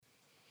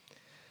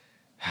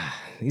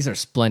These are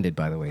splendid,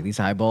 by the way. These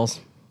highballs,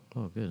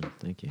 Oh, good.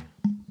 Thank you.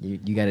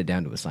 you got it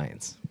down to a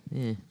science.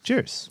 Yeah.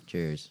 Cheers.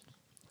 Cheers.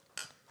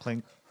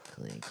 Clink,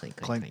 Clink, clink,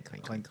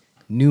 clink, clink.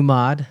 New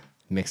mod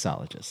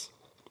mixologist.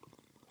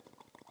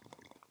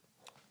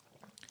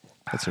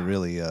 That's a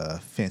really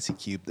fancy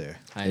cube there.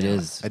 It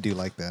is. I do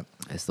like that.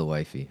 It's the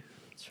wifey.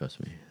 Trust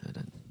me.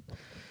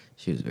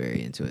 She was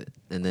very into it.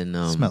 And then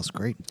Smells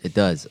great. It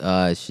does.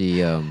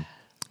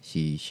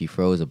 She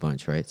froze a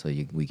bunch, right? So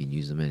we can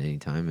use them at any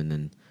time. And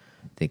then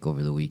I think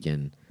over the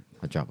weekend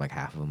I dropped like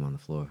half of them on the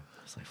floor.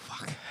 I was like,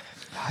 fuck.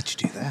 How'd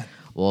you do that?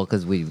 Well,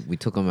 because we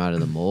took them out of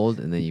the mold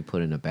and then you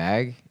put in a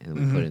bag and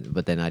we put it,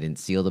 but then I didn't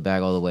seal the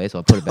bag all the way, so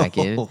I put it back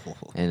in,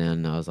 and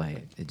then I was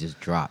like, it just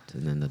dropped,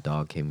 and then the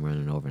dog came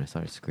running over and I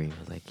started screaming. I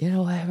was like, get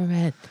away from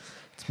it,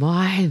 it's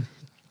mine.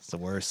 It's the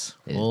worst.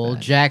 It is Old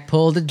bad. Jack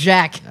pulled a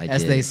jack, I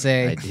as did. they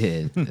say. I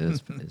did. It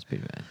was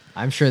pretty bad.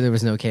 I'm sure there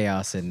was no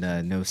chaos and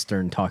no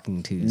stern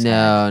talking to.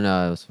 No,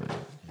 it was fine.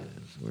 Yeah,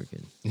 it was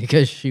working.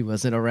 Because she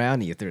wasn't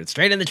around, you threw it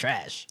straight in the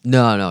trash.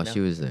 No, she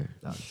was there.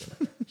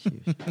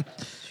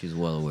 She was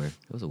well aware.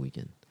 It was a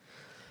weekend.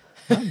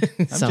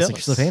 Sounds like you're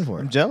still paying for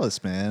I'm it.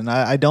 jealous, man.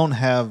 I don't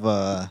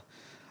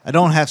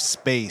have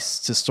space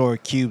to store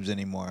cubes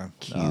anymore.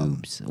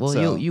 Cubes. Well,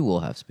 so- you will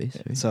have space,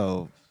 right?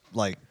 So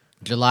like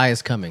July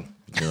is coming.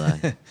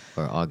 July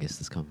or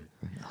August is coming.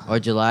 Right? Or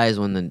July is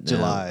when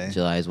July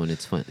is when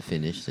it's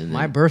finished. And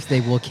My then,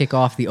 birthday will kick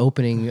off the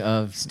opening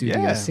of Studio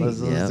Yeah, C. let's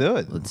do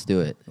it. Let's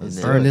do it. And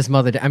then- Burn this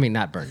mother down. I mean,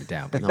 not burn it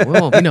down, but No, we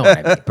won't. you know what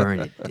I mean. Burn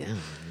it down.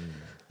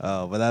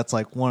 but that's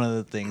like one of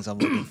the things I'm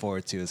looking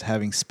forward to is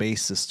having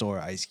space to store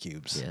ice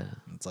cubes. Yeah.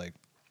 It's like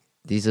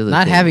These are the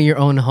Not things. having your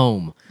own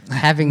home,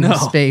 having No.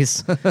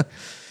 space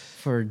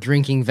for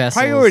drinking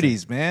vessels.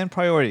 priorities, man.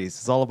 Priorities.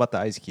 It's all about the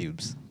ice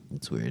cubes.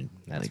 It's weird.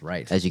 That's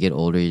right. As you get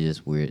older, you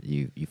just weird.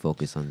 You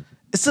focus on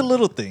It's the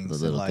little things The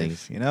little in life,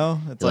 things. you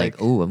know? It's like,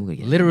 oh, I'm gonna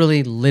get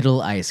Literally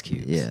little ice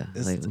cubes. Yeah.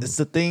 It's, like, it's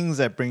the things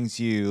that brings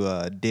you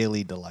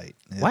daily delight.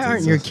 Why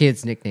aren't your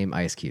kids nicknamed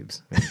Ice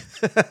Cubes?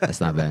 that's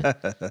not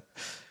bad.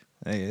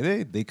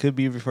 They could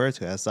be referred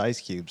to as the ice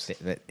cubes.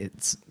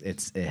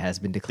 It has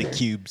been The declared.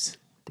 cubes.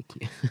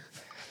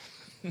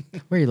 Where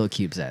are your little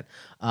cubes at?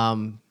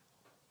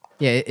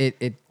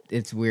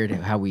 It's weird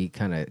how we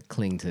kind of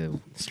cling to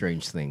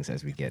strange things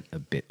as we get a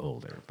bit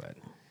older. But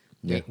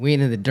Yeah. we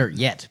ain't in the dirt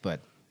yet.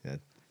 But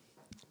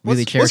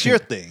really What's cherishing. your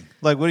thing?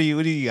 Like, what do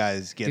you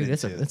guys get Dude,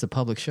 into? that's a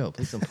public show.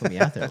 Please don't put me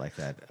out there like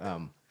that.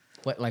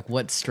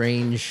 What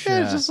strange?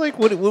 Yeah, it's just like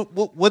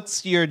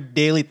what's your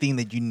daily thing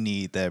that you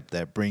need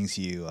that brings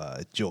you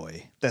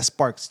joy, that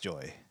sparks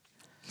joy?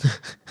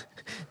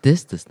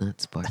 This does not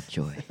spark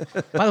joy.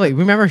 By the way,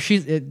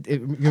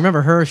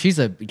 remember her? She's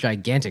a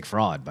gigantic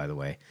fraud. By the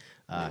way,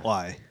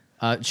 Why?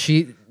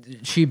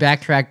 she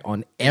backtracked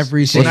on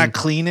every She's single. not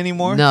clean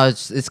anymore. No,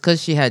 it's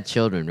because she had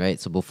children, right?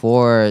 So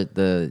before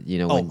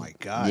Oh when, my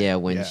God. yeah,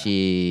 when Yeah.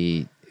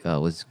 she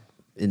was,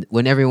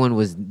 when everyone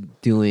was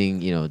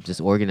doing,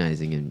 just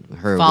organizing in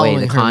her way, Following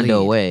the her Kondo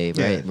lead. way,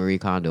 right, Yeah. Marie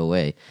Kondo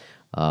way.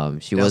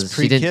 She That was was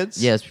she didn't-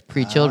 pre-kids? Yes,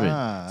 pre-children.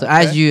 Ah, so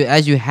okay.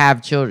 as you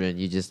have children,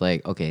 you just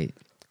like, okay,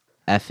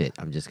 F it.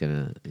 I'm just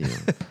gonna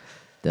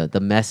the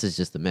mess is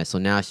just a mess. So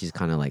now she's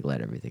kind of like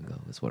let everything go.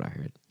 That's what I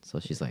heard. So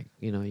she's like,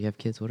 you have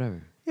kids,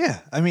 whatever. Yeah,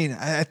 I mean,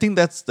 I think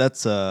that's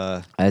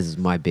As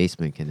my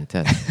basement can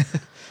attest.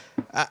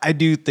 I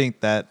do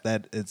think that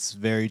it's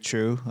very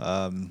true.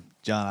 John,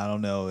 I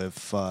don't know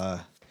if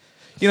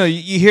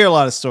you hear a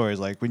lot of stories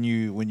like when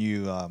you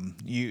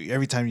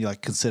every time you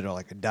like consider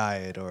like a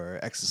diet or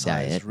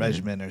exercise Diet,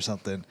 regimen or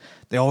something,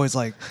 they always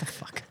like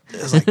fuck.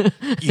 It's like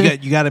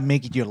you got to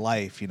make it your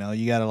life. You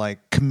got to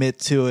like commit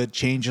to it,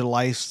 change your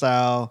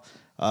lifestyle.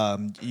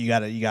 You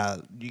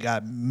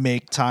gotta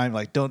make time.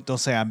 Like don't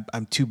say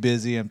I'm too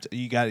busy.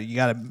 You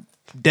gotta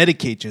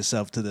dedicate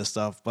yourself to this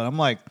stuff. But I'm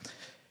like,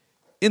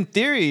 in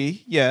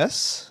theory,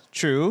 yes,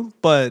 true.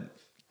 But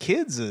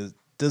kids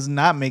does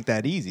not make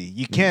that easy.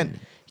 You can't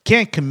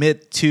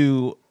commit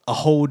to a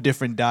whole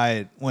different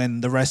diet when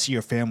the rest of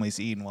your family's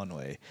eating one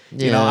way.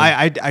 Yeah.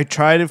 I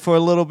tried it for a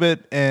little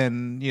bit,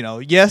 and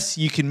yes,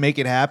 you can make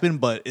it happen,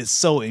 but it's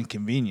so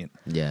inconvenient.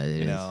 Yeah,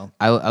 it is. know?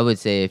 I would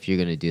say if you're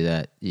gonna do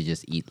that, you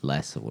just eat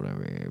less of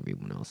whatever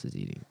everyone else is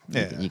eating.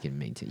 Yeah. You can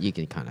maintain. You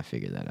can kind of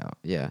figure that out.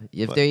 Yeah,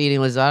 if But- they're eating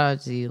lasagna,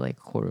 just eat like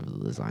a quarter of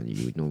the lasagna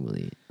you would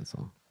normally eat. That's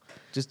all.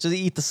 Just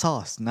eat the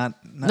sauce, not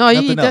No,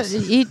 you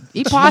nothing eat else.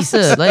 eat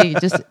pasta. Like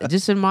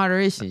just in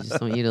moderation. Just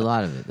don't eat a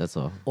lot of it. That's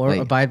all. or Like,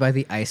 abide by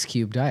the ice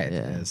cube diet, Yeah.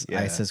 as Yeah.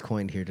 Ice has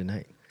coined here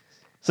tonight.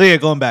 So yeah,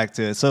 going back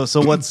to it. So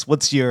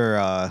what's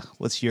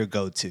your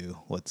go-to?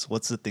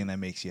 What's the thing that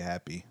makes you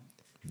happy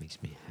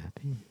makes me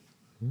happy.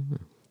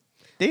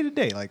 day to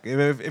day? Like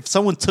if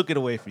someone took it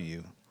away from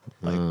you,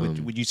 like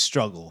would you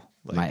struggle?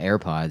 Like, My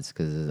AirPods,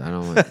 because I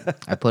don't.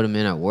 I put them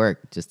in at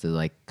work just to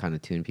like kind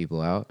of tune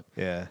people out.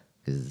 yeah.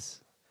 Because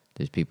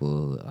there's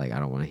people like I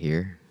don't want to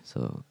hear.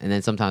 So and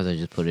then sometimes I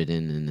just put it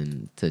in and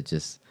then to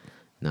just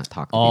not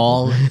talk to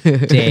All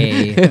people.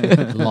 day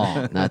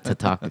long. Not to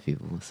talk to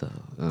people. So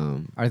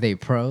Are they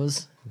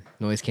pros?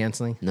 Noise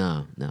canceling?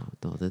 No. They're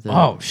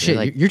Oh shit!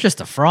 like, You're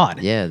just a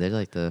fraud. yeah, they're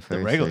like the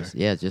first. regular.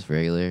 Yeah, just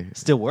regular.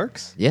 Still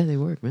works. Yeah, they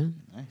work, man.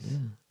 Nice. Yeah,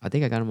 I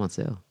think I got them on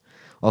sale.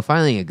 Oh,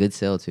 finally a good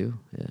sale too.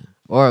 Yeah.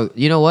 Or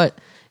you know what?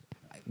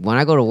 When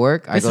I go to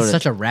work, I This go is to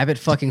such a rabbit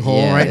fucking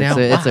hole yeah, right now.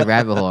 It's a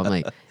rabbit hole. I'm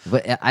like,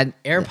 but I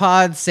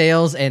AirPod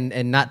sales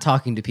and not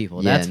talking to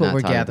people. yeah, That's what not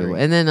we're talking to gathering.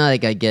 people. And then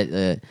like I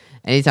get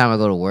anytime I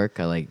go to work,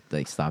 I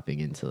like stopping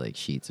into like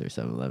Sheets or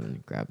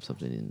 7-Eleven, grab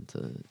something in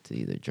to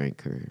either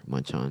drink or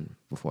munch on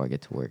before I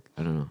get to work.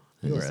 I don't know.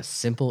 You are a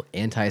simple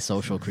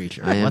antisocial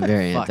creature. I am What the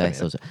very fuck, man?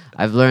 antisocial.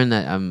 I've learned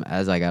that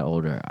as I got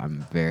older,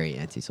 I'm very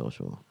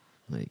antisocial.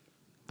 Like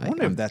I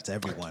wonder if that's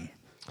everyone.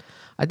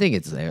 I think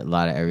it's a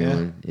lot of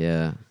everyone.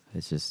 Yeah.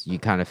 It's just you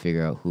kind of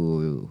figure out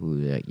who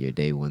like your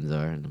day ones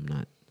are, and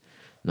I'm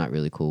not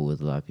really cool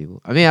with a lot of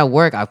people. I mean, at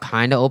work, I've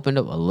kind of opened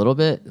up a little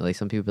bit. Like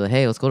some people be like,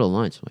 "Hey, let's go to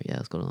lunch." I'm like, "Yeah,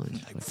 let's go to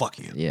lunch." Like, fuck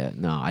you. Yeah,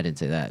 no, I didn't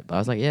say that, but I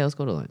was like, "Yeah, let's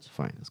go to lunch."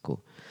 Fine, that's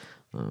cool.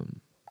 And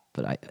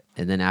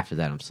then after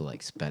that, I'm still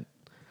like spent.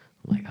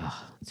 I'm like,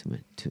 oh,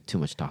 too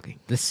much talking.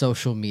 The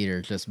social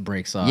meter just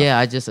breaks off. Yeah,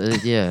 I just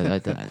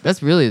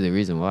that's really the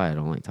reason why I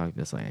don't like talking.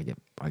 That's like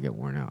I get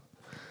worn out.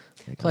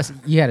 Like, Plus,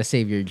 you had to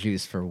save your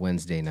juice for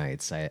Wednesday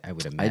nights. I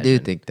would imagine. I do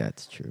think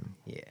that's true.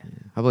 Yeah.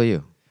 How about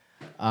you?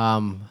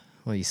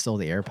 Well, you stole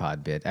the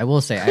AirPod bit. I will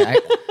say, I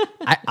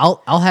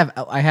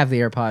have the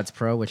AirPods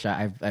Pro, which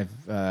I've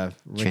recounted.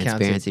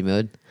 Transparency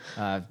mode.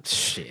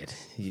 Shit,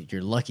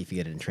 you're lucky if you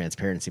get it in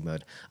transparency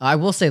mode. I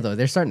will say though,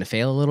 they're starting to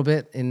fail a little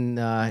bit in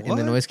the What?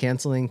 noise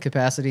canceling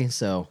capacity.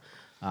 So,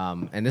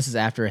 and this is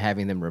after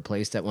having them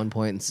replaced at one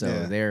point. So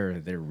Yeah.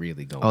 they're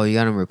really going. Oh, you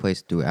got them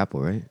replaced through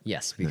Apple, right?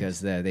 Yes,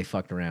 because they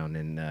fucked around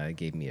and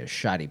gave me a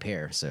shoddy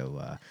pair.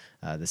 So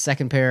the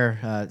second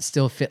pair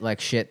still fit like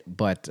shit,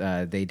 but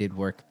they did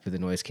work for the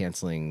noise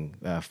canceling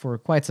for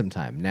quite some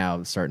time.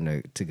 Now it's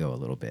starting to go a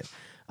little bit.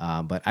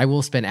 But I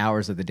will spend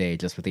hours of the day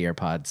just with the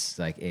AirPods,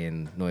 like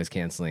in noise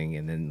canceling,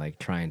 and then like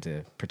trying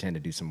to pretend to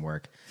do some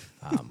work.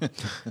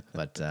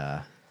 But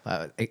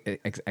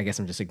I guess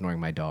I'm just ignoring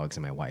my dogs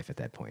and my wife at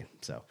that point.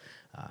 So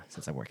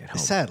since I work at home,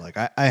 It's sad. Like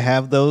I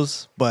have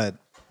those, but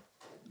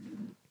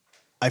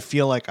I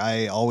feel like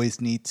I always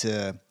need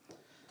to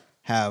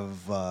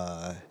have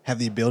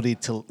the ability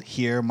to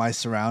hear my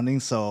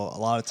surroundings. So a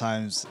lot of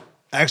times,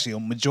 actually, a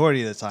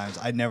majority of the times,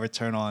 I never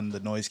turn on the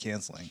noise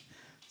canceling.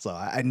 So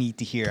I need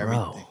to hear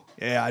Bro. everything.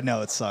 Yeah, I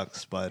know it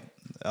sucks, but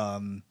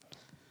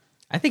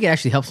I think it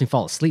actually helps me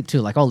fall asleep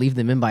too. Like I'll leave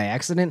them in by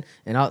accident,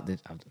 and I'll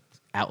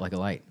out like a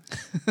light.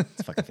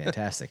 It's fucking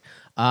fantastic.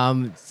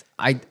 Well,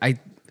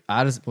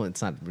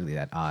 it's not really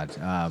that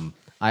odd.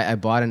 I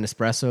bought an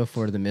espresso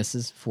for the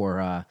missus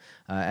for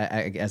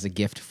as a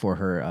gift for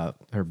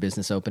her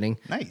business opening.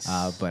 Nice.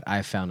 But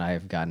I found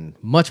I've gotten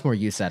much more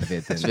use out of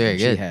it than very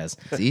she good. has.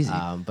 It's easy.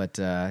 But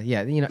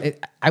yeah, you know,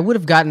 I would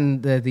have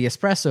gotten the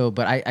espresso,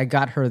 but I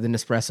got her the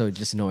Nespresso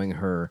just knowing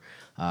her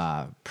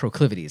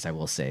proclivities, I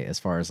will say, as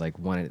far as like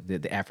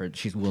the effort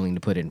she's willing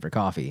to put in for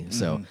coffee.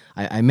 So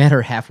I met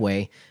her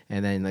halfway,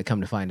 and then like,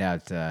 come to find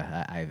out,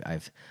 I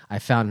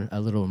found a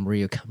little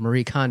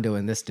Marie Kondo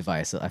in this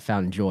device. I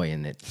found joy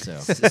in it. So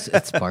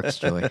It sparks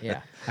joy.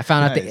 yeah, I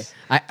found Nice.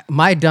 out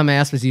my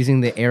dumbass was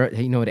using the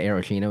you know what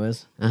Aerochino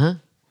is? Uh huh.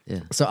 Yeah.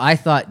 So I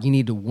thought you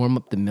need to warm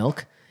up the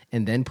milk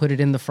and then put it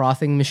in the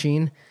frothing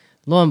machine.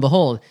 Lo and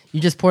behold, you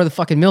just pour the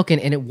fucking milk in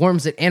and it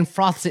warms it and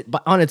froths it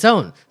on its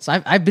own.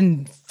 So I've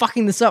been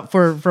fucking this up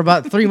for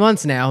about 3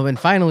 months now, and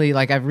finally,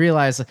 like I've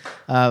realized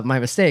my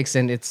mistakes,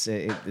 and it's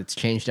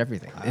changed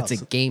everything. It's a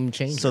game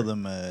changer. so the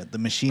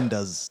machine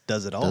does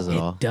it all. Does it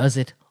all. It does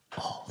it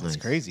all. That's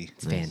crazy.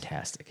 It's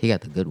fantastic. He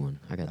got the good one.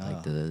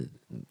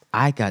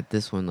 I got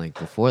this one like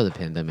before the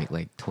pandemic,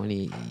 like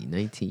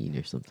 2019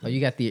 or something. Oh, you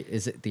got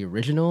is it the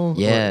original?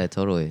 Yeah,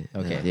 totally.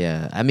 Okay.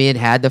 Yeah. I mean, it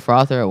had the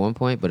frother at one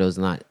point, but it was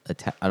not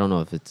attached. I don't know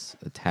if it's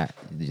attached.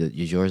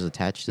 Is yours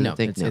attached to No, the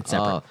thing? it's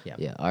separate. Oh, Yeah.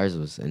 yeah. Ours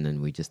was, and then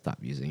we just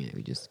stopped using it.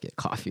 We just get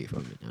coffee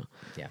from it now.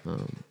 Yeah.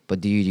 But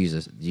do you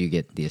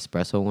get the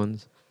espresso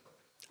ones?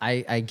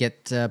 I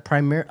get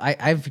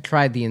I've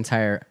tried the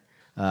entire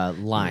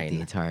line.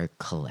 The entire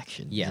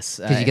collection. Yes,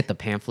 Because I- you get the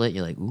pamphlet,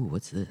 you're like, ooh,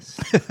 what's this?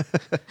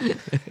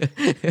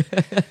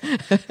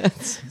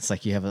 It's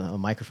like you have a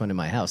microphone in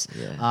my house.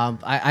 Yeah.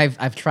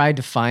 I've tried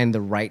to find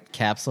the right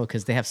capsule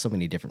because they have so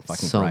many different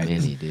fucking So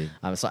varieties. many, dude.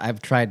 So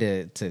I've tried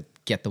to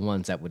get the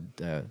ones that would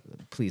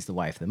please the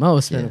wife the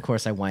most, and Yeah. of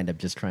course I wind up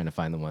just trying to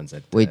find the ones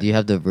that. Wait, do you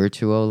have the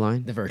Virtuo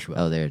line? the Virtuo?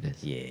 Oh, there it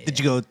is. Yeah. Did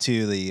you go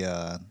to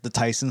the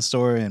Tyson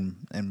store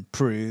and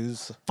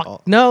peruse?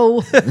 all-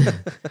 No,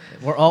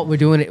 we're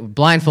doing it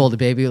blindfolded,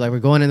 baby. Like we're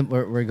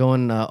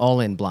going all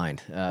in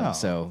blind. Oh.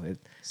 So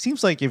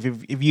Seems like if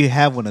you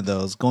have one of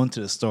those, going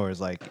to the store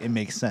is like it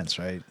makes sense,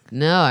 right?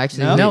 No,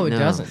 actually, No, it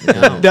doesn't.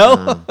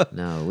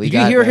 No. did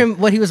you hear him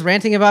what he was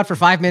ranting about for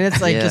 5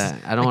 minutes? Like Yeah, just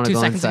I don't like want to 2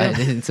 go seconds inside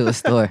ago? into a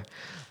store.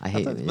 I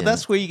hate it. But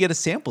that's where you get to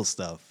sample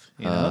stuff,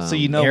 you know. So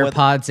you know what.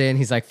 AirPods in.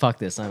 He's like, "Fuck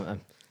this!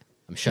 I'm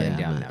shutting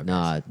down now."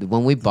 Nah, guys."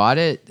 when we bought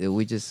it, I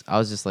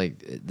was just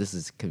like, this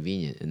is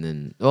convenient. And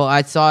then, well,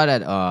 I saw it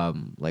at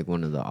like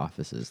one of the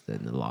offices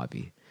in the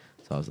lobby.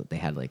 So So they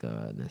had like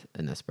an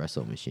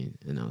espresso machine,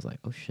 and I was like,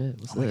 oh shit,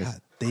 what's Oh my this?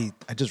 God.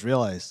 I just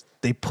realized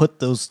they put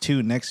those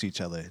two next to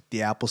each other,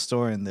 the Apple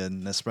Store and the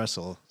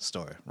Nespresso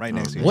store, right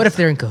next to each What other. if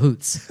they're in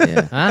cahoots?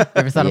 Yeah. Huh?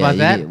 Ever thought Yeah, about you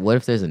that? could- what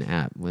if there's an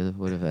app?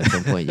 What if at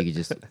some point you could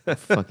just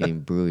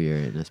fucking brew your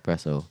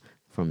Nespresso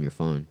from your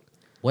phone?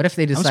 What if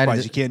they I'm decided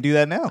surprised to, you can't do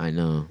that now. I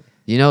know.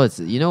 You know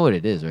what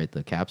it is, right?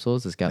 The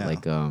capsules. It's got Yeah.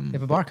 like they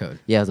have a barcode?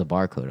 yeah, it has a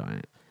barcode on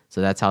it. So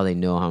that's how they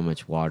know how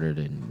much water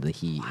and the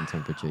heat and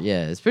temperature.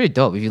 Yeah, it's pretty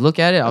dope. If you look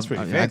at it, That's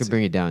pretty I fancy. could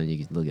bring it down and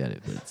you can look at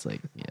it, but it's like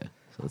yeah,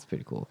 so it's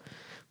pretty cool.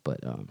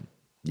 But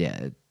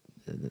yeah,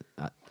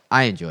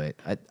 I enjoy it.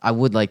 I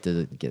would like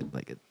to get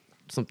like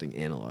something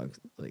analog.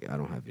 Like I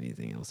don't have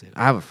anything else in.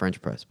 I have a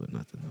French press, but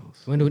nothing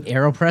else. We want to do an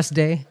AeroPress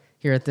day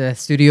here at the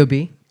Studio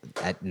B.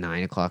 At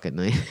 9:00 at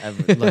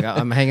night. Look,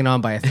 I'm hanging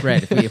on by a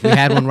thread. If we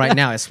had one right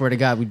now, I swear to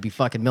God, we'd be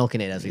fucking milking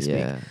it as we speak.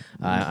 Yeah.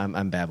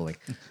 I'm babbling.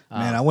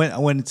 Man, I went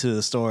into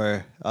the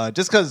store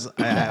just because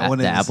I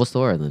wanted the to- Apple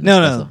Store or the No,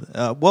 Nespresso?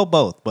 no. Well,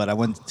 both. But I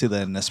went to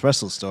the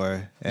Nespresso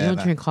store. You And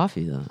don't drink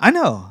coffee though. I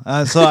know.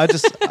 So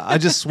I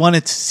just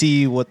wanted to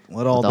see what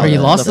all. Are you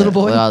the- lost, little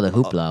boy? With all the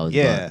hoopla was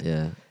yeah. about,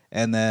 yeah.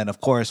 And then, of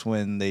course,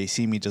 when they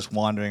see me just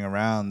wandering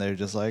around, they're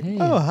just like, Hey.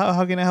 "Oh,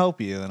 how can I help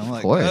you?" And I'm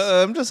like, course.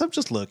 I'm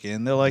just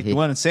looking." They're like, "You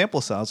want to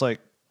sample some?" I was like,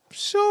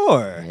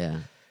 "Sure." Yeah.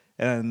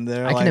 And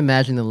they're I like, can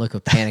imagine the look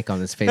of panic on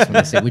his face when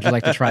they say, "Would you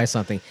like to try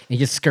something?" And he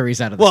just scurries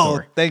out of the Well,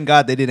 store. thank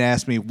God they didn't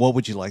ask me what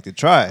would you like to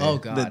try. Oh,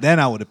 God. Then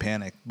I would have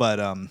panicked.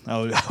 But I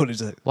would have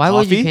just Why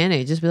would you coffee?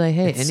 panic? Just be like,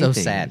 hey, It's anything.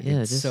 so sad.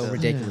 Yeah, It's just, so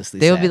ridiculously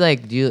They would be sad.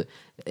 like, do you?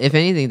 If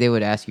anything, they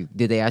would ask you.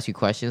 Did they ask you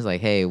questions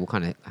like, hey, what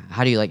kind of?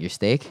 How do you like your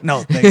steak?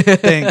 No,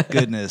 thank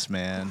goodness,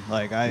 man.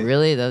 Like I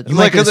Really? That, You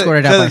might get 'cause it-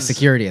 escorted out by 'cause-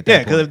 security at that Yeah,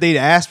 because point. if they'd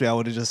asked me, I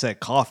would have just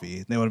said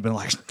coffee. They would have been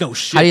like, "No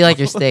shit." how do you like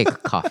your steak?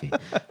 Coffee.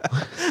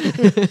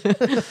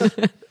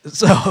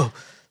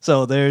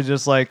 So they're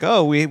just like,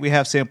 "Oh, we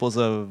have samples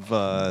of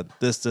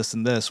this,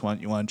 and this.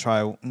 You want to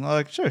try?" I'm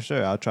like, sure,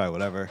 I'll try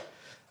whatever.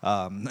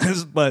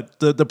 But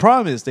the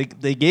problem is they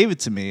gave it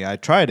to me. I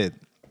tried it,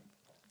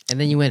 And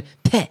then you went,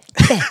 "Peh."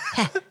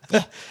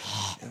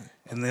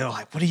 and they're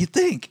like, "What do you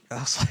think?" I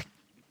was like,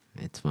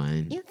 It's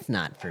fine. It's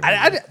not for me.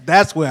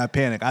 "That's where I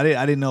panicked. I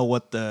didn't know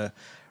what the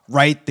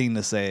right thing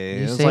to say."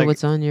 You It was say like,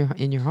 what's on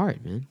in your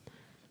heart, man.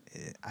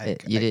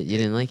 You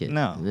didn't like it.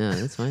 No. Yeah,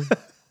 that's fine.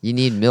 You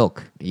need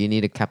milk. You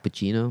need a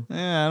cappuccino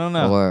Yeah, I don't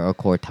know. or a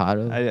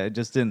cortado. I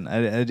just didn't.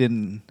 I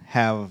didn't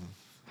have.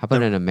 How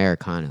about an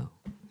americano?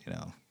 You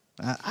know.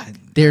 I,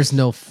 There's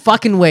no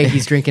fucking way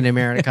he's drinking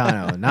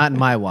Americano. Not in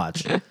my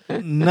watch.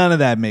 none of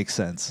that makes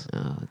sense.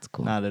 Oh, that's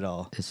cool. Not at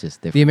all. It's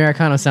just The different.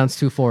 Americano sounds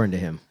too foreign to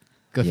him.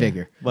 Go Yeah.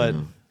 figure. But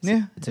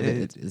yeah, it's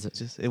a- it's a-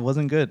 just it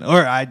wasn't good.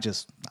 Or I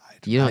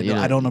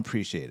don't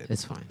appreciate it.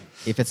 It's fine.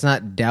 If it's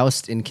not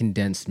doused in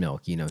condensed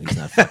milk, you know he's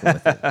not fucking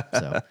with it.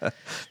 So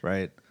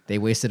Right. they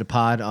wasted a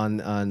pod on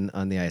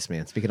the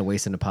Iceman. Speaking of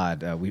wasting a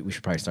pod, we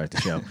should probably start the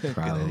show.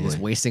 Probably. He's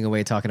wasting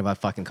away talking about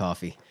fucking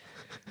coffee.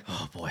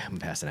 Oh boy, I'm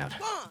passing out.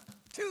 1,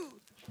 2,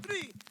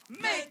 3,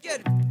 make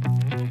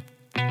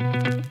it!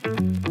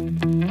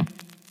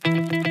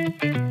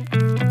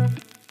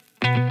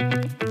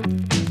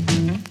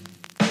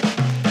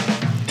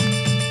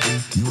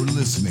 You're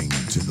listening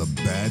to the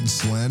Bad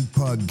Slant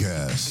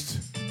Podcast.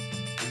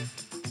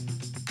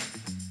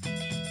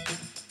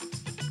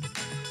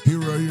 Here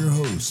are your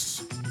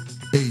hosts,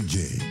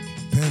 AJ,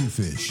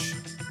 Panfish,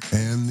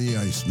 and the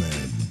Iceman.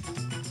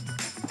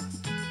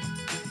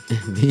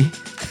 Me?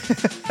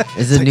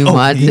 It's a new oh,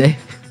 mod me? day.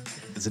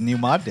 It's a new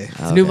mod day. It's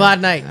a new mod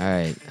night. All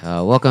right.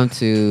 Welcome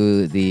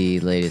to the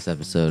latest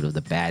episode of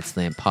the Bad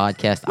Slant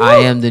Podcast. I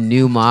am the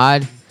new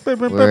mod.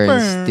 We're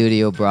in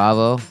Studio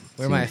Bravo.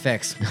 Where are my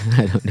effects?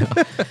 I don't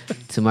know.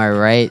 To my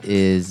right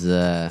is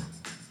what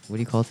do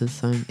you call it this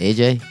time?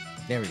 AJ?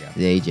 There we go.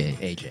 The AJ.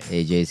 AJ.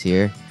 AJ's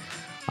here.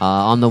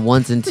 On the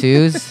ones and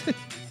twos,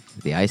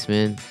 the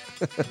Iceman.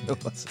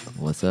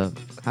 What's up?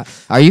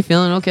 Are you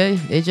feeling okay,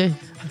 AJ?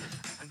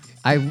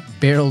 I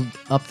barreled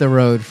up the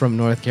road from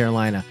North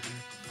Carolina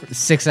for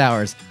 6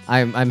 hours.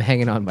 I'm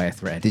hanging on by a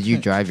thread. Did you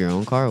drive your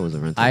own car or was it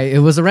rental? It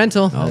was a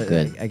rental. Oh,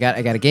 good. I got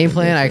a game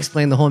plan. I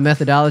explained the whole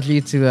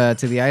methodology to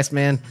the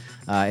Iceman.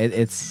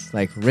 It's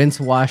like rinse,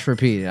 wash,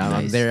 repeat. I'm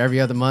Nice. there every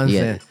other month.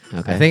 Yeah, and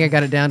okay. I think I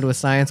got it down to a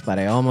science, but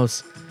I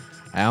almost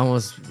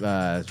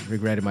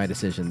regretted my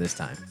decision this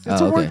time. It's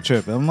Oh, a okay. work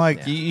trip. I'm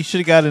like, you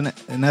should have got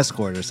an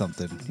escort or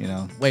something. You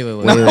know. Wait. Wait, No,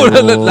 wait, not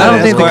whoa, whoa, an I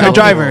don't think the escort, a company-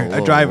 driver, whoa, a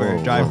whoa, driver, whoa,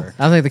 whoa. driver.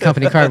 I don't think the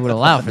company card would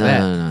allow for No,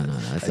 that. no.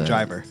 That's A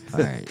driver. All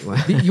right.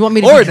 Well, You want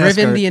me to Or be an driven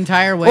escort. the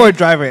entire way? Or a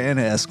driver and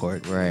an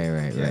escort. Right.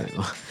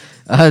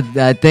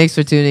 Thanks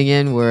for tuning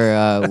in.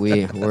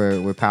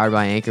 We're powered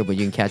by Anchor, but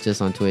you can catch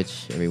us on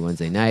Twitch every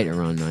Wednesday night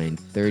around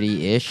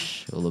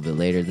 9:30 a little bit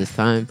later this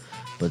time,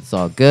 but it's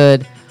all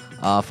good.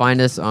 Find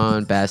us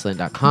on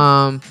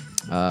badslant.com.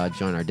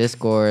 Join our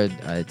Discord.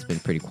 It's been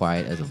pretty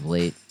quiet as of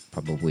late,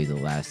 probably the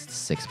last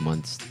 6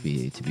 months to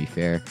be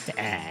fair.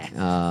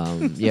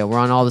 Yeah, we're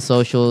on all the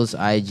socials: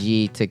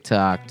 IG,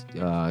 TikTok,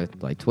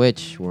 like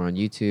Twitch. We're on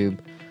YouTube.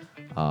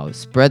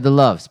 Spread the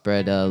love.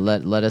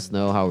 Let us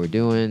know how we're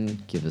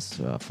doing. Give us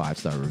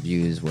 5-star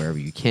reviews wherever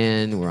you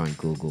can. We're on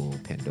Google,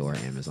 Pandora,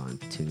 Amazon,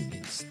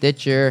 TuneIn,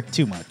 Stitcher.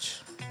 Too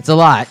much. It's a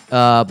lot.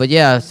 But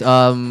yeah,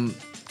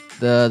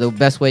 the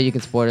best way you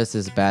can support us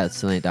is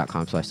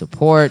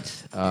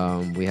badslant.com/support.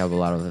 We have a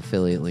lot of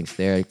affiliate links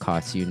there. It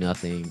costs you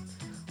nothing.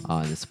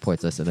 And it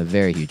supports us in a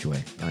very huge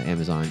way.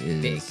 Amazon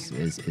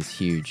is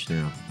huge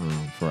now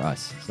for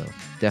us. So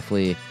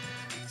definitely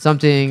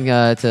something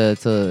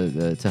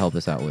to help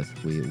us out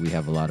with. We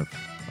have a lot of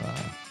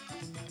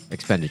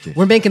expenditures.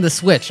 We're making the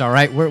switch, all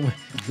right? We're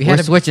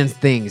switching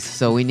things,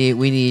 so we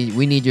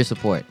need your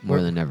support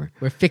more than ever.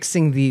 We're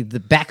fixing the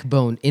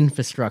backbone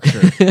infrastructure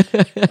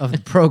of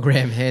the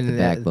program, and The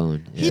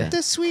backbone. Yeah. Hit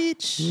the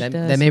switch.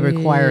 that may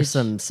require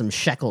some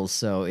shekels.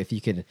 So if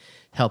you could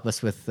help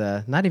us with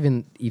not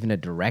even a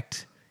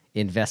direct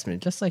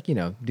investment, just like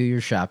do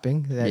your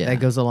shopping. That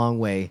goes a long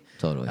way.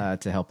 Totally.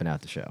 To helping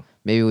out the show.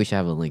 Maybe we should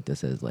have a link that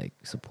says like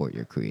support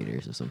your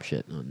creators or some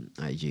shit on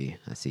IG.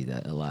 I see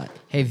that a lot.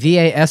 Hey,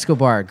 VA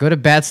Escobar, go to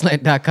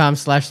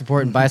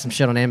badslant.com/support and buy some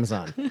shit on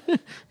Amazon.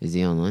 Is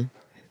he online?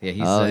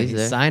 Yeah, he's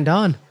there? signed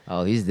on.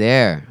 Oh, he's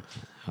there.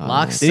 Oh,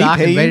 Lock, nice. Did he stock,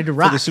 pay and ready you to for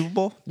rock. the Super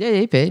Bowl? Yeah,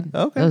 he paid.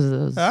 Okay. All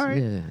right.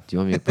 Yeah. Do you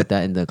want me to put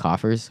that in the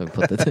coffers? So I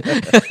can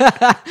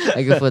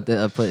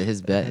put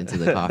his bet into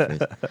the coffers.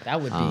 That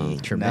would be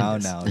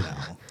tremendous. No.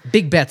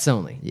 Big bets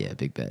only. Yeah,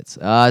 big bets.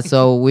 So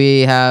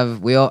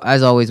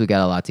as always, we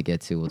got a lot to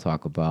get to. We'll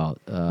talk about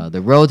the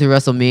road to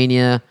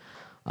WrestleMania.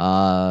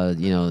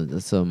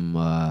 Some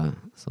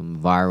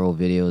viral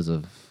videos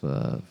of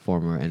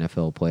former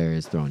NFL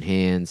players throwing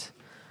hands.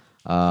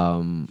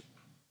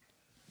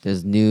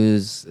 There's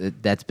news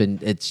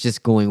it's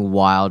just going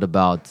wild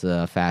about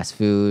fast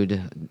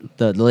food.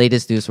 The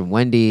latest news from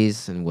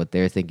Wendy's and what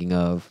they're thinking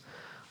of.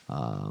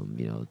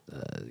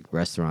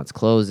 Restaurants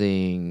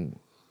closing.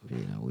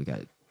 We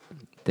got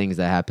things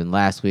that happened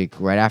last week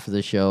right after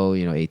the show.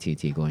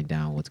 AT&T going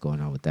down. What's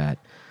going on with that?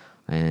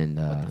 And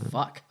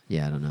Fuck.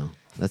 yeah, I don't know.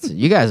 That's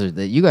you guys were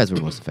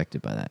most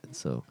affected by that.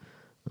 So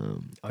You're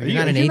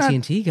not an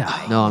AT&T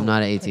guy. no, I'm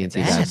not an AT&T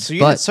guy. So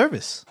you but had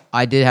service.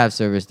 I did have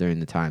service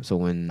during the time. So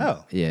when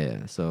Oh.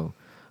 yeah, so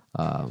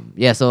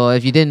so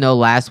if you didn't know,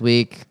 last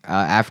week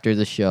after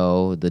the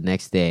show, the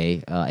next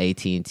day,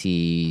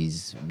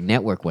 AT&T's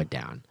network went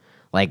down.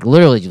 Like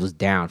literally, it was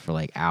down for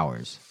like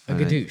hours. A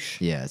gadoosh.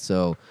 Yeah.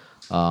 So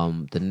I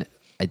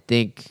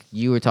think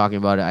you were talking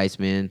about it,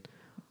 Iceman.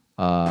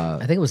 I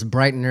think it was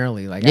bright and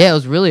early. Like Yeah, it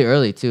was really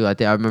early too. I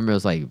remember it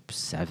was like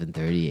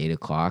 7:30, 8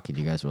 o'clock, and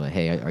you guys were like,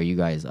 "Hey, are you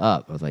guys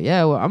up?" I was like,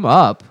 "Yeah, well, I'm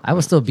up." I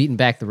was still beating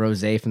back the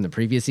rosé from the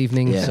previous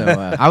evening. Yeah. So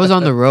I was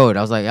on the road.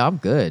 I was like, "I'm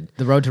good."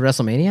 the road to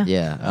WrestleMania.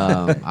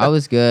 Yeah, I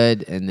was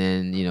good, and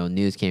then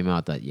news came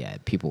out that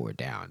people were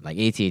down. Like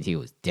AT&T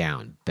was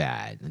down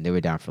bad, and they were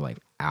down for like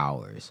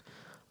hours.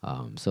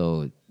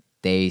 So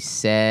they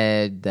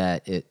said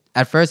that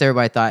at first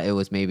everybody thought it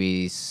was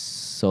maybe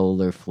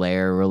solar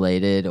flare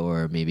related,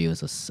 or maybe it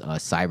was a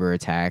cyber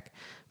attack.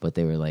 But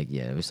they were like,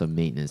 there was some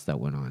maintenance that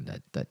went on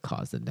that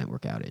caused the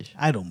network outage.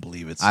 I don't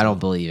believe it. I don't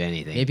believe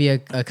anything. Maybe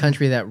a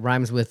country that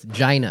rhymes with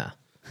Gina.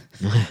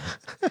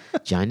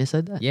 China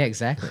said that. Yeah,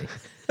 exactly.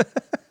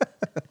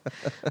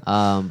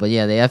 But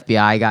yeah, the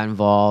FBI got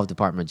involved,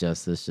 Department of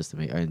Justice, just to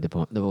make,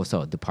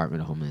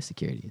 Department of Homeland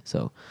Security.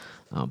 So,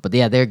 but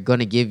yeah, they're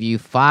gonna give you a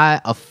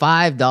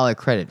 $5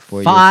 credit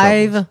for your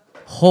 $5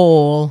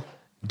 whole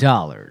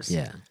dollars.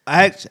 Yeah.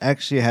 I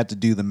actually had to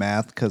do the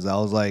math because I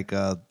was like,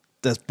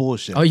 that's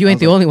bullshit. Oh, you ain't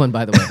the only one,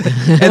 by the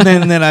way.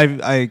 And then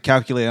I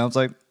calculated. I was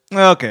like,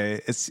 okay,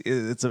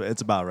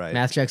 it's about right.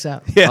 Math checks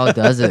out. Yeah. Oh,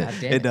 does it?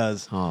 Damn It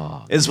does.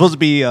 Oh, It's supposed to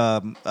be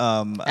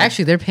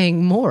Actually, they're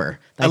paying more.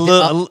 a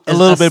little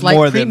bit slight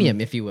more premium,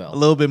 than if you will. a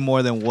little bit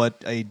more than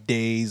what a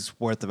day's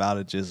worth of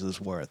outages is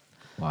worth.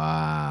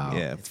 wow.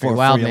 Yeah, pretty for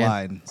wild, your man.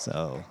 line.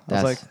 So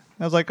That's-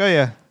 I was like, oh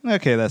yeah,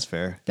 okay, that's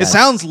fair. It That's-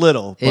 sounds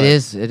little. But It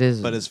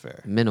is, but it's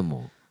fair.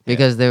 minimal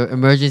because the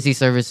emergency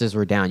services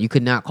were down. You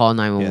could not call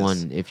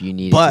 911 if you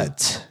needed to.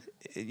 But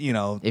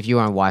If you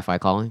were on Wi-Fi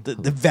calling,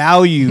 the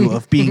value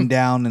of being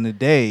down in a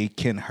day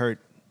can hurt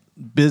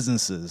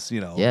businesses,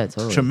 Yeah,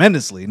 totally.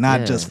 tremendously,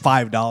 not Yeah. just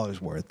 $5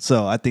 worth.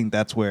 So I think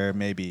that's where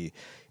maybe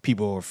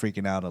people were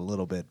freaking out a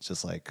little bit,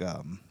 just like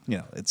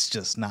it's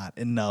just not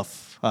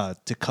enough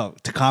to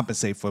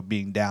compensate for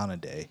being down a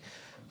day.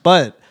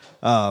 But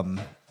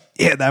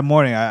that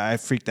morning I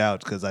freaked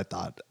out because I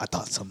thought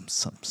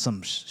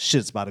some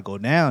shit's about to go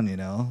down.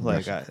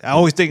 Like I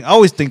always think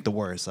the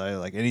worst. I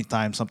like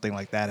anytime something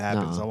like that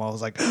happens, I'm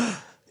always like,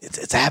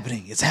 it's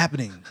happening. I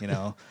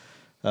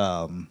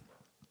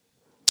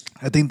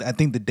think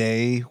the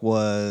day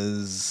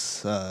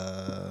was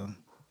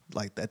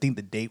I think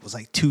the date was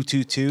like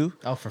 2/22.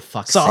 Oh, for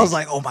fuck's So sake. I was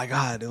like, oh my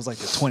God, it was like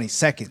the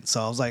 22nd.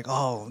 So I was like,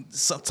 oh,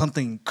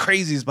 something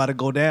crazy is about to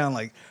go down.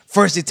 Like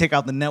first they take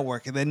out the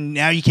network, and then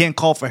now you can't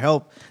call for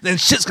help. Then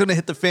shit's gonna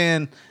hit the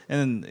fan,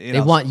 and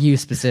they want you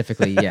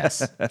specifically,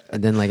 yes.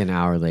 and then like an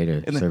hour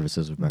later,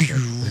 services were back up.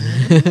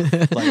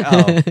 like,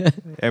 oh,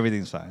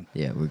 everything's fine.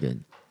 Yeah, we're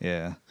good.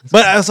 Yeah,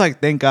 but I was like,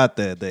 thank God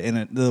the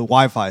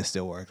Wi-Fi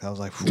still worked. I was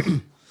like,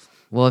 phew.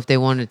 Well, if they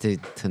wanted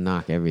to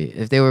knock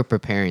if they were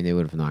preparing, they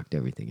would have knocked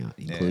everything out,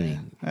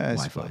 including I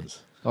Wi-Fi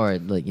suppose. or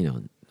like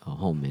a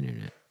home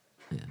internet.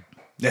 Yeah.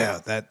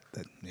 Yeah,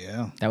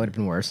 yeah. That would have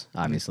been worse,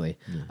 obviously.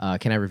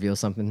 Can I reveal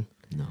something?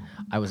 No.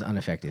 I was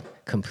unaffected,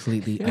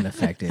 completely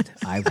unaffected.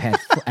 I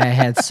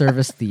had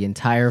service the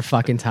entire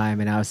fucking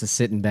time, and I was just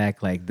sitting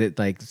back like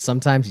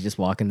sometimes you just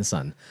walk in the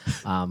sun.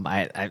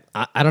 I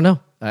don't know.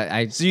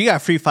 So you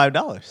got free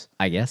 $5.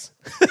 I guess.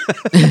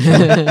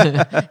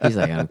 He's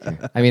like, I don't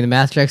care. I mean, the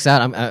math checks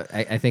out.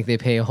 I think they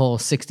pay a whole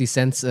 60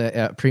 cents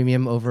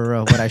premium over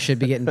what I should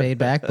be getting paid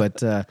back.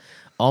 But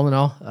all in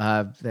all,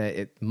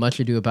 much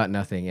ado about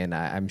nothing. And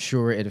I'm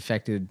sure it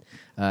affected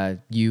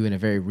you in a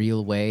very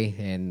real way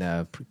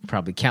and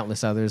probably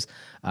countless others.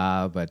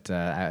 But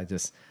I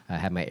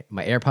had my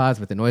AirPods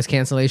with the noise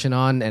cancellation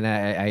on, and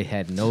I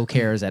had no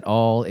cares at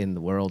all in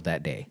the world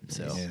that day.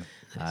 So.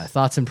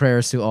 Thoughts and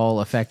prayers to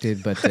all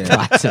affected, but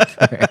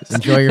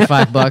enjoy your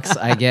 $5,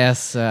 I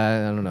guess.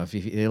 I don't know if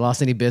you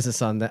lost any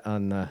business on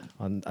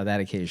that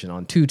occasion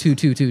on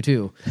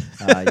 22222.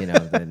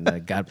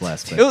 Then God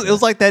bless. But, It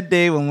was like that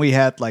day when we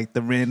had like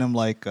the random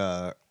like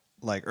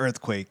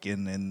earthquake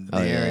in the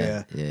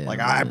area. Yeah,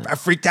 like I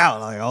freaked out.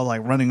 Like I was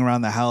like running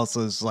around the house. I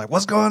was like,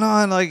 what's going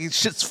on? Like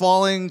shit's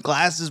falling,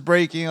 glass is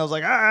breaking. I was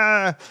like,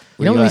 ah.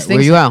 Were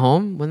you at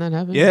home when that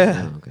happened?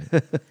 Yeah. Oh,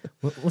 okay.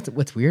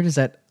 What's weird is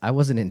that I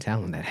wasn't in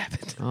town when that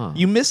happened. Oh.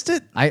 You missed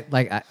it?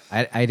 I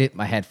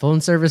had phone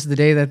service the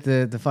day that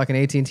the fucking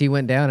AT&T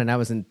went down, and I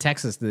was in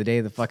Texas the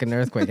day the fucking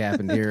earthquake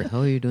happened here. The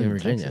hell are you doing in in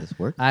Virginia? Texas?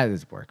 Work? I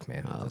was work,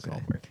 man. Oh, It was okay.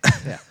 all work.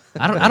 Yeah.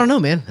 I don't know,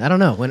 man. I don't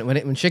know.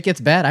 When shit gets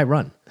bad, I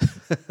run.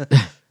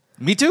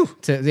 Me too.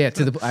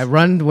 I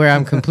run where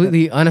I'm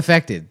completely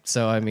unaffected.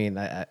 So I mean,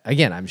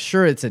 again, I'm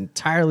sure it's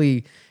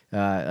entirely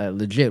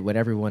legit what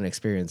everyone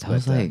experienced. That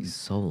was but, like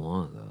so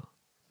long ago.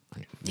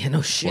 Like yeah,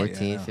 no shit.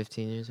 14,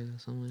 15 years ago,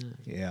 something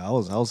like that. Yeah, I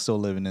was still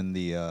living in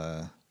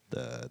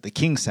the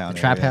Kingstown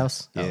Trap area.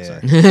 house? Oh, Yeah.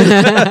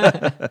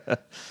 sorry.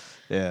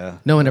 Yeah.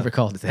 No one ever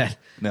called it that.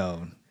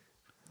 No.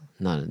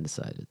 Not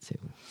undecided too.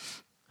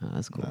 Oh,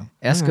 that's cool. No.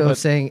 Esco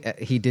saying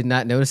he did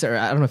not notice it, or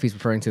I don't know if he's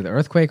referring to the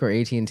earthquake or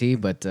AT&T,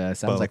 but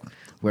sounds Both. like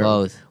we're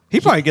Both. He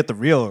probably get the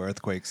real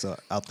earthquakes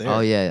out there. Oh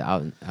yeah,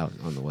 out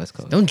on the West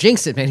Coast. Don't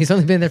jinx it, man. He's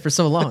only been there for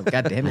so long.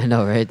 God damn I it.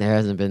 know, right? There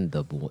hasn't been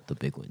the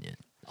big one yet.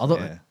 Although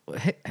Yeah.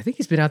 I think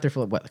he's been out there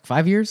for like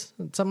 5 years,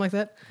 something like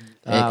that.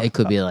 It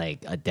could be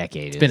like a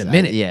decade. It's been a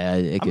minute. Yeah,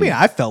 it I could, mean,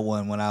 I felt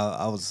one when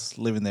I was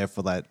living there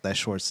for that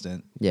short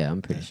stint. yeah,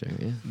 I'm pretty sure.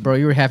 Yeah. Bro,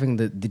 you were having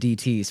the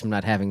DTs from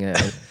not having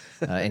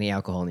any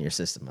alcohol in your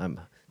system. I'm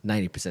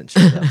 90%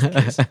 sure that was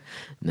the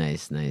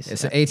case. Nice.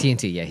 So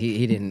AT&T, yeah,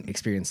 he didn't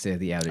experience the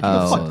outage.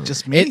 Oh. Fuck,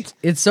 just me. It's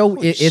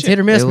it's shit. hit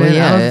or miss, Well, man.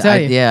 I don't know what to tell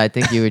you. yeah, I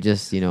think you were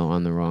just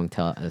on the wrong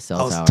cell I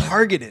was tower.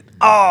 targeted.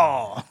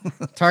 Oh.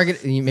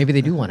 Target, maybe they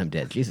do want him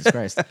dead. Jesus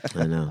Christ.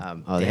 I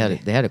know. damn.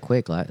 They had a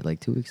quake like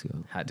 2 weeks ago.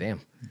 Hot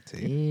damn.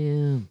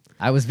 Damn.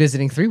 I was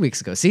visiting 3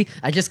 weeks ago. See,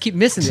 I just keep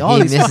missing all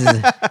He these.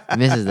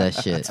 misses that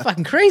shit. It's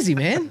fucking crazy,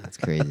 man. It's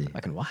crazy.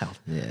 Fucking wild.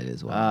 Yeah, it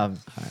is wild.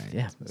 All right.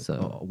 Yeah.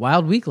 So- A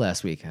wild week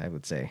last week, I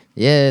would say.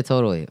 Yeah,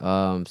 totally.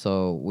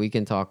 So we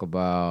can talk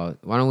about.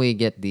 Why don't we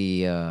get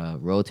the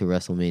Road to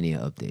WrestleMania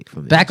update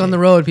from Back AJ? on the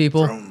road,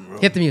 people.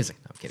 Hit the music.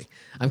 No, I'm kidding.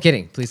 I'm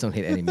kidding. Please don't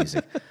hit any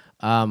music.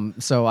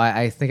 So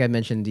I think I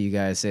mentioned to you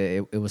guys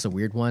it was a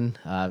weird one.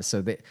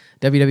 So the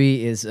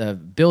WWE is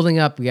building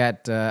up. We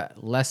got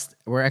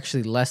we're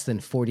actually less than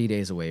 40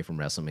 days away from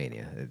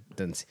WrestleMania. It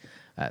doesn't.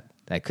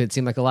 That could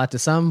seem like a lot to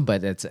some,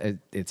 but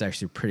it's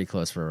actually pretty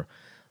close for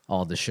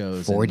all the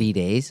shows. 40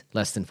 days.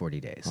 Less than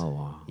 40 days. Oh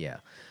wow. Yeah.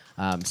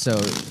 So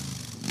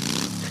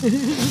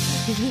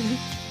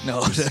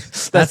No,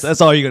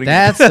 that's all you're gonna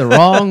that's the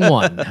wrong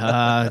one.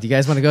 Do you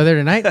guys want to go there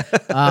tonight?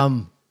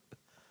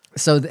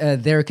 So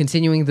they're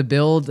continuing the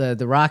build.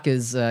 The Rock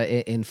is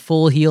in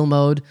full heel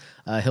mode.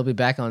 He'll be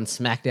back on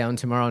SmackDown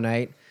tomorrow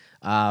night.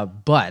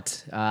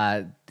 But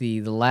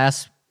the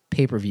last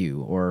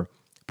pay-per-view or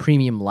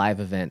premium live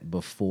event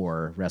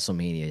before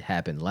WrestleMania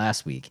happened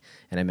last week,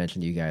 and I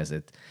mentioned to you guys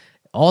that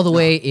all the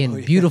way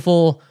in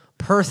beautiful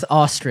Perth,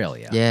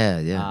 Australia.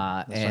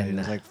 Yeah. And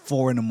It's like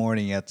 4 a.m.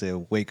 You have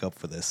to wake up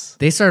for this.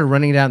 they started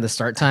running down the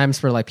start times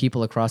for like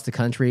people across the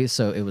country.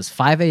 So it was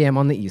 5 a.m.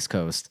 on the East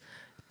Coast,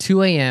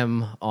 2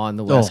 a.m. on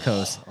the West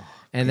Coast,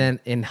 and then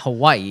in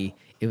Hawaii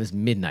it was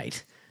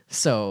midnight.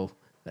 So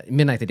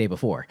midnight the day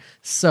before.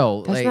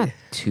 So That's like, not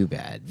too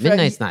bad.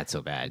 Midnight's not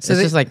so bad. So It's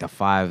they- just like the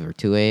 5 or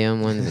 2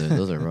 a.m. ones.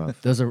 Those are rough.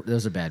 those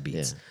are bad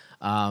beats.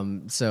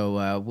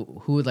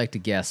 Who would like to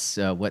guess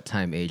what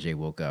time AJ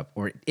woke up,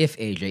 or if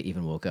AJ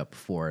even woke up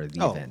for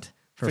the event?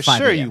 For 5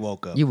 sure, a.m. you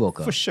woke up. You woke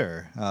up. for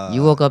sure.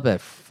 You woke up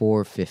at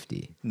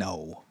 4:50.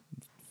 No,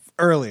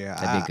 earlier.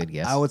 That'd be a good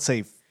guess. I would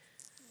say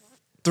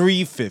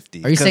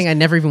 3:50. Are you saying I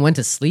never even went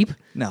to sleep?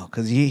 No,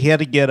 because he had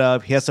to get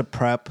up. He has to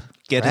prep,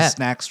 get his Prep?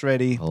 snacks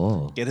ready,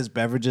 Oh. get his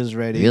beverages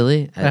ready.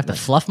 Really? I have to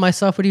fluff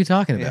myself. What are you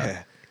talking about?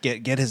 Yeah.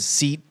 Get his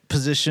seat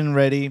position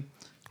ready.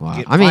 Wow.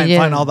 Get, I mean, find, yeah.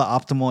 find all the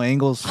optimal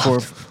angles for.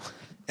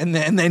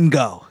 and then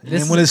go. And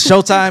then when it's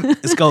showtime,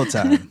 it's go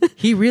time.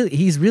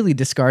 He's really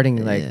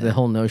discarding like Yeah. the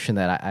whole notion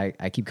that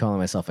I keep calling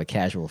myself a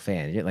casual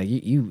fan. Like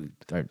you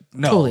are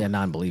No. totally a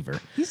non-believer.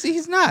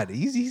 He's not.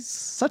 He's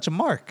such a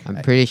mark.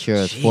 I'm pretty sure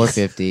it's Jeez.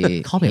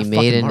 450. Call me He a made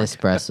fucking an mark.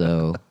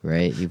 espresso,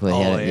 right? He put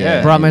Oh, he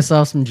yeah. Brought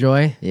myself some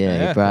joy.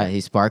 Yeah,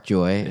 he sparked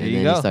joy, and you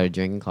then go. he started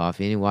drinking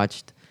coffee, and he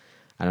watched.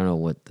 I don't know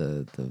what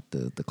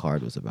the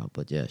card was about,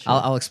 but yeah, sure.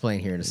 I'll explain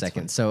here in a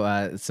second.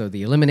 So so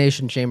the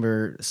Elimination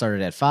Chamber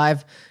started at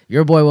 5.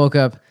 Your boy woke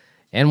up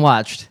and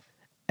watched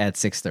at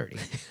 6:30.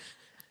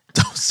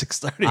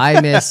 6:30.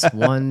 I missed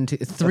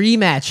 3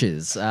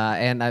 matches,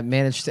 and I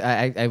managed.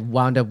 I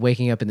wound up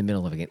waking up in the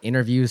middle of like, an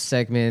interview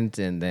segment,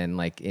 and then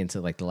like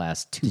into like the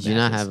last 2. Did you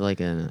not have like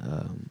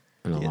an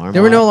alarm?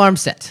 There were no clock?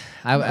 alarms set.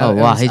 Oh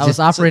wow! I was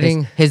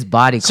operating his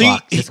body So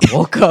clock. you- Just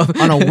woke up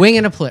on a wing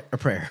and a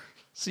prayer.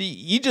 See,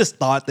 you just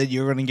thought that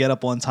you were gonna get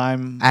up on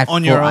time at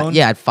on your 4 own.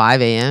 Yeah, at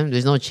 5 a.m.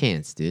 There's no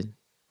chance, dude.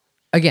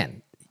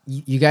 Again,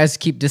 you guys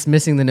keep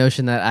dismissing the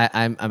notion that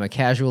I'm a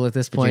casual at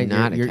this But you're point.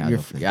 not a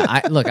casual fan.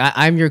 Yeah, look,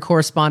 I'm your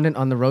correspondent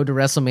on the road to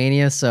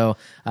WrestleMania, so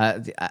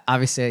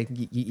obviously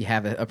you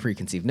have a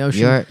preconceived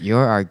notion.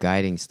 You're our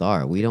guiding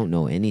star. We don't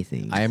know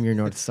anything. I am your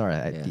North Star.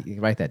 You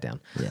write that down.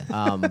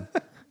 Yeah.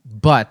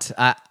 But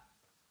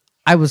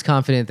I was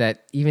confident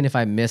that even if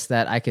I missed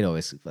that, I could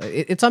always.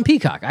 It's on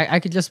Peacock. I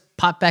could just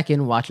pop back in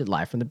and watch it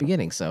live from the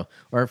beginning. So,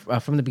 or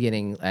from the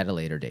beginning at a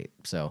later date.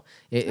 So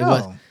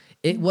Oh.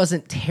 it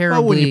wasn't terribly.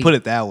 Well, when you put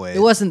it that way, it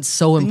wasn't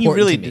so then important you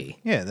really to me.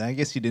 Yeah, then I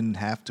guess you didn't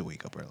have to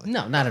wake up early.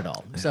 No, not at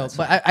all. So,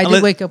 but I did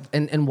Unless- wake up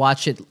and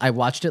watch it. I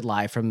watched it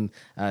live from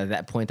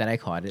that point that I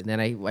caught it, and then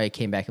I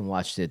came back and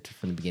watched it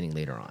from the beginning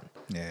later on.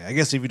 Yeah, I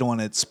guess if you don't want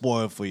it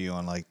spoiled for you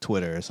on like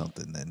Twitter or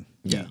something, then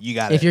you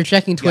got. If you're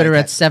checking Twitter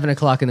at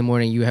 7:00 in the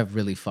morning, you have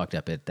really fucked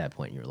up at that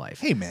point in your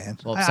life. hey man,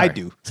 Well, I sorry.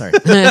 do. Sorry.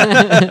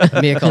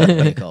 Mea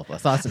culpa.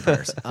 Thoughts and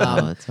prayers.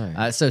 that's all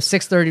right. So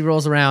 6:30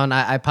 rolls around.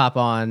 I pop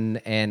on,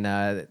 and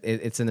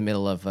it's in the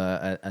middle of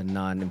a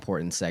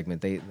non-important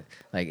segment.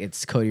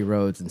 It's Cody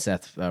Rhodes and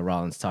Seth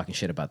Rollins talking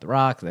shit about The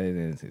Rock.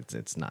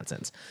 It's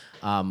nonsense.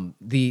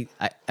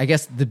 I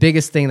guess the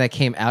biggest thing that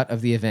came out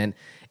of the event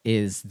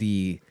is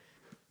the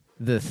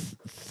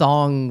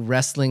thong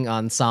wrestling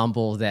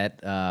ensemble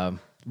that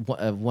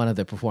one of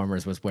the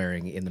performers was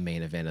wearing in the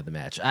main event of the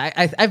match.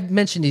 I've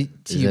mentioned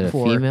it to Is you it a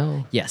before.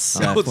 female? Yes.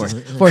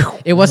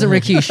 It wasn't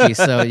Rikishi,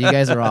 so you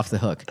guys are off the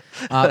hook.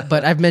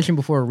 But I've mentioned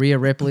before Rhea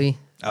Ripley.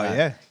 Oh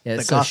yeah,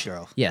 the so goth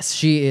girl, Yes,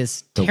 she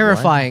is The what?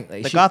 terrifying.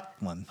 the She- goth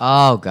one.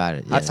 Oh, got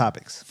it. Yeah. Hot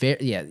topics.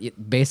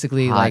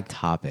 basically Hot like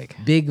topic.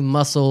 big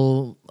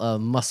muscle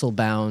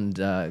bound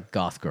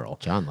goth girl.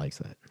 John likes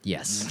that.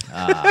 Yes,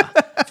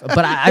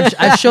 but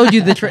I've showed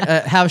you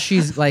how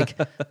she's like.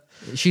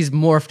 She's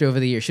morphed over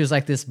the years. She was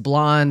like this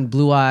blonde,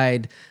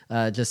 blue-eyed,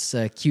 just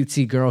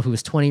cutesy girl who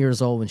was 20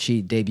 years old when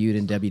she debuted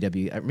in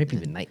WWE, or maybe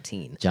even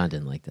 19. John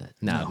didn't like that.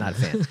 No, not a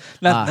fan.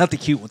 Not the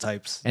cute one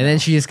types. And then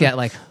she just got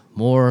like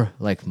more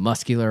like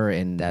muscular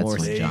and That's more.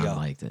 when you John go.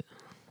 liked it.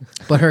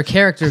 But her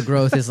character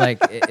growth is like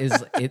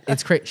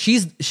it's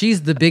crazy.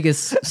 She's the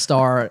biggest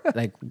star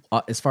like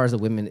as far as the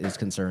women is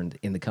concerned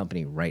in the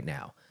company right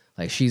now.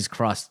 Like she's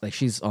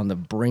on the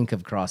brink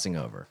of crossing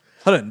over.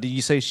 Hold on, did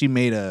you say she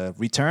made a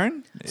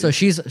return? So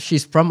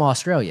she's from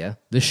Australia.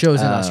 The show's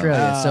in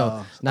Australia.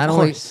 So not of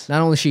only course.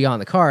 is she on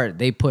the card,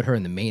 they put her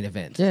in the main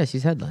event. Yeah,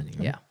 she's headlining.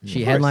 Right? Yeah, she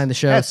course. headlined the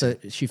show, That's so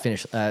she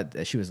finished.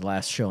 She was the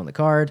last show on the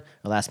card,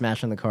 the last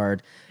match on the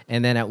card,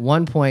 and then at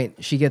one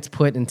point she gets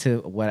put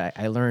into what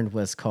I learned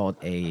was called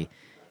a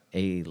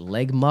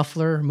leg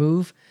muffler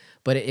move,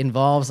 but it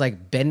involves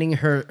like bending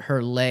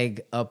her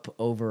leg up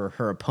over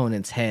her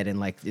opponent's head, and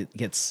like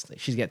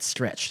she gets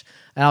stretched.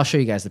 And I'll show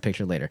you guys the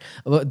picture later.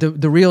 But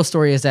the real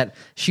story is that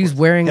she's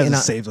wearing He has an,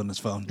 it saved on his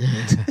phone.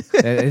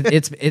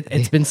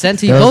 it's been sent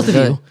to you, both of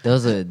you.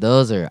 Those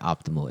are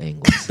optimal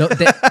angles.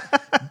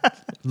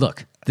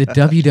 Look, the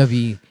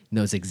WWE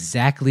knows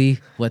exactly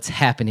what's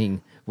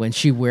happening when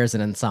she wears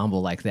an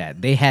ensemble like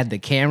that. They had the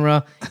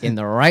camera in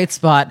the right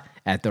spot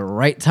at the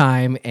right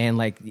time, and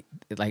like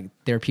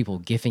there are people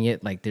gifting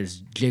it. Like there's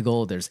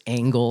jiggle, there's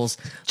angles.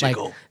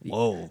 Jiggle. Like,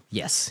 Whoa.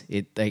 yes,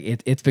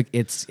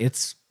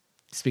 it's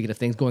speaking of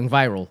things going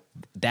viral.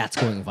 That's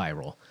going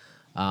viral.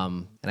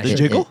 And I The should-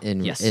 jiggle?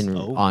 Yes.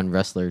 On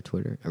wrestling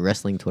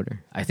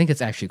Twitter. I think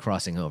it's actually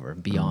crossing over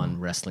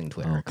beyond wrestling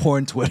Twitter.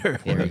 Porn Twitter.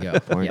 There you go.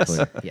 Porn yes.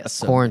 Twitter. Yes.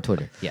 So- Corn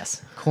Twitter.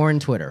 Yes, corn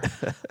Twitter.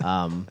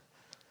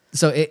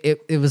 So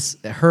it was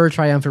her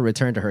triumphant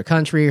return to her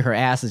country. Her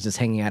ass is just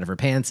hanging out of her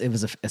pants. It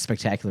was a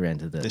spectacular end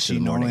to the. Does to she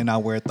the normally morning.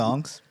 not wear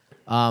thongs?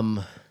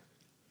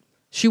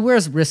 She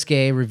wears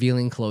risque,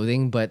 revealing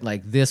clothing, but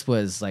like this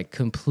was like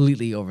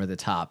completely over the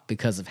top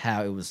because of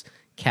how it was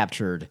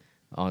captured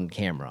on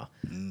camera.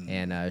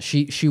 And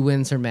she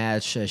wins her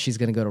match. She's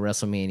gonna go to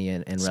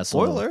WrestleMania and wrestle.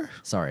 Spoiler.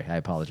 Sorry, I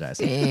apologize.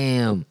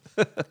 Damn.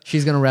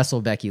 She's gonna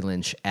wrestle Becky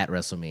Lynch at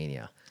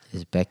WrestleMania.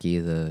 Is Becky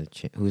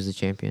who's the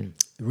champion?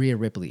 Rhea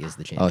Ripley is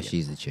the champion. Oh,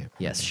 she's the champion.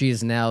 Yes,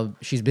 she's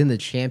been the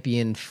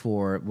champion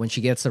for when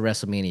she gets to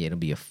WrestleMania, it'll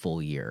be a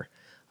full year.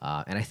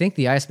 And I think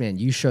the Iceman,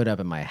 you showed up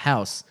at my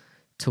house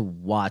to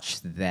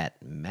watch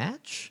that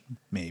match.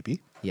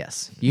 Maybe.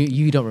 Yes,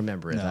 you don't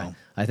remember it. No.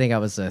 I think I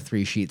was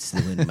 3 sheets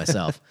to the wind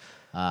myself.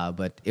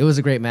 But it was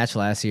a great match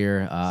last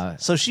year.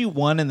 So she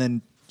won and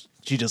then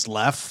she just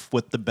left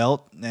with the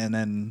belt and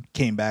then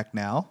came back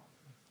now.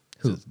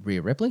 Who?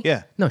 Rhea Ripley?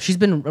 Yeah. No, she's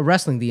been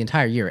wrestling the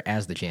entire year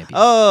as the champion.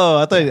 Oh,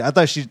 I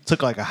thought she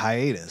took like a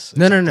hiatus.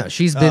 No.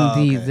 She's been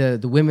okay.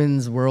 the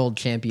women's world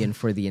champion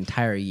for the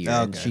entire year,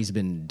 and Okay. she's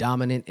been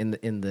dominant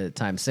in the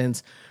time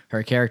since.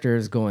 Her character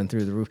is going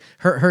through the roof.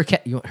 Her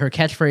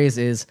catchphrase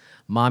is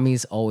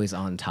 "Mommy's always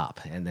on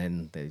top," and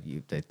then they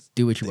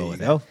do what you will There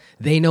with you go. it.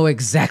 They know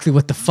exactly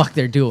what the fuck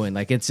they're doing.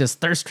 Like it's just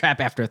thirst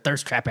trap after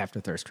thirst trap after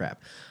thirst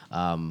trap.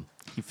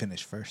 You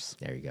finished first.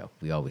 There you go.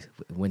 We always,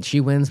 when she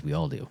wins, we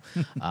all do.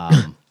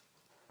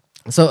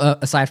 So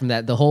aside from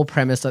that, the whole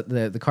premise of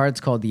the card's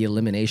called the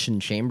Elimination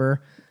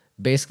Chamber.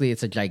 Basically,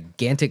 it's a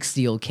gigantic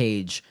steel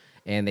cage,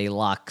 and they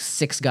lock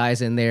 6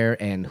 guys in there,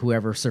 and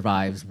whoever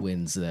survives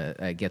wins.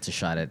 Gets a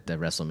shot at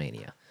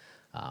WrestleMania.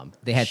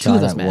 They had 2 of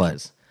Shot those at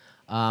what?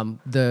 matches.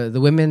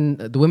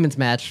 The women's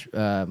match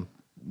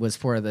was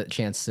for the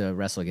chance to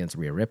wrestle against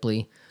Rhea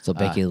Ripley. So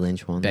Becky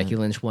Lynch won. Becky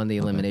that? Lynch won the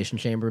Elimination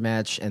Chamber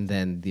match, and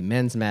then the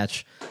men's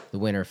match, the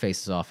winner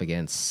faces off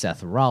against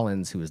Seth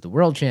Rollins, who is the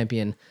world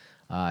champion.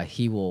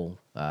 He'll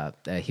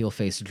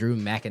face Drew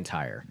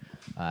McIntyre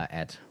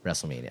at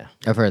WrestleMania.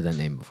 I've heard that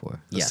name before.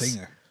 The Yes.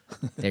 singer.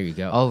 There you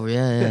go. Oh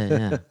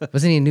yeah.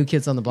 Wasn't he in New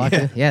Kids on the Block?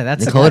 Yeah. Yeah,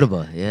 that's the guy.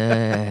 Dakota.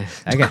 Yeah.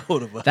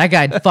 That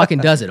guy fucking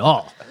does it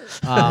all.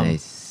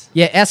 Nice.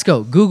 Yeah,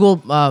 Esco,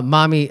 Google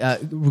mommy,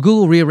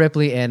 Google Rhea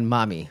Ripley and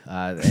mommy,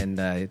 and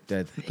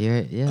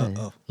Here,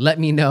 yeah. let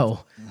me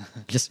know.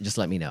 Just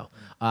let me know.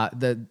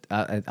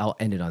 I'll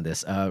end it on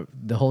this.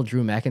 The whole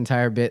Drew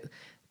McIntyre bit.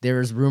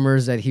 There's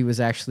rumors that he was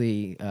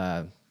actually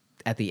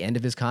at the end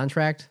of his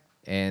contract,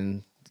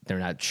 and they're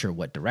not sure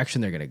what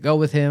direction they're going to go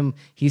with him.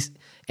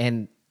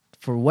 And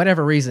for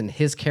whatever reason,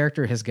 his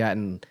character has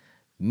gotten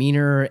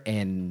meaner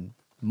and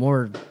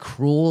more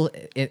cruel.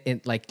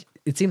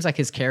 It seems like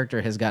his character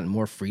has gotten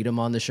more freedom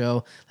on the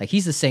show. Like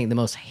he's just saying the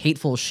most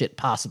hateful shit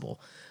possible.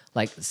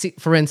 Like,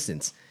 for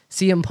instance,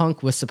 CM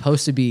Punk was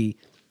supposed to be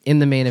in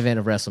the main event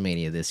of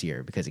WrestleMania this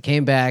year because he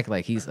came back.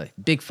 Like he's a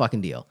big fucking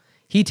deal.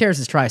 He tears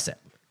his tricep,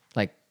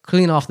 like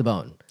clean off the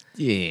bone.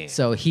 Yeah.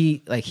 So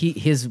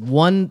the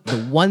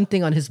one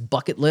thing on his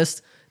bucket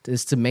list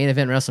is to main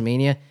event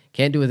WrestleMania.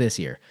 Can't do it this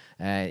year,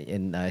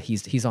 and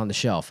he's on the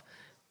shelf.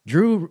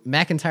 Drew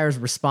McIntyre's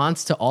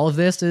response to all of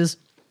this is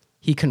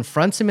he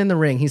confronts him in the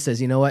ring. He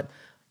says, "You know what?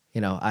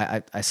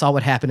 I saw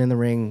what happened in the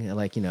ring. I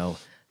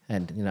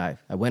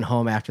went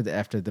home after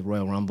the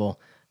Royal Rumble,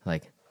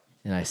 and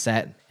I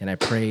sat and I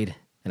prayed,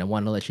 and I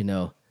wanted to let you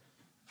know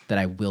that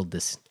I willed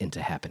this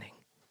into happening.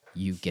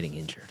 You getting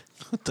injured.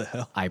 What the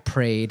hell? I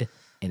prayed,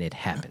 and it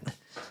happened."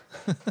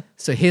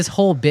 So his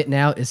whole bit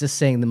now is just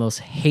saying the most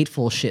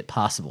hateful shit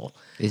possible.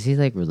 Is he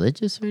like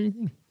religious or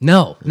anything?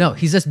 No,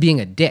 he's just being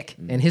a dick,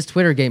 and his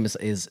Twitter game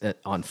is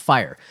on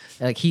fire.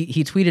 Like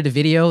he tweeted a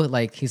video,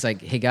 like he's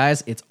like, "Hey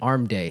guys, it's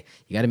arm day.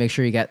 You got to make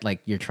sure you got like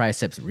your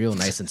triceps real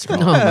nice and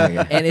strong." Oh my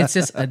God. And it's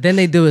just then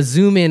they do a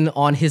zoom in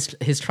on his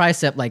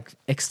tricep, like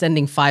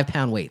extending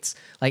 5-pound weights.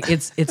 Like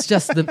it's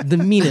just the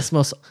meanest,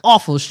 most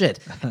awful shit,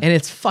 and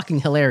it's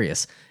fucking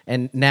hilarious.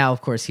 And now,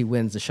 of course, he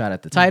wins the shot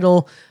at the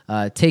title,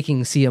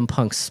 taking CM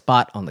Punk's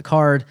spot on the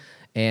card.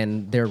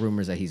 And there are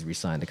rumors that he's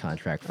re-signed a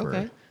contract for.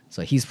 Okay.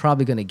 So he's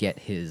probably going to get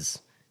his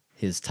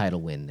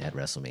title win at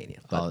WrestleMania.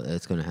 But Oh,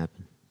 that's gonna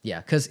happen.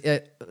 yeah, because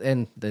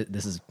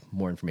this is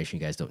more information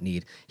you guys don't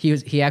need.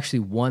 He actually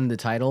won the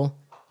title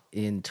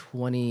in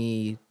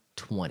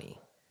 2020.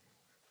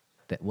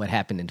 That what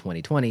happened in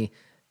 2020?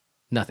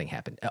 Nothing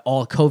happened.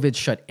 All COVID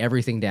shut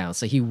everything down.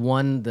 So he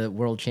won the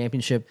world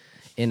championship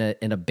in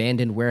an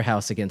abandoned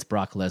warehouse against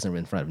Brock Lesnar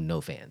in front of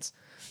no fans.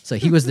 So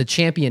he was the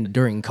champion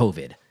during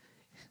COVID.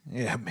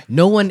 Yeah, man.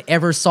 No one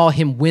ever saw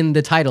him win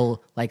the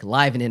title like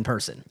live and in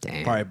person.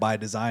 Damn. Probably by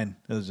design.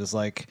 It was just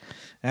like,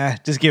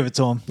 just give it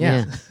to him.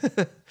 Yeah.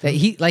 That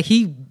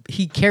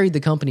he carried the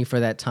company for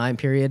that time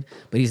period,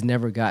 but he's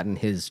never gotten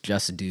his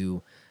just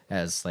due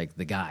as like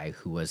the guy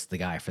who was the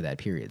guy for that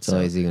period. So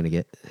is he gonna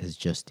get his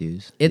just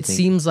dues? It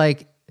seems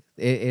like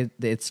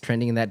it's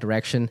trending in that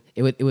direction.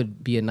 It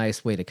would be a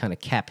nice way to kind of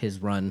cap his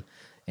run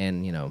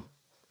and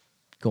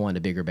go on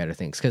to bigger, better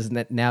things. Because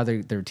now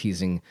they're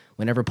teasing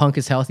whenever Punk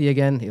is healthy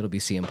again, it'll be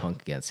CM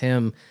Punk against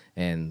him,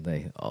 and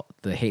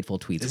the hateful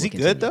tweets. Is will he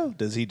good continue. though?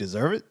 Does he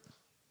deserve it?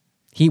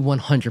 He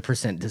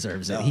 100%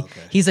 deserves it. Oh,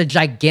 okay. He's a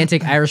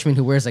gigantic Irishman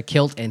who wears a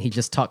kilt, and he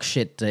just talks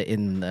shit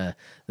in the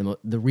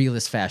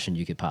realest fashion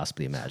you could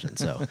possibly imagine.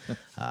 So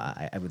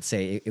I would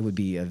say it would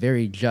be a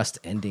very just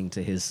ending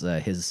to his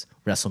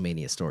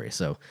WrestleMania story.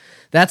 So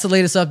that's the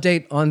latest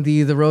update on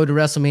the road to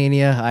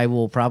WrestleMania. I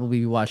will probably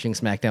be watching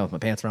SmackDown with my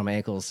pants around my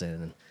ankles,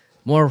 and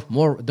more.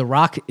 The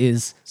Rock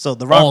is So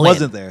The Rock all in.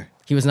 wasn't there.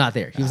 He was not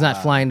there. He was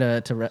not flying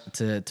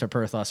to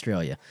Perth,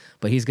 Australia,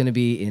 but he's going to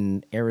be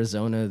in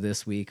Arizona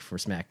this week for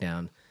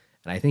SmackDown,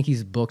 and I think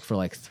he's booked for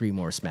like 3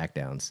 more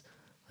SmackDowns.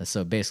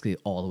 So basically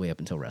all the way up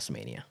until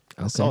WrestleMania.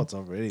 I saw it's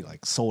already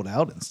like sold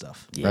out and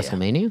stuff.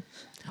 WrestleMania?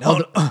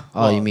 No,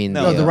 Oh, you mean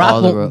no, The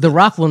all Rock, the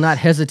Rock will not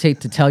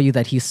hesitate to tell you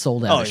that he's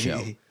sold out oh, a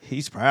show.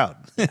 he's proud.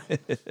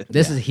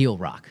 This is heel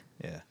Rock.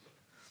 Yeah.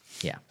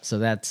 Yeah, so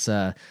that's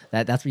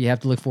what you have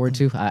to look forward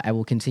to. I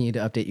will continue to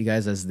update you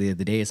guys as the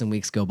days and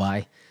weeks go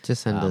by.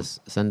 Just send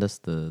us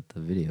the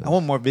video. I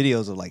want more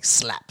videos of like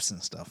slaps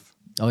and stuff,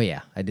 Oh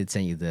yeah, I did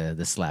send you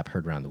the slap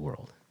heard around the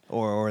world.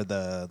 or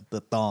the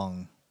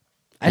thong.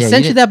 I Yeah,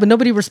 sent you you that, but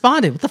nobody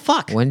responded. What the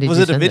fuck? When did Was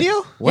you it a send video?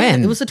 When?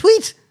 Yeah, it was a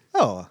tweet.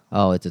 Oh,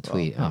 Oh, it's a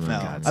tweet. Oh, my no.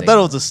 God. I thought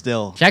it was a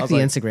still. I Check was the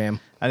like, Instagram.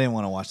 I didn't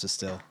want to watch the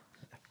still.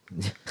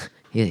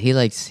 He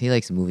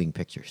likes moving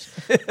pictures.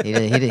 he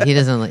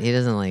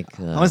doesn't like.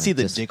 I want to see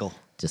the jiggle.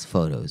 Just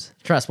photos.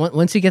 Trust.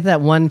 Once you get that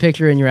one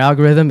picture in your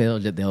algorithm,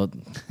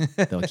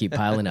 they'll keep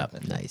piling up.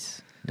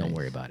 Nice. Don't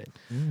worry about it.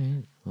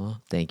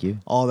 Well, thank you.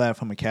 All that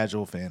from a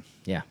casual fan.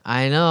 Yeah.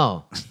 I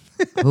know.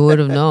 Who would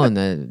have known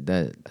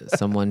that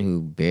someone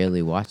who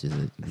barely watches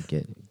it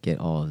would get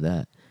all of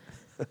that?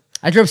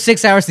 I drove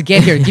 6 hours to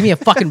get here. Give me a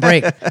fucking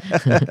break.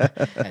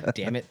 God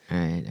damn it. All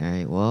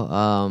right.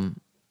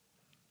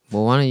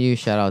 Well, why don't you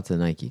shout out to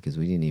Nike because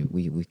we didn't even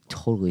we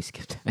totally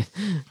skipped that.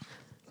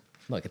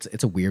 Look,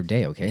 it's a weird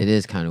day, okay? It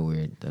is kind of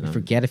weird that We I'm,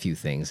 forget a few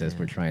things as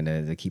we're trying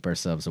to keep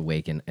ourselves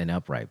awake and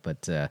upright.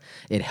 But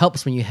it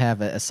helps when you have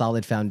a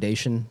solid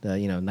foundation,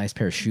 nice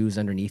pair of shoes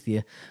underneath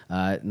you.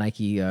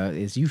 Nike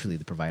is usually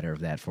the provider of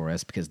that for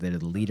us because they're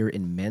the leader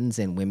in men's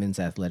and women's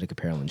athletic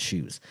apparel and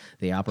shoes.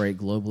 They operate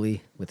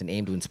globally with an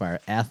aim to inspire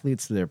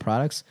athletes through their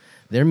products.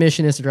 Their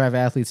mission is to drive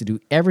athletes to do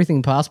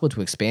everything possible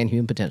to expand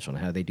human potential. And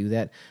how do they do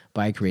that?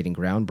 By creating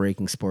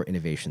groundbreaking sport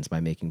innovations, by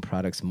making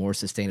products more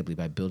sustainably,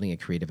 by building a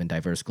creative and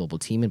diverse global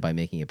team, and by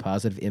making a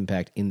positive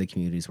impact in the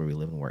communities where we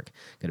live and work.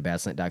 Go to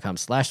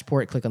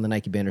badslant.com/support, click on the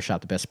Nike banner, shop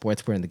the best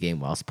sportswear in the game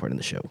while supporting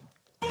the show.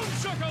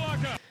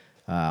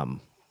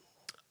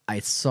 I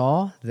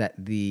saw that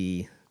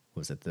the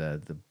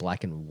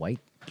black and white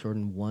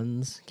Jordan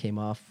 1s came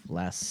off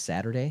last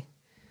Saturday.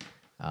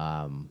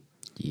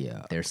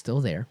 yeah. They're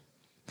still there.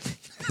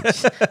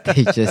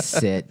 They just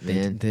sit,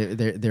 man.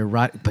 They're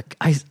right. But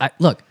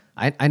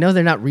I know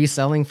they're not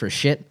reselling for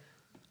shit.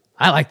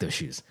 I like those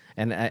shoes,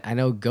 and I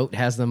know Goat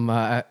has them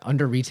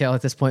under retail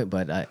at this point,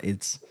 but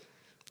it's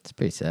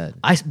pretty sad.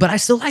 I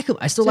still like them.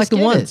 I still like the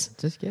get ones. it.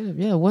 Just get it.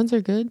 Yeah, ones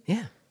are good.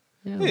 Yeah,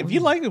 Yeah, Hey, if ones you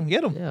are- like them,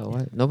 get them. yeah,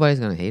 why? Nobody's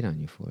gonna hate on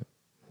you for it.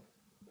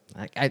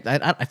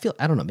 I feel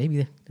I don't know.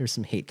 Maybe there's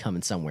some hate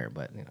coming somewhere,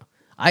 but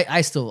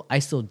I still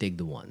dig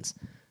the ones.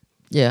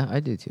 Yeah, I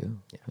do too.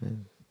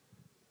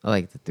 I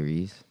like the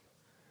threes.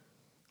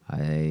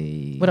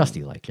 What else do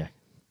you like, Jack?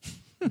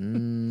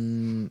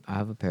 I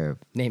have a pair of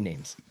Name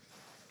names.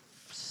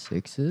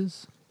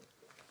 sixes,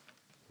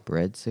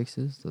 bread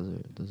sixes.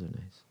 Those are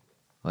nice.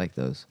 I like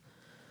those.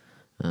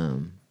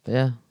 But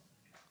yeah,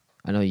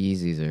 I know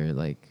Yeezys are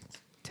like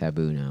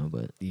taboo now,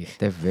 but Yeah.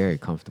 they're very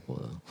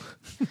comfortable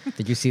though.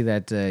 Did you see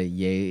that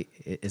Ye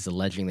is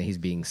alleging that he's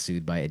being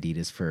sued by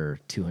Adidas for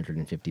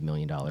 $250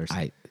 million?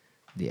 I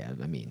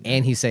mean,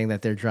 And he's saying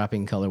that they're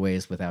dropping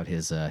colorways without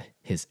his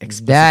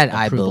explicit that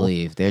I approval.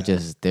 believe they're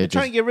just They're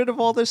trying to get rid of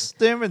all this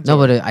inventory. no,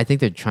 but I think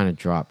they're trying to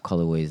drop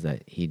colorways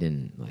that he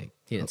didn't like.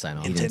 He didn't sign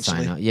off. He didn't sign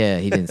Intentionally. off. Yeah,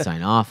 he didn't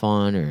sign off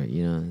on, or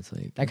it's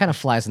like That kind of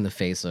flies in the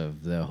face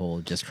of the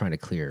whole just trying to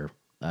clear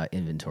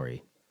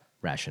inventory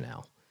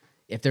rationale.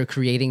 If they're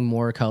creating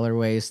more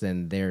colorways,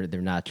 then they're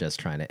not just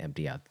trying to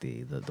empty out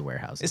the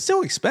warehouses. It's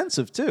still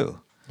expensive too.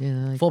 yeah,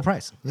 like, Full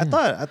price. I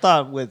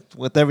thought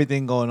with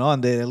everything going on,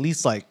 they at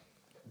least like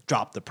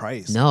drop the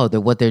price. No,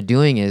 what they're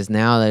doing is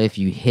now that if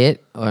you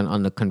hit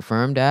on the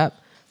confirmed app,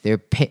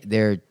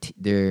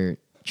 they're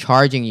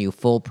charging you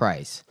full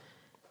price.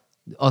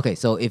 Okay,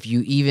 so if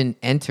you even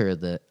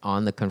enter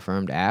on the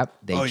confirmed app,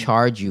 they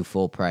charge you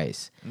full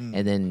price,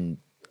 and then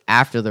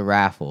after the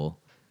raffle,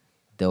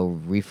 they'll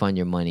refund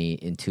your money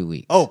in 2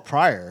 weeks. Oh,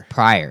 prior.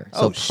 Prior, so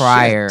Oh,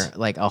 prior, shit.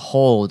 like a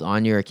hold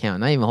on your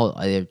account, not even a hold.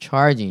 They're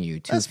charging you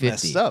That's $250,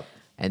 messed up.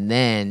 and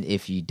then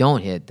if you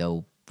don't hit,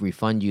 they'll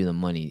refund you the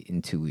money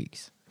in 2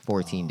 weeks,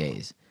 14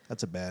 days.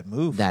 That's a bad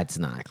move. That's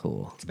not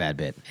cool. It's a bad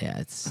bit. Yeah,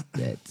 that's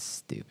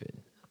stupid.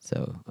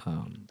 So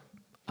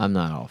I'm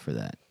not all for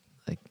that.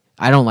 Like,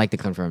 I don't like the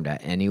confirmed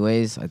that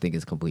anyways. I think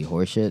it's complete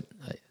horseshit.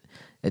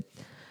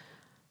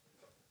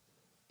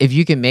 If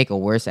you can make a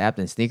worse app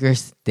than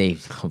sneakers,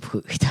 they've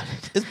completely done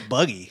it. It's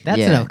buggy. That's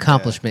Yeah. an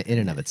accomplishment in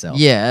and of itself.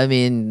 Yeah, I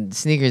mean,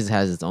 sneakers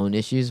has its own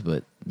issues,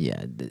 but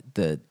yeah,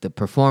 the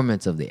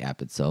performance of the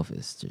app itself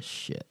is just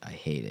shit. I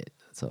hate it.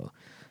 So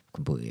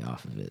completely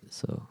off of it.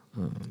 So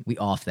We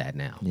off that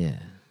now. yeah.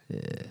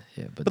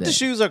 But the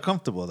shoes are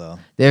comfortable though.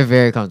 they're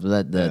very comfortable.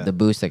 Yeah. The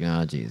Boost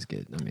technology is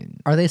good. I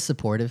mean, Are they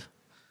supportive?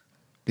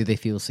 Do they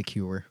feel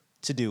secure?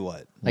 To do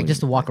what? Like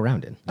just to walk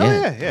around in? Oh,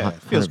 yeah.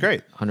 It feels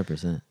great.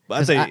 100%. But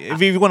I say if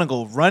you want to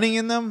go running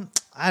in them,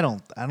 I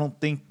don't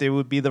think they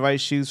would be the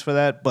right shoes for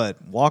that. But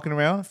walking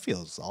around, it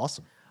feels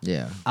awesome.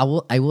 Yeah.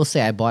 I will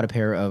say I bought a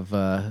pair of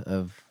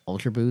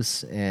Ultra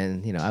Boosts,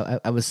 and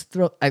I was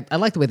I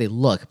like the way they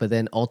look, but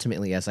then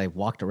ultimately, as I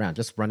walked around,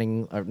 just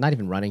running, or not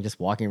even running, just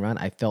walking around,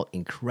 I felt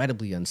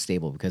incredibly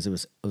unstable because it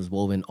was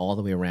woven all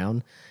the way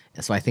around,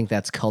 and so I think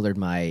that's colored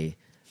my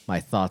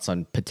thoughts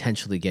on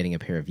potentially getting a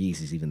pair of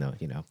Yeezys, even though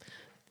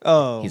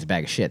he's a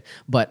bag of shit.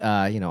 But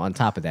on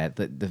top of that,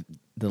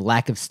 the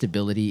lack of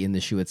stability in the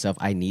shoe itself,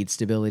 I need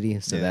stability,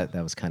 so that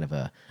was kind of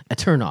a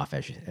turn off,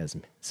 as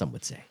some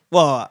would say.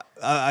 Well,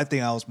 I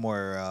think I was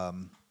more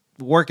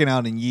working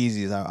out in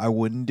Yeezys. I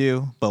wouldn't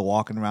do, but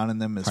walking around in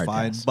them is Hard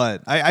fine. pass.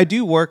 But I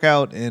do work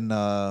out in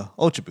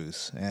Ultra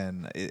Boost,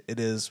 and it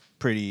is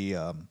pretty.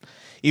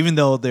 Even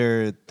though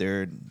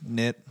they're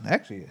knit,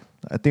 actually,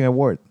 I think I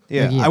wore it.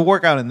 Yeah, Yeah. I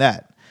work out in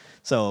that.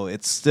 So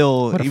it's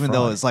still, What a even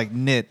though fraud. it's like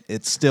knit,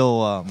 it's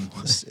still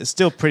it's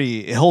still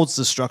pretty. It holds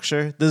the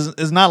structure.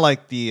 It's not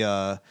like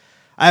the.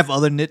 I have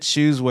other knit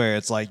shoes where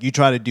it's like you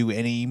try to do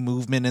any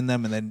movement in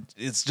them and then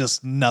it's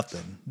just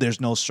nothing. There's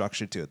no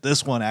structure to it.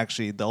 This one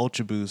actually, the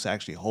Ultra Boost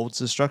actually holds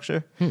the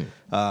structure.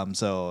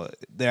 So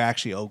they're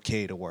actually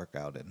okay to work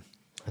out in.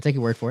 I'll take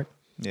your word for it.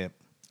 Yeah,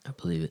 I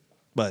believe it.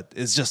 but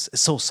it's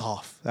so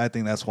soft. I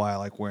think that's why I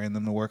like wearing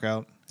them to work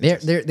out.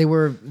 They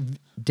were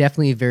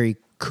definitely very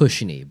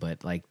cushiony,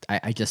 but like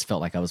I just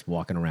felt like I was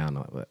walking around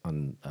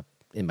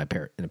in a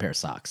pair of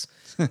socks.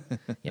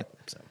 Yeah,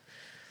 so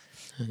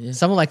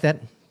someone like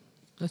that.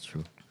 That's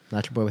true.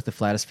 Not your boy with the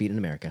flattest feet in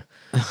America.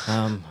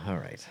 All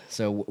right.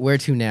 So where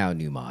to now,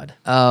 new mod?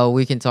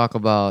 We can talk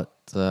about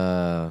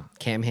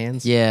Cam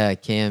hands?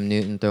 Cam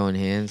Newton throwing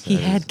hands. He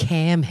That had was-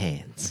 cam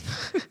hands.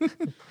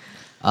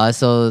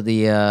 So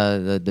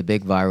the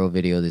big viral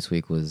video this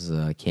week was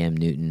Cam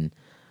Newton.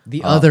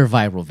 The other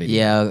viral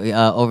video.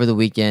 Yeah, over the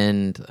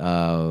weekend,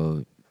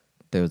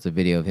 there was a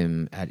video of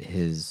him at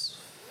his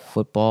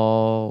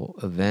football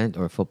event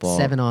or football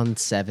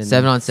 7-on-7.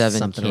 7-on-7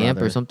 something camp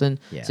or other. something.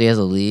 Yeah. So he has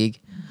a league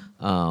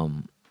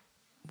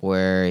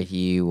where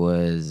he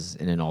was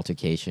in an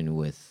altercation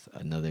with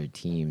another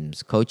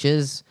team's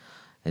coaches.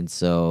 And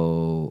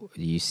so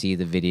you see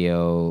the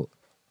video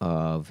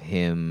of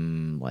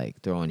him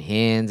like throwing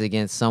hands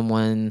against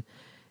someone,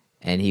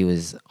 and he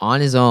was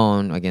on his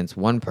own against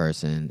one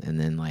person, and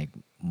then like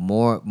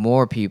more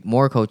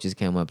coaches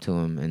came up to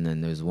him, and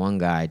then there's one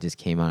guy just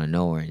came out of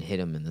nowhere and hit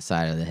him in the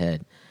side of the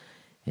head,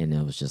 and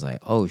it was just like,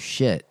 oh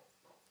shit.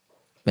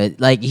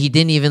 But like he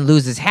didn't even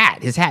lose his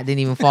hat. His hat didn't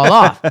even fall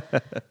off.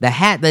 The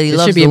hat that he It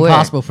loves should be to wear.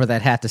 impossible for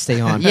that hat to stay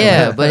on.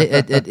 Yeah, but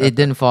it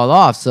didn't fall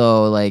off.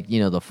 So like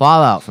the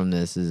fallout from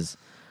this is,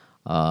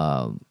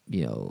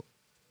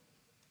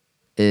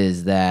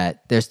 is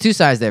that there's two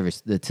sides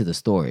to the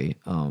story.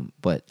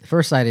 But The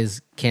first side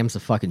is Cam's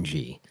a fucking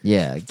G.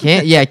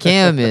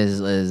 Cam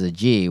is a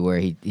G where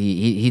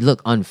he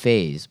looked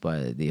unfazed by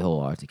the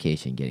whole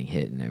altercation, getting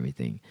hit and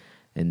everything.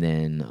 And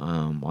then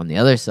on the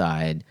other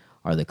side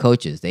are the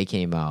coaches. They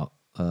came out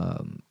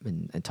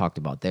and talked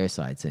about their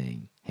side,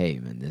 saying, "Hey,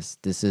 man, this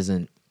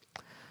isn't."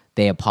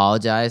 They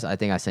apologize. I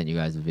think I sent you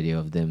guys a video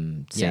of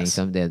them saying Yes.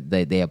 something.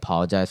 They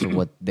apologize for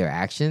what their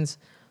actions,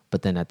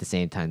 but then at the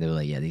same time they were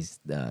like, "Yeah, these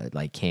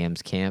like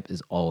Cam's camp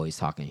is always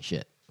talking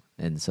shit."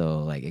 And so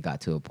like it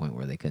got to a point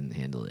where they couldn't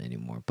handle it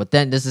anymore. But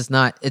then this is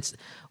not. It's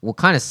what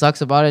kind of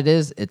sucks about it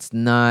is it's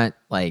not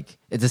like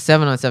it's a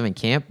 7-on-7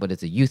 camp, but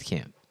it's a youth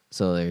camp.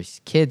 So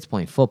there's kids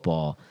playing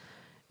football.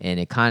 And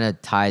it kind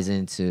of ties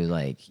into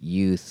like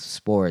youth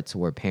sports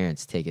where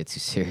parents take it too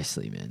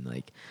seriously, man.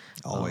 Like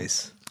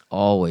always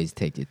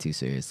take it too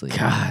seriously.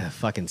 God,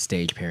 fucking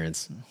stage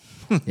parents.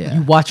 Yeah,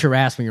 You watch your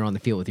ass when you're on the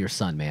field with your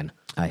son, man.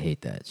 I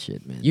hate that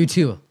shit, man. You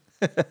too.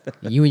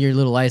 You and your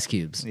little ice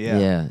cubes.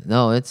 Yeah.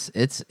 No, it's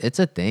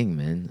a thing,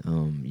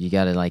 man. You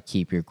gotta like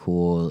keep your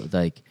cool.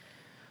 Like,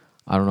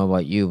 I don't know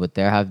about you, but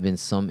there have been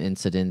some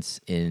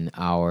incidents in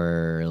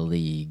our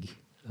league.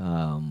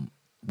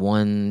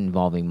 One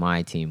involving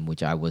my team,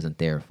 which I wasn't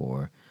there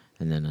for,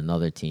 and then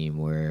another team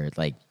where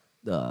like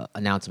the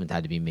announcement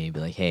had to be made,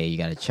 like, "Hey, you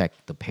got to check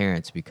the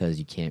parents because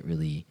you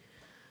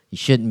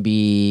shouldn't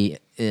be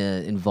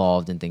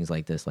involved in things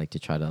like this, like to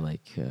try to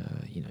like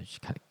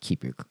just kind of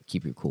keep your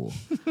cool."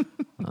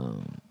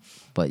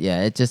 But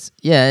it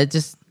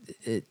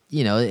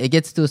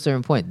gets to a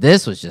certain point.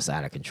 This was just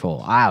out of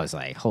control. I was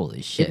like,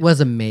 "Holy shit!" It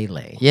was a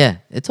melee. Yeah,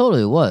 it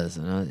totally was.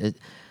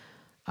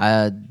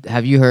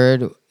 Have you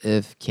heard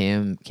if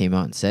Cam came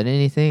out and said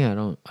anything?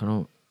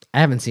 I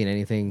haven't seen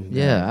anything.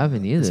 Yeah, I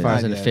haven't either. As far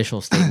as Not an yet.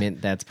 official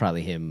statement, that's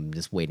probably him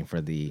just waiting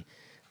for the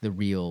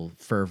real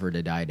fervor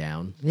to die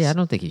down. Yeah, I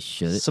don't think he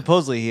should.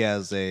 Supposedly he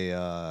has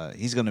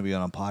he's going to be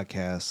on a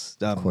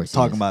podcast. Of course he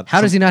talking is. about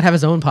How does he not have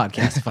his own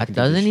podcast? to fucking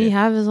do Doesn't this he shit?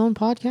 have his own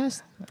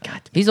podcast?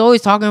 God. He's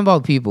always talking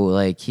about people.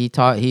 Like he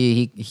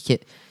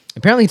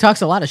Apparently, he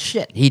talks a lot of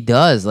shit. he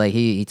does. Like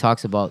he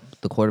talks about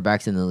the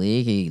quarterbacks in the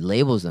league. He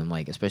labels them,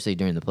 like especially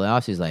during the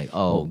playoffs. He's like,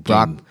 Oh,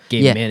 Brock,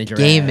 game manager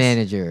game ass.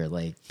 manager.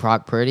 Like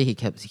Brock Purdy, he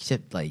kept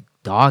like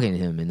dogging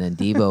him, and then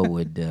Debo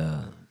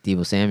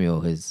Debo Samuel,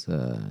 his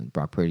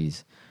Brock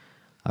Purdy's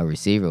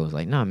receiver, was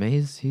like, "Nah, man,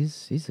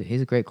 he's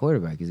a great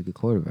quarterback. He's a good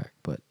quarterback."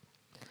 But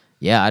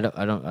yeah,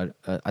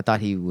 I thought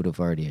he would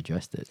have already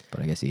addressed it, but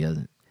I guess he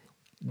hasn't.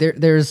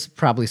 There's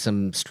probably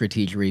some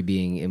strategery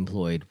being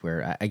employed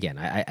where, again,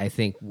 I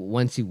think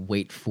once you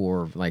wait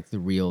for like the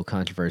real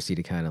controversy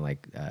to kind of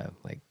like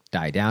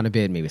die down a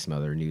bit, maybe some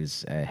other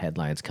news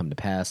headlines come to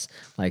pass,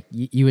 like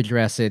you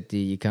address it,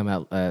 you come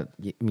out,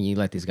 you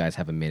let these guys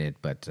have a minute,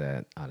 but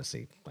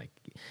honestly, like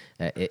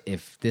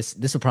if this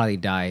will probably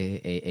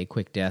die a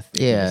quick death if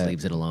he just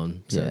leaves it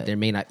alone. So there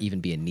may not even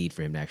be a need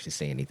for him to actually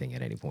say anything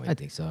at any point. I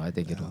think so. I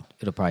think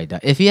it'll probably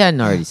die. If he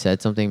hadn't already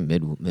said something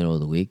middle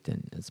of the week,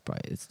 then it's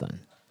done.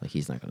 Like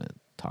he's not gonna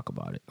talk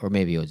about it, or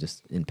maybe it'll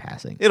just in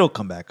passing. It'll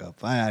come back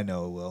up. I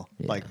know it will.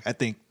 Yeah. Like I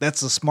think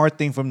that's a smart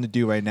thing for him to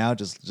do right now.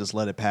 Just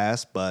let it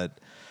pass. But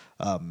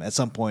at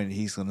some point,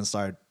 he's gonna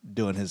start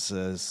doing his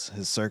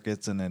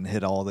circuits and then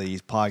hit all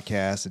these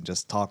podcasts and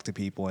just talk to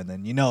people, and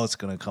then it's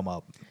gonna come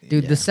up.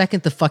 Dude, the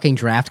second the fucking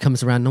draft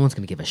comes around, no one's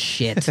gonna give a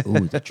shit.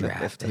 Ooh, the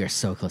draft. We are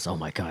so close. Oh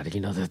my god! Did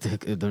you know that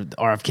the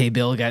RFK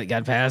bill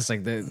got passed?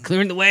 Like the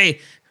clearing the way.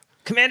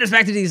 Commanders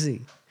back to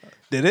DC.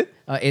 Did it?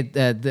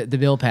 The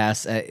bill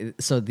passed.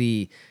 So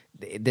the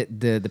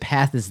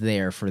path is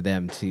there for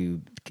them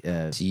to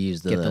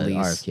use the get the lease.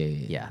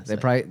 RFK. Yeah, they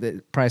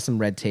probably some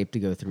red tape to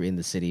go through in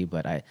the city,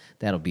 but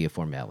that'll be a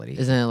formality.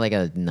 Isn't it like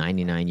a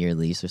 99-year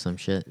lease or some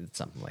shit?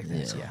 Something like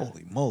that. Yeah.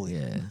 Holy moly!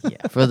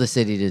 Yeah. For the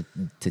city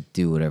to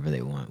do whatever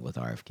they want with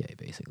RFK,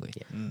 basically.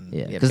 Yeah. Yeah,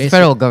 Because the basically-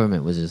 federal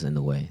government was just in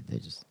the way.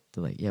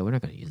 They're like, yeah, we're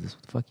not going to use this.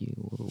 Fuck you.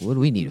 What do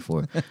we need it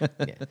for?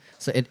 Yeah.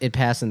 So it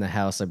passed in the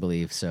House, I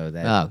believe. So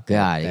that. Oh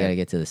God, you got to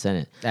get to the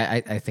Senate.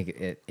 I think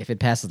if it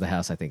passes the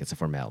House, I think it's a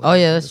formality. Oh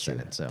yeah, for that's the true.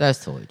 Senate, so.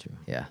 That's totally true.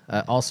 Yeah.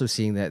 Also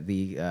seeing that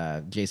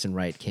the Jason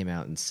Wright came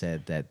out and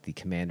said that the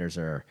Commanders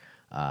are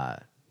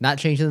not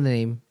changing the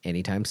name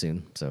anytime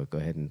soon. So go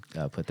ahead and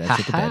put that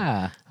shit to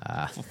bed.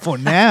 For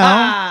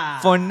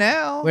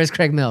now, Where's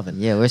Craig Melvin?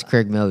 Yeah, where's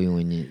Craig Melvin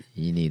when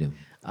you need him?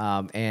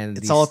 And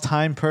it's all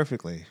timed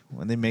perfectly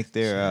when they make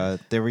their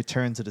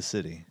return to the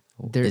city.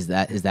 Is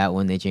that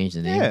when they changed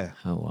the name? Yeah.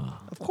 Oh wow.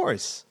 Of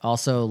course.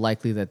 also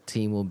likely that the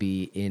team will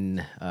be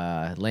in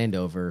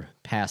Landover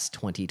past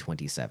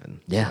 2027.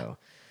 Yeah. So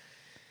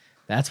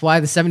that's why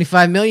the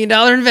 $75 million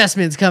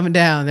investment is coming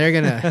down. They're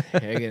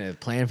gonna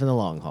plan for the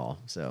long haul.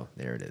 So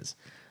there it is.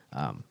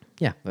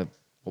 Yeah, but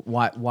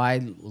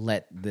why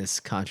let this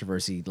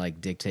controversy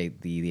like dictate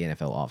the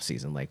NFL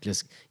offseason? Like,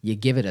 just you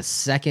give it a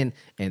second,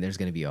 and there's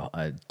going to be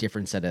a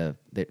different set of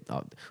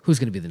who's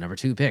going to be the number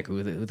 2 pick,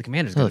 who the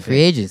Commanders Oh, going the to free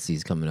pick.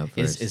 agency's coming up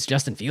first. Is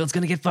Justin Fields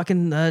going to get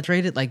fucking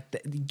traded? Like,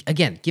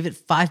 again, give it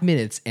 5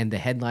 minutes, and the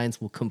headlines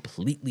will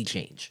completely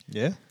change.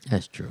 Yeah.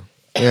 That's true.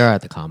 They are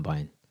at the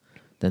combine.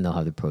 Then they'll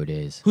have the pro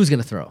days. Who's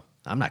going to throw?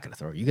 I'm not going to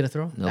throw. You going to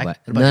throw? Nobody,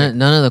 What about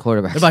none of the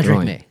quarterbacks. What about Drake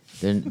throwing.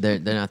 May? They're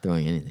not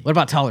throwing anything. what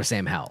about taller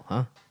Sam Howell?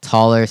 Huh?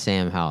 Taller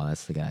Sam Howell.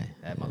 That's the guy.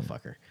 That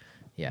motherfucker.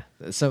 Yeah.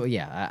 So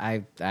yeah,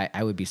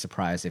 I would be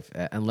surprised if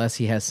unless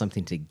he has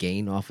something to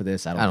gain off of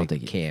this. I don't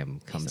think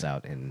Cam comes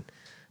out and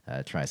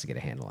tries to get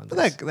a handle on this.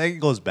 But that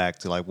goes back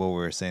to like what we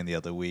were saying the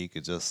other week.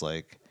 It's just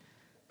like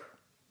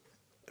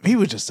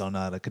people just don't know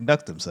how to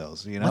conduct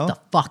themselves. You know What the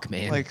fuck,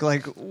 man?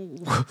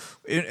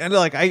 and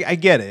like I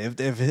get it.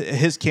 If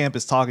his camp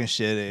is talking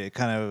shit, it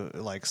kind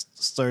of like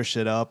stirs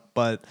shit up.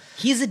 But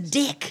He's a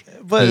dick.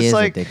 But He it's is a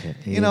like dickhead.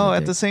 He you is know, a at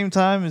dick. the same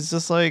time, it's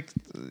just like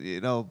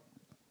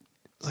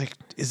like,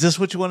 is this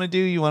what you want to do?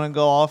 You want to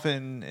go off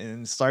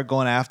and start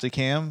going after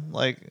Cam?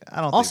 Like,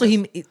 I don't. Also,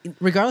 think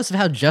regardless of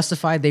how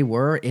justified they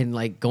were in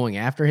like going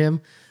after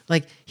him,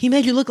 like he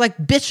made you look like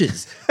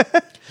bitches.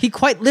 He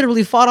quite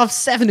literally fought off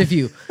 7 of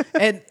you,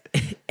 and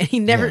he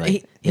never Yeah,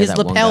 like, his that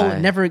one lapel guy.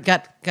 never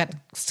got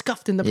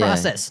scuffed in the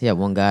process. Yeah,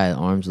 one guy at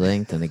arm's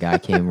length, and the guy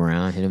came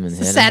around, hit him in the It's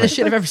the head. saddest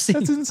shit I've ever seen.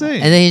 that's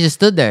insane. And then he just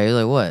stood there. He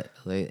was like, "What?"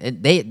 Like,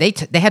 and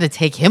they had to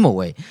take him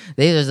away.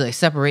 They just like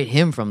separate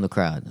him from the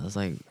crowd. I was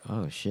like,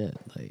 "Oh shit!"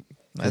 Like,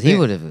 'cause he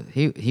would have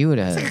he would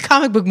It's like a have.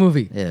 comic book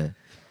movie. Yeah,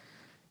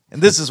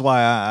 And this is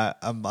why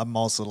I'm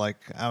also like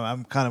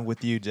I'm kind of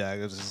with you, Jack.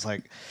 It's just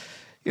like,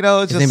 you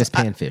know, it's His just,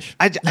 name is Panfish.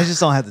 I just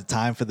don't have the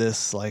time for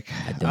this. Like,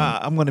 don't.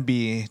 I'm gonna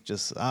be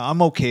just.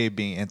 I'm okay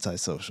being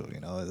antisocial. You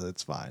know,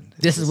 it's fine.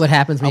 This is what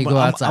happens when you go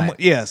outside.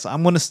 Yes,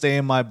 I'm gonna stay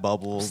in my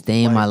bubble.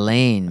 stay in my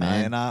lane,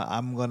 man. and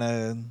I'm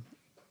gonna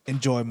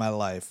enjoy my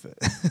life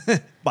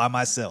by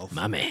myself.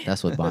 My man.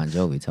 That's what Bon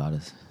Jovi taught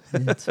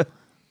us.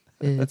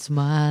 It's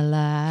my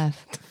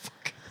life.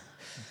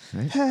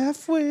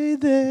 Halfway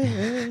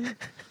there.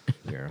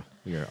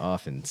 You're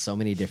off in so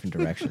many different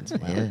directions.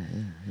 Wow. Yeah.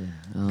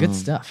 Good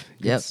stuff.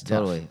 Good Yep, stuff.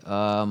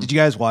 totally. Did you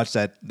guys watch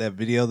that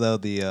video though?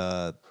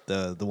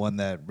 The one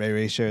that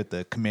Ray shared,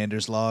 the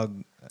Commander's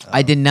log.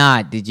 I did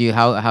not. Did you?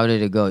 How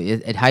did it go?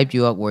 It hyped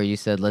you up where you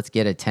said, "Let's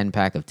get a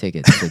 10-pack of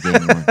tickets to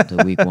game 1,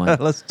 to week 1."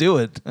 Let's do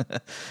it.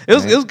 It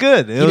was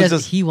good. It was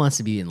just He wants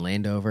to be in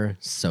Landover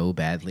so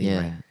badly. Yeah,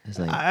 Right? it's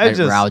like I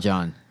just- Raul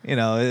John. you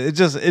know, it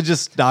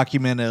just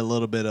documented a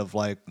little bit of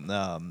like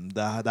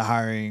the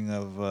hiring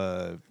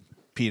of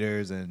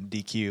Peters and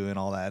DQ and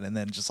all that, and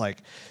then just like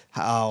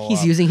how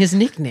He's using his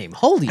nickname.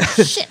 Holy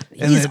shit!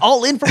 And He's then-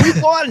 all in for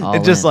week one. All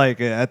and just in. like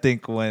I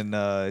think when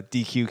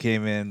DQ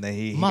came in, that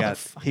he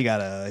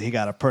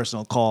got a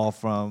personal call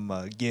from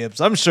Gibbs.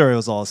 I'm sure it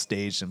was all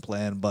staged and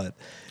planned, but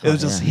it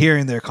was just yeah.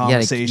 hearing their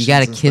conversations. You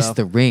gotta and kiss stuff.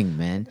 the ring,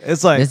 man.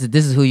 It's like-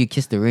 this is who you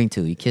kiss the ring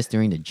to. You kiss the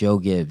ring to Joe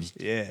Gibbs.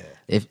 Yeah.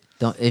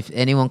 If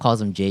anyone calls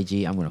him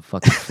JG, I'm gonna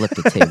fucking flip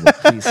the table.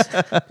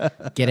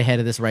 Please get ahead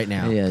of this right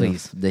now, Yeah,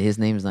 please. his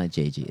name is not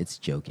JG. It's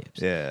Joe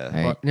Gibbs. Yeah.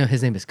 All right? Or, no,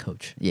 his name is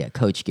Coach. Yeah,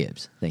 Coach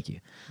Gibbs. Thank you.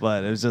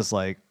 But it was just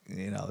like,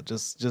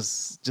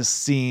 just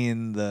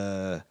seeing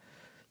the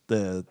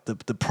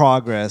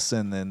progress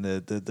and then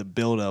the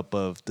buildup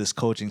of this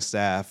coaching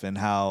staff and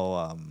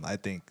how I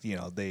think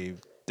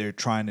they're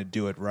trying to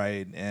do it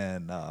right.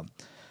 And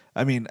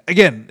I mean,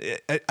 again,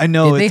 I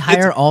know Did they it's-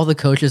 hire all the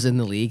coaches in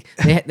the league?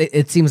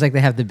 It seems like they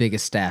have the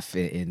biggest staff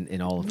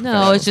in all of No,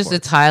 professional it's just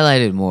sports. it's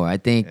highlighted more. I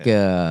think.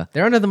 They're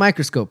under the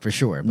microscope for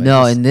sure. But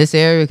No, it's- in this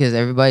area because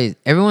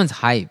everyone's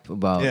hype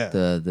about Yeah.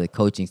 the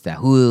coaching staff.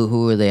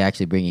 Who are they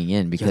actually bringing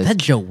in? yo, Because that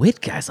Joe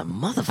Witt guy's a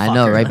motherfucker. I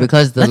know, right?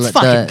 Because let's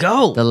fucking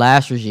go. The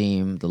last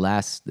regime,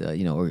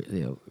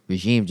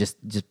 regime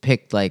just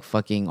picked like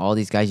fucking all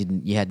these guys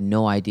you had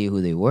no idea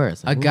who they were.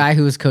 It's like, A guy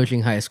who was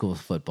coaching high school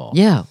football.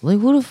 yeah, like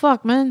who the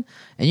fuck, man?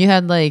 And you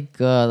had like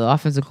the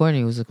offensive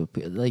coordinator who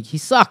was like he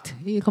sucked.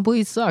 He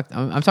completely sucked.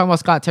 I'm talking about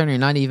Scott Turner,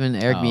 not even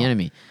Eric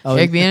Bieniemy. Oh,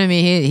 Eric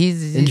Bieniemy,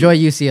 he's Enjoy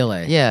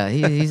UCLA. Yeah,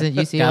 he's at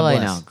UCLA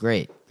bless. now.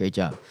 Great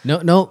job.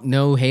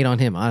 No hate on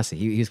him. Honestly,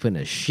 he was put in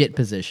a shit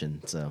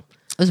position. So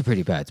It was a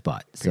pretty bad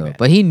spot. So, bad.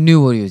 but he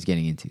knew what he was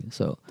getting into.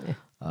 So,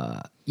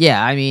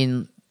 yeah, I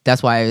mean,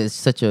 that's why it's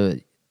such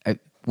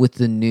with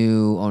the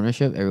new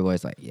ownership,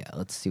 everybody's like, yeah,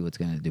 let's see what's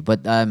gonna do.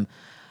 But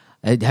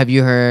have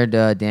you heard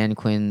Dan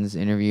Quinn's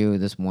interview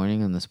this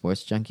morning on the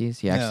Sports Junkies?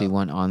 He actually No.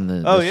 went on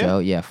the Oh, yeah? show,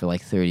 yeah, for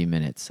like 30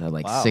 minutes,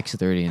 like Wow.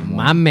 6:30 in the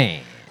my morning.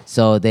 man.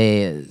 So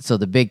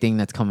the big thing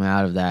that's coming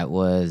out of that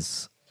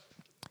was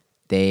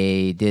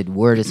they did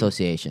word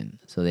association.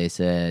 So they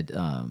said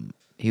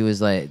he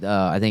was like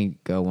I think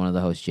one of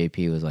the hosts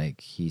JP was like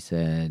he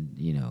said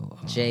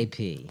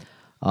JP.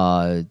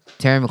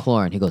 Terry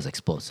McLaurin, he goes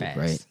explosive, Fast.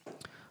 right?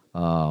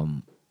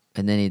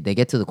 And then they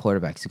get to the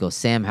quarterbacks. He goes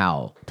Sam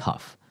Howell,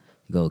 tough.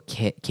 He go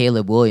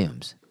Caleb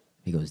Williams.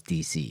 He goes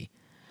DC.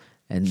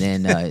 And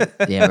then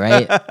yeah,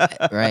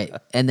 right.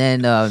 And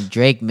then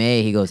Drake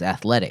May, he goes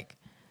athletic.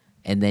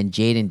 And then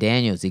Jaden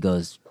Daniels, he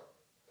goes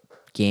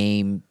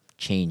game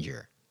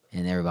changer.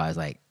 And everybody's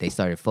like, they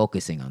started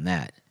focusing on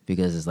that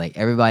because it's like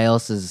everybody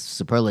else's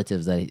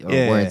superlatives or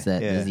Yeah, words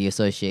that yeah. the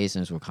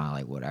associations were kind of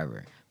like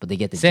whatever. But they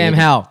get the Sam Jaden-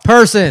 Howell,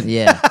 person.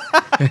 yeah.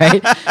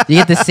 Right? You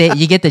get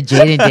the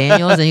Jaden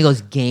Daniels and he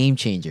goes game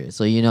changer.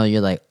 So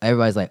you're like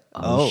everybody's like,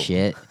 oh.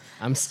 shit.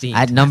 I'm steamed.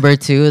 At number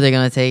 2, are they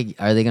gonna take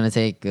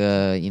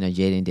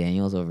Jaden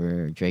Daniels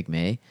over Drake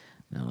May?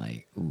 And I'm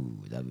like, ooh,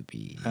 that would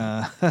be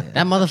That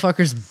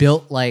motherfucker's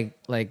built like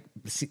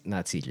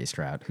not CJ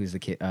Stroud, who's the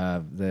kid,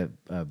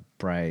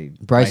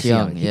 Bryce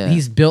Young, yeah.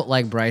 He's built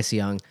like Bryce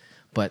Young,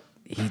 but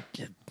he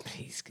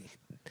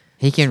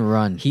can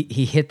run.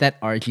 he hit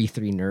that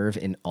RG3 nerve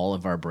in all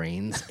of our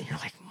brains, and you're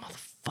like,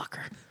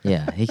 motherfucker.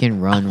 Yeah, he can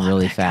run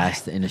really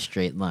fast in a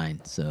straight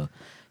line. So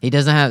he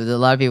doesn't have. A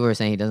lot of people are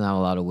saying he doesn't have a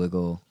lot of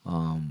wiggle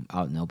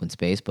out in open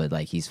space, but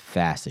like he's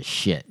fast as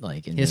shit.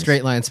 Like in His this-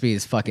 straight line speed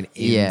is fucking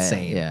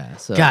insane. yeah,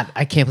 so- God,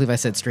 I can't believe I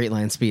said straight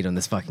line speed on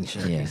this fucking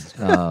show.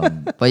 Yeah,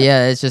 but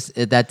yeah, it's just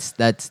that's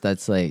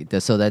like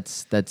so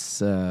that's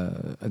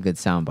a good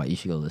soundbite. You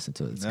should go listen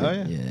to it. It's Oh,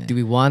 good. yeah. Do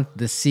we want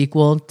the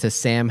sequel to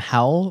Sam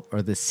Howell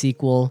or the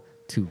sequel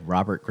to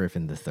Robert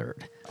Griffin III?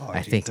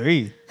 I think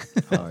RG3.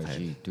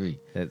 RG3.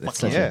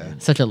 that's yeah.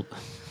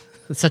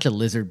 such a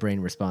lizard brain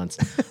response.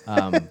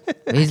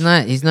 He's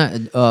not.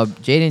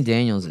 Jaden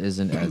Daniels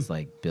isn't as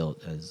like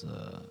built as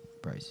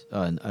Bryce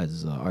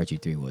as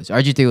RG3 was.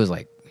 RG3 was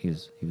like he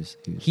was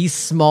He's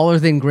smaller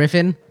than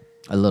Griffin.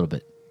 a little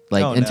bit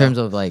like Oh, in no. terms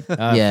of like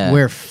yeah.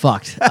 We're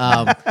fucked.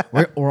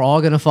 We're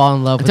all gonna fall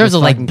in love in with terms this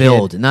of like fucking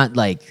build, kid. not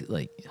like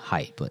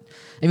height, but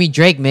I mean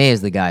Drake May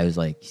is the guy who's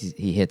like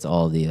he hits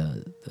all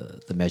the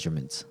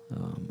measurements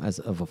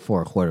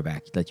for a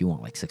quarterback that you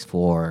want, like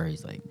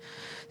 6'4".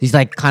 He's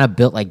like kind of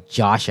built like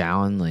Josh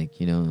Allen, like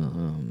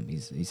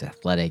he's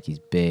athletic, he's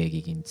big,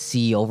 he can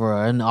see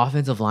over an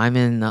offensive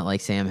lineman, not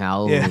like Sam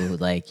Howell, Yeah. who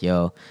he's like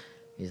yo,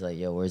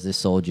 where's this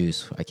soul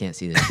juice? I can't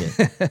see this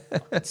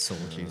shit. Soul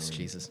juice,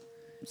 Jesus.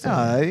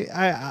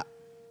 I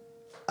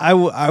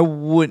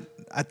would.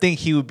 I think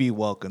he would be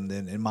welcomed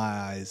in my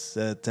eyes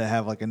to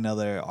have like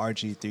another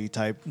RG3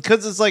 type,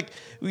 because it's like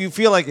we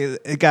feel like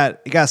it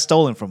got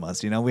stolen from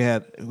us. We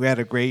had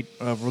a great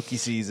rookie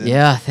season.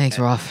 Yeah, thanks,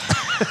 Rolf.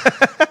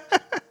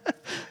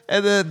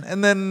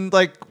 and then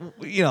like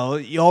you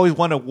always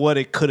wonder what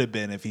it could have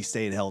been if he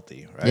stayed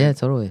healthy, right? Yeah,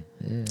 totally.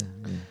 Yeah.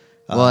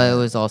 Well, it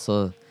was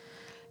also,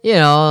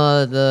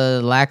 the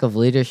lack of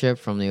leadership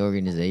from the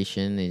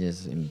organization. They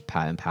just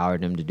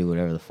empowered him to do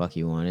whatever the fuck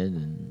he wanted,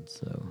 and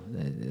so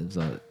it was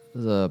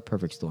was a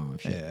perfect storm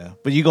of shit. Yeah,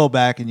 but you go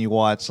back and you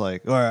watch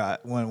like, or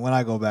when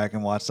I go back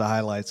and watch the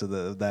highlights of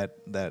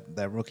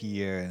that rookie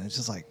year, and it's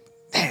just like,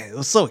 man, it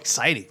was so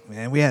exciting,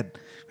 man. We had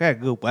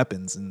good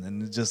weapons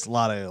and just a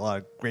lot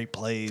of great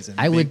plays. And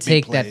I would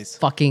big take that plays.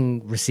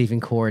 fucking receiving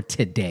core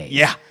today.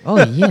 Yeah.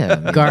 Oh yeah,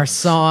 man.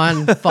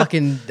 Garcon,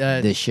 fucking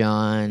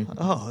Deshaun.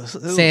 Oh, it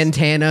was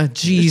Santana,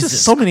 it's Jesus,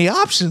 just so many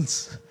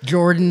options.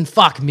 Jordan,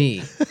 fuck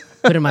me,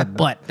 put in my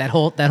butt. That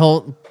whole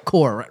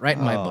core right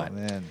in my Oh butt.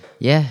 man.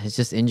 Yeah, it's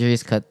just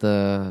injuries cut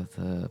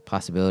the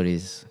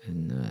possibilities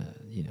and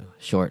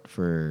short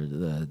for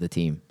the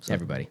team. So,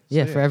 Everybody.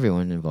 Yeah, for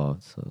everyone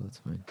involved. So that's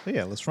fine. So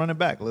yeah, let's run it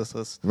back.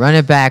 Let's Run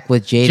it back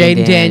with Jaden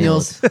Jaden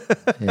Daniels.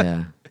 Daniels.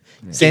 Yeah,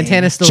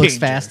 Santana still looks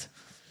changer. fast.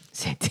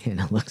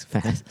 Santana looks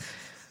fast.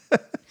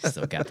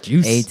 Still got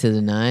juice. 8 to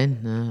the 9.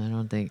 No, I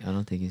don't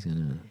think he's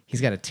gonna.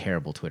 He's got a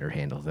terrible Twitter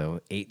handle though.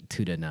 8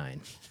 to the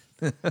 9.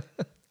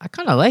 I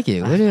kind of like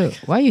it.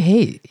 Why you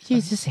hate? You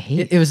just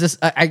hate. It was just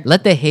I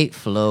Let the hate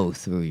flow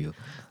through you.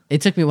 It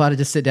took me a while to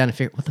just sit down and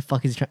figure what the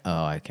fuck is he trying.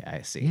 Oh, okay,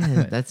 I see.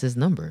 Yeah, that's his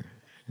number.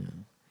 Yeah.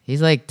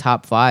 He's like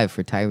top 5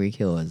 for Tyreek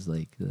Hill as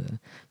like the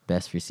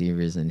best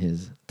receivers in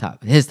his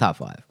top 5.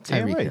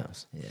 Tyreek right.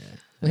 knows. Yeah.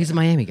 Well, he's a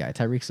Miami guy.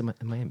 Tyreek's a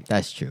Miami guy.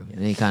 That's true.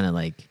 And he kind of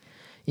like,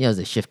 is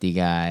a shifty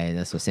guy.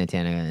 That's what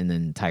Santana, and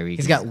then Tyreek.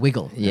 He's got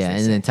wiggle. as Yeah, they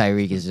and say. then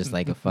Tyreek is just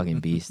like a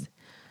fucking beast.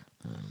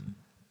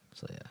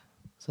 So yeah.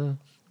 So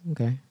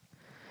okay.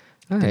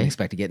 All Didn't right.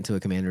 expect to get into a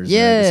Commander's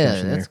Yeah,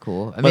 discussion that's there.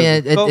 cool. I But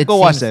mean, it go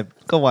watch seems-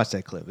 that. Go watch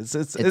that clip. It's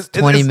It's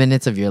 20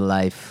 minutes of your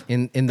life.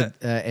 In the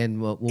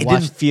and we'll It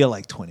watch didn't feel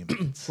like 20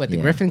 minutes. what the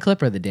Yeah. Griffin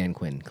clip or the Dan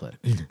Quinn clip.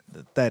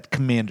 That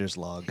Commander's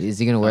log. Is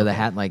he gonna wear the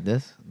hat like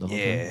this? The whole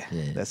Yeah, time?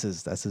 Yeah. that's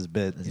his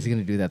bit. Is he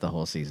gonna do that the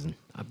whole season?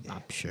 I'm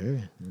sure.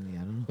 I don't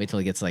know. Wait till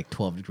it gets like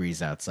 12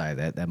 degrees outside.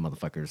 That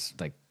motherfucker's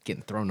like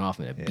getting thrown off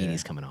and a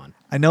beanie's coming on.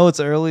 I know it's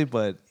early,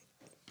 but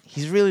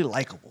he's really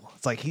likable.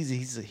 It's like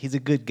he's a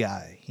good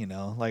guy, you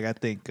know. Like I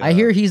think I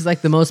hear he's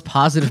like the most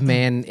positive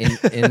man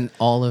in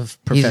all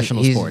of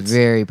professional he's sports.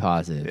 very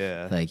positive.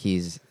 Yeah. Like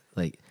he's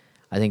like,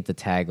 I think the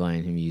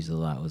tagline he used a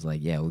lot was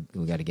like, "Yeah,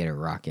 we got to get it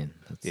rocking."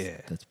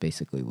 That's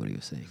basically what he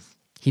was saying.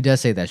 He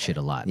does say that shit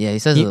a lot. Yeah, he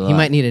says it a He lot.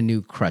 might need a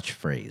new crutch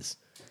phrase.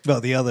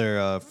 Well, the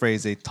other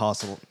phrase they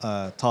toss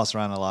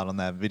around a lot on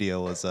that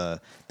video was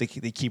they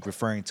keep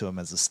referring to him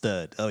as a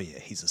stud. Oh yeah,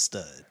 he's a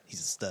stud. He's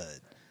a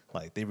stud.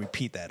 Like they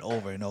repeat that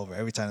over and over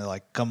every time they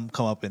like come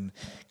up and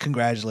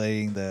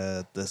congratulating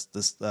this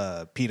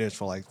Peters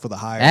for the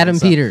hire. Adam and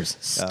stuff. Peters,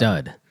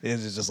 stud.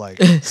 It's just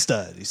like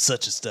stud. He's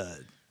such a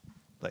stud.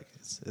 Like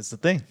it's the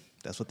thing.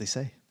 That's what they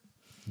say.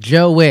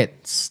 Joe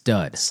Witt,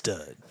 stud.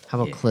 Stud.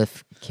 How about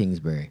Cliff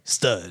Kingsbury?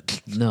 Stud.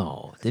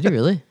 No, did he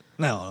really?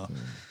 No.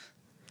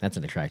 That's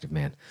an attractive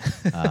man.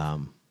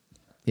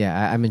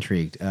 Yeah, I'm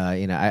intrigued.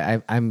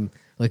 I'm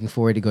looking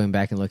forward to going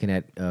back and looking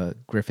at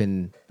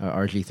Griffin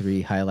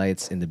RG3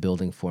 highlights in the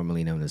building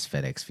formerly known as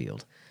FedEx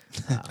Field.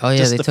 Oh yeah,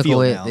 Just they the took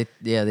field away.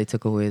 now. They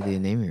took away the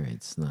naming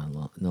rights.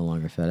 No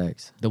longer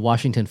FedEx. The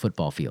Washington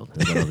Football Field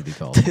is what it'll be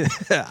called.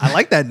 I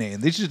like that name.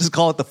 They should just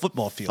call it the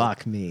football field.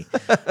 Fuck me.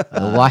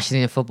 The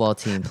Washington football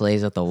team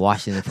plays at the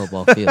Washington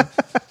football field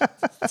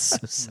So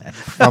sad.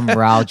 from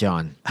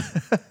Raljon.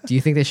 Do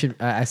you think they should?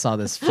 I saw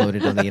this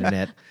floated on the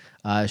internet.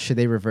 Should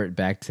they revert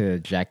back to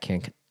Jack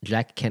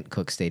Kent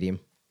Cook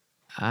Stadium?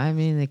 I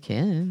mean, they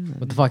can.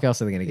 What the fuck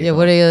else are they gonna get? Yeah, called?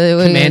 what are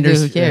they gonna do?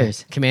 Who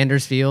cares?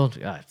 Commanders Field.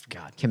 Oh,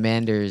 God,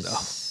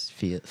 Commanders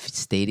field,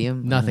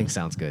 Stadium. nothing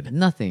sounds good.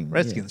 Nothing.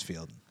 Redskins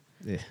field.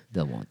 Yeah.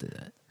 They won't do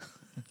that.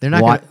 They're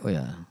not. What? Gonna,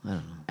 Yeah,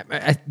 I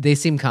don't know. they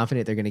seem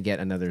confident they're going to get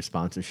another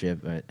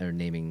sponsorship or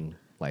naming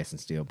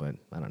license deal, but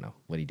I don't know.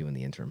 What do you do in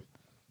the interim?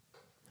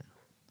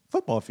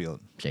 Football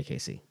field.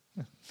 JKC.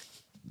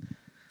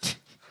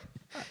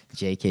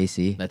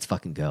 JKC. Let's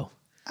fucking go.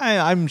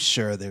 I'm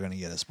sure they're gonna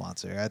get a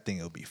sponsor. I think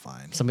it'll be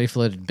fine. Somebody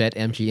floated Bet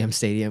MGM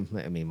Stadium.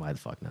 I mean, why the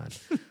fuck not?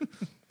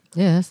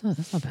 Yeah, that's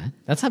not bad.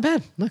 That's not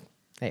bad. Look,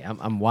 hey,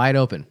 I'm wide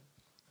open.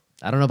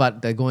 I don't know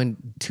about going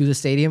to the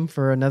stadium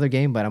for another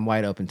game, but I'm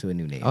wide open to a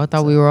new name. Oh, I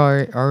thought we were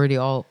already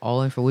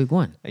all in for week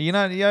 1. You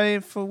not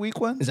in for week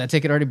 1? Is that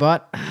ticket already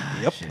bought?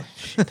 Yep.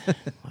 Well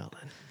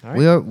then, all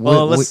right.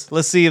 Well,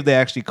 let's see if they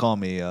actually call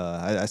me.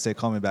 I say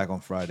call me back on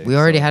Friday. we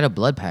already so- had a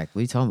blood pack. What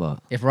are you talking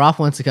about? If Roth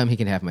wants to come, he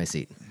can have my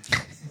seat.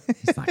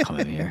 He's not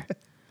coming here.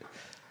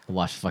 I'll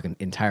watch the fucking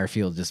entire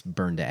field just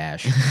burn to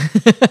ash.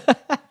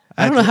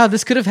 I don't know how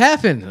this could have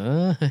happened.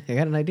 I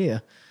got an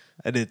idea.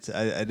 I did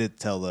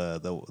tell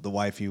the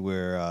wifey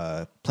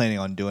we're planning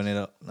on doing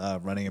it,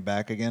 running it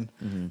back again,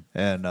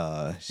 and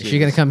Is she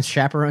gonna come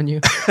chaperone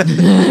you?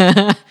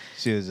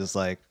 She was just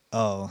like,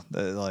 "Oh,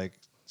 like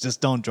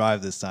just don't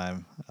drive this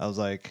time." I was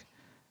like,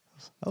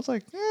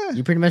 "Yeah."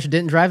 You pretty much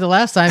didn't drive the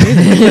last time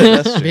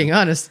either. Being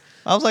honest.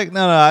 I was like,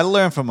 "No, I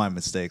learned from my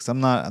mistakes. I'm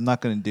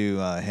not gonna do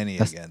Henny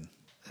again."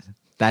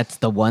 That's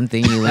the one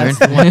thing you learned.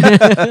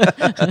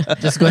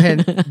 Just go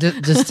ahead and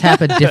just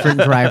tap a different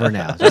driver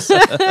now. Just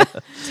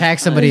tag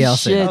somebody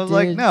else in. shit. I was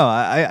like, dude. "No,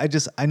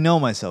 I know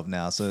myself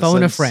now." So Phone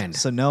so, a friend.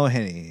 So no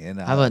Henny. And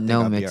How about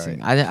no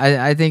mixing?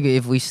 I think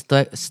if we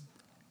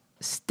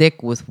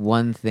stick with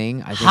one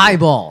thing. I think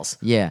Highballs.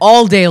 Yeah.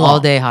 All day long. All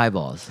day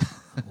highballs.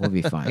 We'll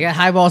be fine. I got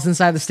highballs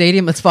inside the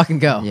stadium. Let's fucking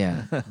go.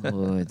 Yeah.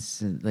 Well,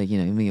 it's like,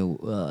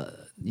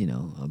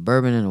 a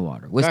bourbon and a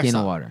water. Whiskey and a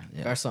Garçon. water.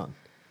 Yeah. Garçon.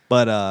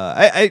 But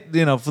I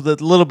for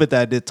the little bit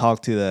that I did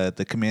talk to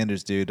the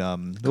Commanders dude,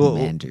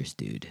 Commanders,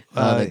 dude.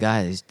 uh, The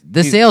guy,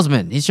 the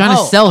salesman. He's trying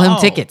to sell him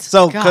tickets.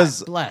 So God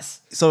because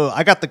bless. so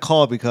I got the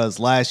call because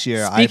last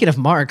year Speaking of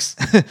marks,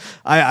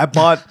 I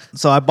bought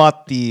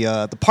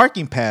the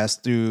parking pass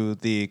through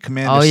the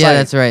Commander Oh site. yeah,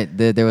 that's right.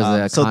 There was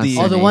a so the-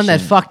 oh, the one that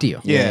consternation. fucked you.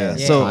 Yeah,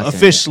 Yeah, so yeah.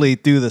 officially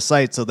through the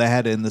site, so they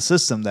had it in the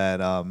system that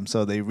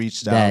so they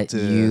reached out that to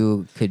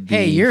you could be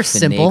Hey, you're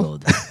simple.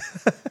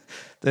 finagled.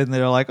 Then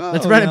they're like, oh,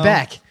 Let's run you it know,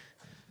 back.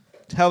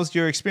 How was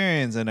your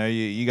experience? And are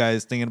you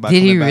guys thinking about? Did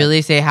coming he back?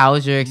 really say how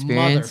was your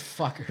experience?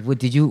 Motherfucker.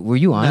 What were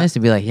you honest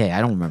to be like, hey,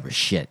 I don't remember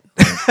shit.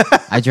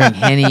 I drank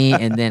Henny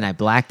and then I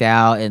blacked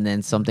out and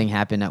then something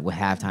happened at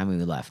halftime and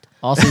we left.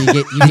 Also, you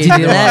gave Did me you the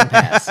do wrong that?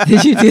 pass.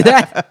 Did you do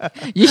that?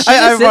 You should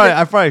have said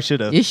I probably should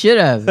have. You should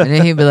have. And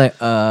then he'd be like,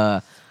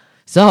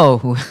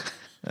 so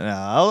No,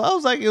 I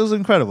was like, it was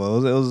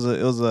incredible. It was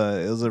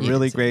a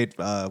really it's a- great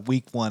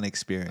week one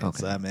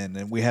experience. Okay.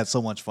 And we had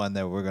so much fun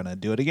that we're gonna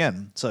do it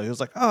again. So he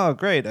was like, oh,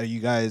 great. Are you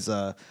guys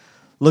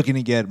looking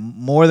to get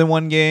more than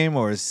one game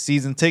or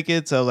season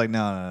tickets? I was like,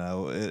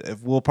 no.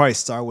 If we'll probably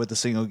start with a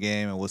single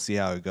game and we'll see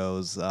how it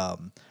goes. So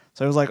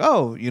he was like,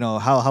 oh,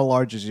 how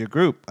large is your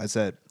group? I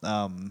said,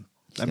 I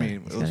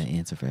mean, he's got an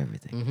answer for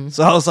everything.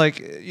 so I was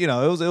like, it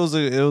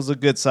was a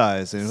good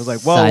size, and it was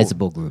like, well,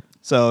 Sizable group.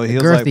 So he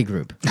was Girthy like,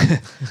 group.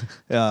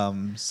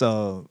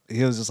 so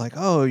he was just like,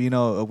 oh,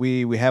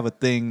 we have a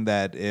thing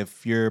that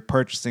if you're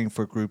purchasing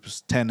for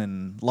groups 10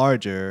 and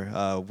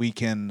larger, we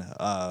can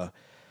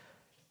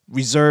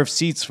reserve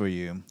seats for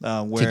you.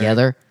 Where,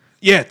 Together?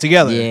 Yeah,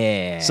 together.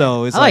 Yeah.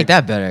 So it's I like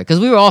that better because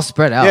we were all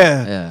spread out.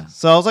 Yeah. Yeah.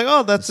 So I was like,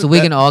 oh, that's So we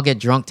can all get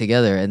drunk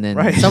together and then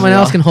Right. Someone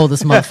else can hold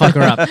this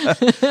motherfucker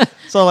up.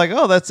 So like,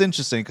 oh, that's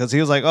interesting because he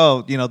was like,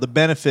 oh, the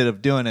benefit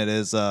of doing it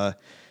is,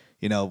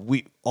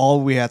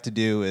 we have to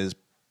do is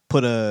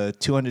put a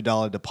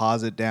 $200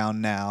 deposit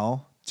down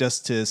now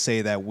just to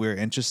say that we're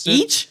interested.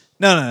 Each?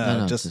 No,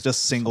 No, just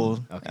just single.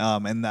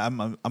 And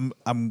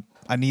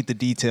I need the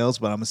details,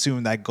 but I'm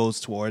assuming that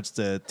goes towards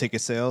the ticket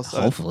sales.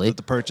 Hopefully.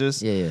 the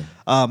purchase. Yeah.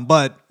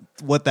 But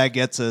what that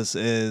gets us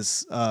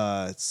is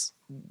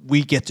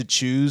we get to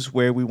choose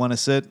where we want to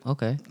sit.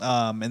 Okay.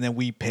 And then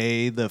we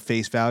pay the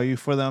face value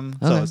for them.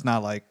 So Okay. it's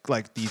not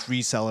like these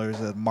resellers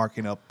that are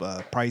marking up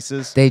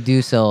prices. They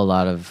do sell a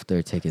lot of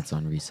their tickets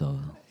on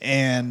resale.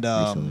 And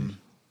Resellers.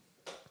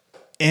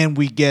 and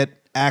we get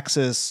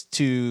access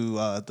to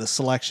the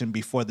selection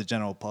before the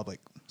general public.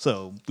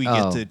 So we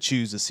get Oh. to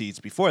choose the seats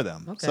before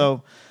them. Okay.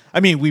 So I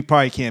mean, we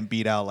probably can't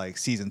beat out like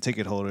season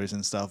ticket holders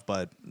and stuff,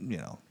 but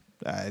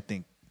I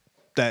think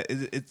that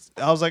it's.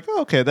 I was like,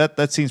 oh, okay,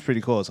 that seems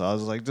pretty cool. So I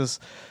was like,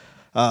 just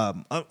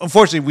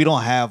unfortunately, we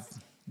don't have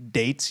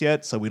dates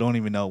yet, so we don't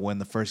even know when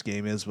the first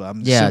game is. But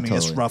I'm Yeah, assuming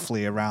it's totally.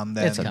 roughly around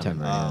then. It's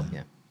September.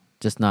 yeah.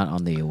 Just not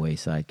on the away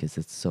side because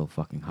it's so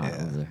fucking hot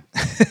Yeah. over there.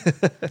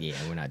 Yeah,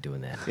 we're not doing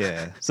that.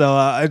 Yeah. So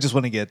I just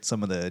want to get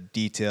some of the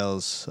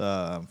details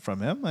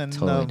from him, and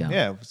Totally down.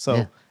 yeah. So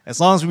Yeah. as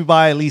long as we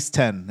buy at least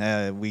 10,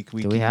 we Do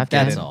we can have to?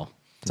 get That's in. all.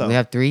 So We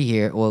have 3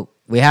 here. Well,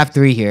 we have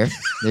 3 here.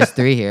 There's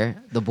 3 here.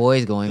 The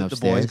boy's going The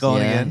upstairs. boy's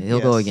going yeah, again.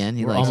 He'll go Yes. again.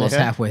 He We're likes almost it.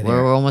 halfway there.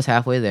 We're almost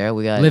halfway there.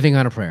 We got Living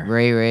on a prayer.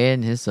 Ray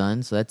and his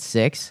son. So that's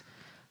 6.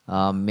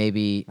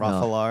 Maybe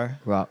Rafalar.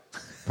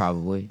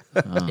 Probably.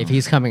 If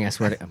he's coming, I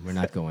swear to we're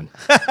not going.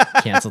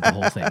 Cancel the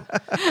whole thing.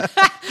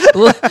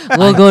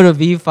 we'll go to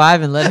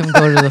V5 and let him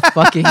go to the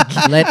fucking.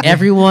 Let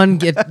everyone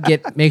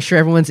make sure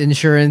everyone's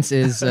insurance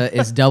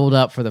is doubled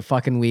up for the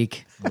fucking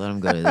week. Let him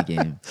go to the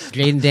game.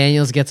 Jaden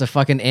Daniels gets a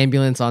fucking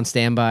ambulance on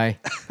standby.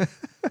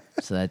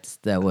 So let's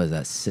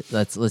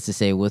just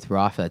say with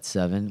Roth that's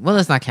 7. Well,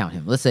 let's not count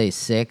him. Let's say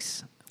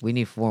 6. We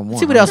need 4 more.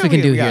 See what else we can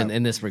We do got here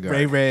in this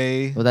regard.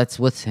 Ray. Well, that's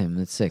with him.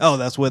 That's 6. Oh,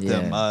 that's with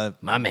Yeah. them.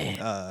 My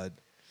man.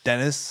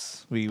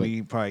 Dennis.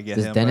 We probably get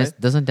Does him. Dennis?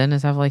 Right? Doesn't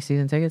Dennis have like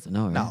season tickets?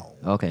 No. Right? No.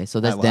 Okay,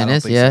 so that's I don't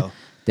Dennis. think Yeah, so.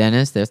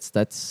 Dennis.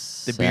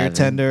 That's The beer 7.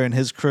 tender and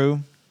his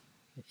crew.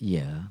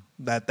 Yeah.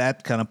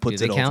 That kind of puts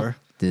Do it they count? over.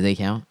 Do they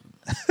count?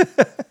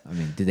 I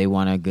mean, do they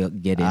want to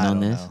get in I on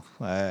don't this?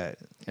 know.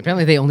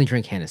 Apparently, they only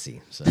drink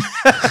Hennessy. So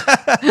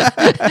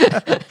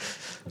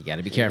you got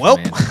to be careful,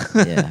 Welp.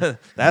 man. Yeah,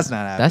 That's not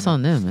happening. that's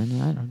on them,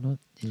 man. I don't know.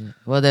 Yeah.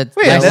 Well, that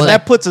Well, yeah, that's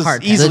that puts us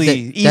hard.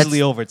 easily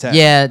that's- over 10.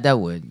 Yeah, that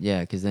would.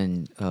 Yeah, because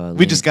then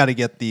We just got to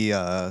get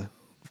the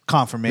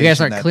confirmation. We got to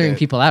start that clearing they're-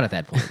 people out at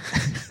that point.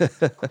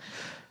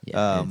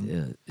 Yeah,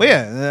 But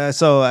yeah,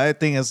 so I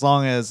think as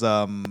long as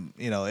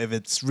if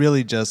it's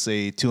really just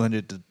a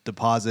 $200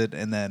 deposit,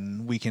 and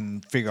then we can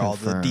figure all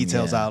the Confirm,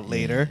 details yeah, out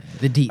later.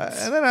 The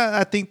deets. And then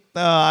I think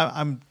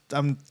I'm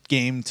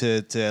game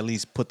to at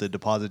least put the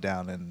deposit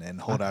down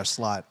and hold our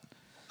slot.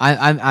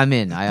 I'm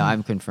in.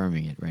 I'm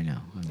confirming it right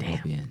now. I'll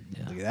be in.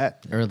 Yeah. Look at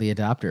that, Early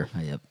adopter.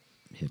 Yep.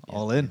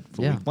 all in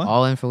for Yeah. week one.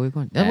 All in for week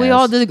 1. And we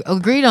all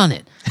agreed on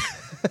it.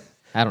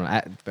 I don't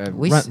know.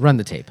 We Run, s- run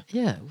the tape.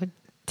 Yeah, what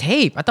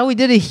tape? I thought we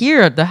did it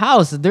here at the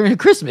house during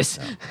Christmas.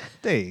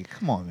 Hey,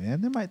 come on,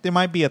 man. There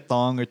might be a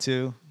thong or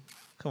two.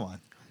 Come on.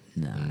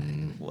 No.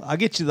 Well, I'll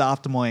get you the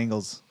optimal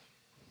angles.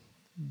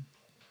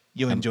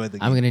 You'll enjoy the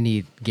game. I'm gonna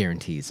need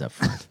guarantees up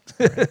front,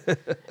 Alright.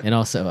 And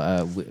also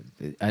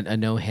a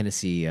no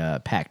Hennessy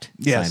pact.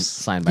 Yes.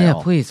 signed by Yeah,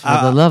 all. please, for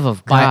the love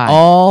of By God.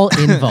 all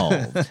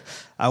involved.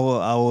 I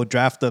will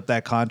draft up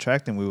that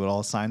contract and we would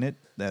all sign it.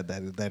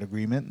 That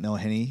agreement. No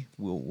Henny.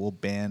 We'll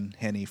ban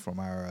Henny from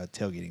our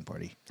tailgating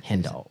party.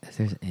 Hendall. If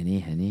there's any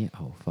Henny,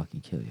 I will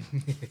fucking kill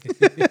you.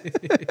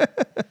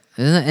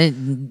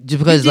 And just You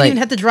because, didn't like, even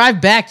have to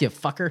drive back, you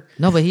fucker.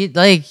 no, but he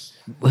like,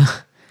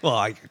 Well,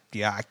 I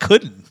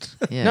couldn't.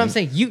 yeah. No, I'm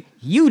saying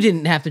you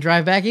didn't have to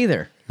drive back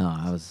either. no,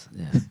 I was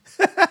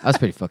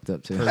pretty fucked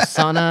up too.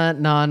 Persona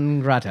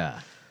non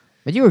grata.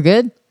 But you were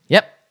good.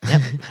 Yep.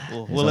 Yep.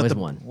 We'll There's always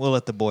one. We'll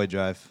let the boy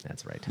drive.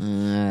 That's right.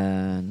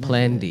 No.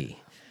 Plan D.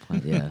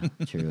 Yeah,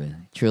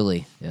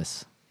 truly,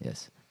 yes.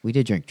 We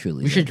did drink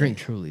Truly. We should drink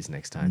Trulies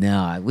next time.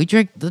 No, we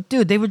drank.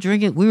 Dude, they were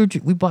drinking.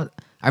 We bought.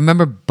 I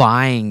remember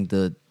buying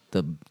the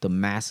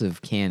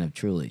massive can of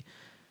Truly.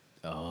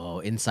 Oh,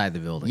 inside the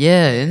building.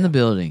 Yeah, in the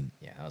building.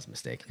 Yeah, that was a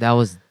mistake. That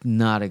was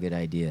not a good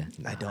idea.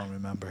 I don't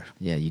remember.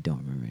 Yeah, you don't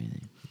remember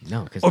anything.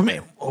 No, because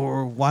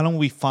Or why don't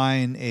we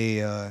find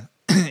a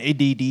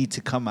ADD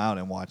to come out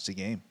and watch the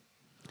game?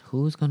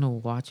 Who's gonna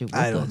watch it with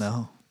I don't us?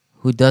 know.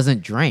 Who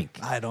doesn't drink?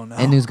 I don't know.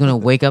 And who's gonna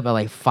wake up at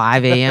like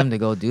 5 a.m. to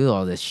go do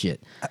all this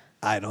shit?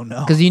 I don't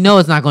know. Because you know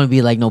it's not gonna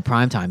be like no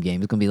primetime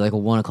game. It's gonna be like a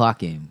 1 o'clock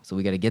game. So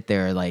we got to get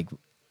there like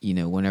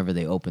whenever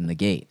they open the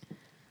gate.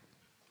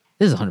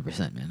 This is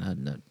 100%,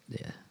 man. Yeah,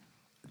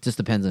 it just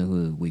depends on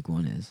who week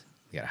 1 is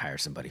we gotta hire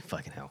somebody.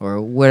 Fucking hell. or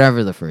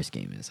whatever the first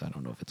game is. I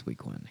don't know if it's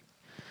week 1.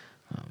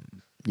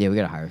 Yeah, we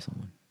got to hire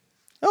someone.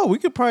 Oh, we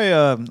could probably.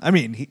 I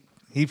mean,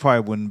 he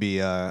probably wouldn't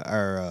be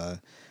our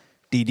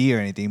DD or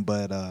anything,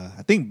 but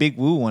I think Big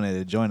Woo wanted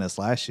to join us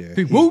last year.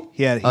 Big Woo?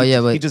 He had. Oh, yeah,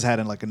 he but- just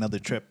had like another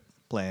trip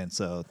planned.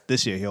 So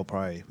this year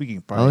we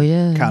can probably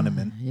count him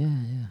in.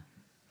 Yeah.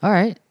 All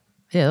right.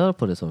 Yeah, that'll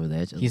put us over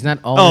there. He's not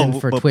all in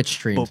for but- Twitch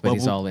streams, but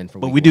he's we- all in for.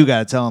 But week we do one.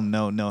 gotta tell him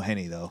no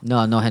Henny though. No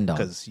hen dog.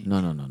 'Cause he- No.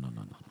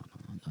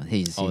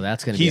 He's Oh,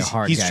 that's gonna be a He's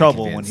hard. he's guy to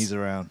trouble when convince. he's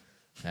around.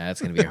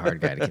 That's gonna be a hard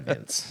guy to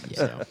convince.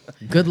 So,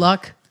 good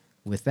luck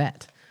with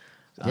that.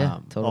 yeah,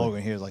 All totally. we're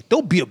gonna hear is like,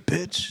 "Don't be a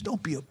bitch.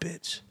 Don't be a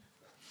bitch."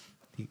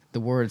 The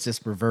words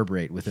just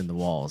reverberate within the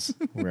walls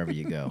wherever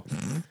you go.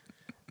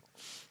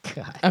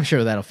 I'm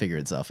sure that'll figure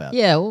itself out.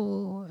 Yeah,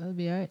 well, that'll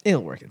be all right.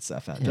 It'll work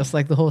itself out. Just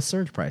like the whole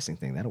surge pricing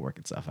thing. That'll work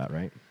itself out,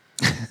 right?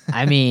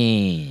 I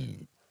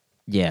mean,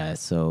 yeah.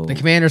 So The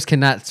Commanders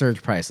cannot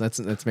surge price. Let's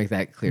make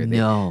that clear. They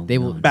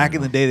will. No. Back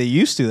in the day, they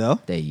used to though.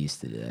 they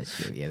used to do that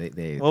shit. Yeah,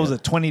 they. What was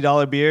it?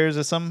 $20 beers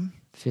or something?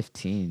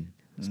 15.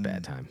 It's a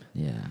bad time.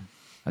 Yeah.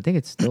 I think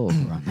it's still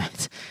around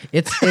that.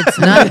 It's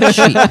not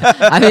cheap.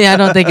 I mean, I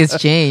don't think it's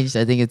changed.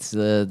 I think it's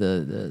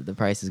the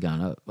price has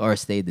gone up or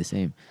stayed the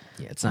same.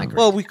 Yeah, it's not great.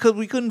 Well, we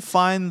couldn't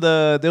find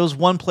there was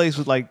one place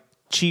with like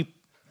cheap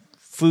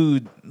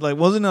food. Like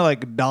wasn't it like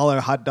 $1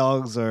 hot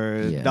dogs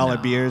or Yeah.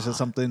 $1 beers or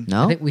something?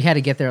 No. I think we had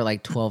to get there at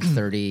like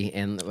 12:30,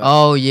 and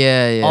Oh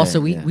yeah.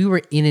 also yeah. we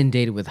were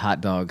inundated with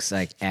hot dogs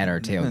like at our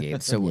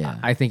tailgate. So Yeah.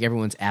 I think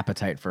everyone's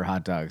appetite for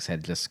hot dogs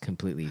had just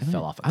completely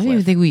fell off a I don't cliff.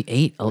 even think we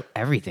ate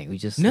everything. We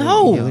just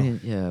No.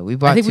 we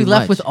brought. I think we too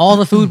left much. with all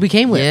the food we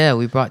came with. Yeah,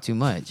 we brought too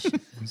much.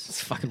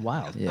 It's fucking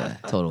wild. Yeah,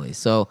 totally.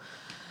 So,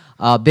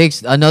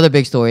 another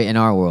big story in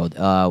our world.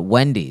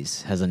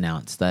 Wendy's has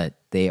announced that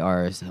they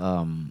are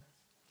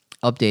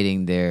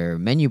updating their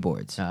menu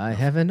boards I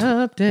have an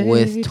update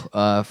with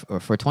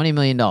for $20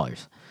 million.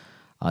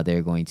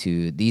 They're going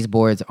to. These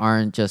boards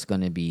aren't just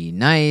going to be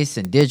nice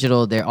and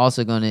digital. They're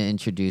also going to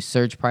introduce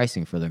surge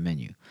pricing for their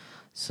menu.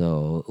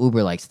 So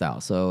Uber-like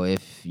style. So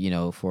if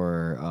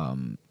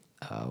for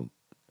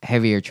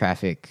heavier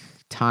traffic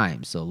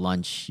time, so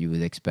lunch you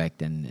would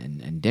expect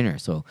and dinner.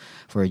 So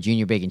for a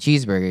junior bacon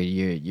cheeseburger,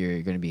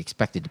 you're going to be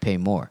expected to pay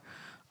more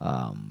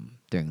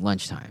during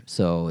lunchtime.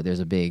 So there's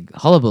a big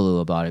hullabaloo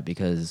about it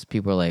because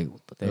people are like,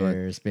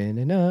 There's been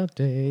an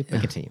update.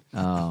 Make a team.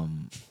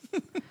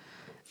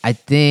 I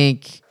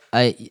think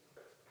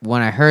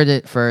when I heard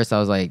it first, I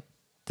was like,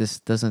 this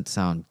doesn't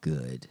sound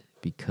good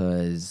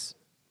because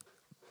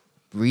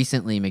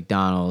recently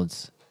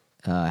McDonald's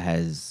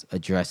has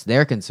addressed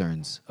their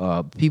concerns,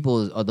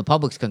 the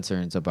public's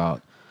concerns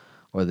about,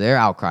 or their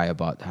outcry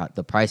about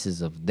the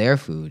prices of their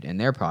food and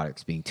their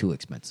products being too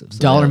expensive. So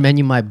Dollar they're-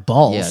 menu, my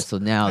balls. Yeah, so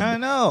now I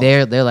know.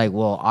 they're like,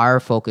 well,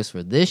 our focus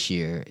for this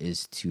year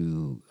is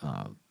to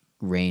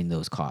rein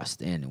those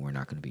costs in, and we're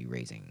not going to be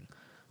raising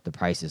the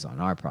prices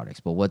on our products.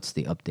 But what's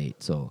the update?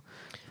 So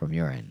from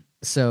your end,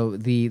 So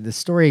the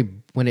story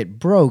when it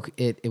broke,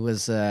 it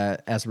was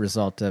as a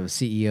result of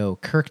CEO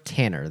Kirk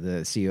Tanner,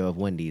 the CEO of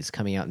Wendy's,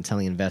 coming out and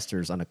telling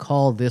investors on a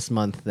call this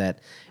month that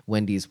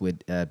Wendy's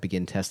would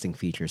begin testing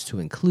features to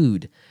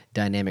include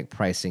dynamic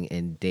pricing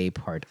and day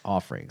part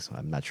offerings.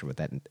 I'm not sure what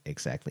that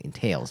exactly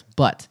entails,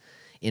 but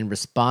in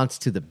response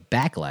to the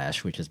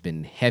backlash, which has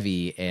been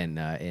heavy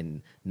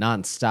and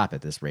nonstop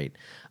at this rate.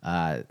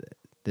 The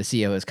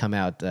CEO has come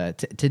out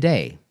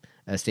today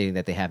stating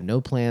that they have no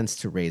plans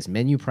to raise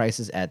menu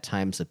prices at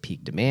times of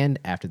peak demand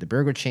after the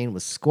burger chain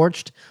was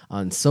scorched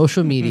on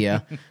social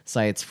media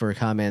sites for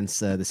comments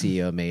the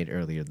CEO made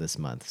earlier this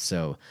month.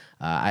 So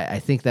I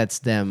think that's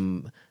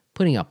them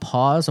putting a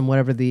pause on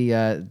whatever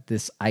the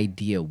this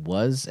idea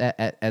was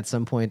at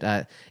some point.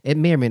 It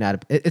may or may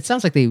not. It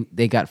sounds like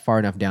they got far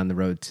enough down the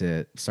road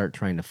to start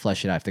trying to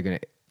flesh it out if they're going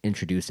to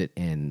introduce it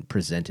and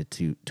present it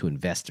to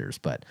investors.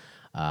 But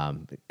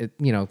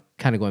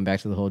kind of going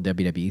back to the whole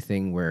WWE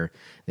thing where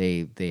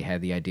they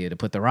had the idea to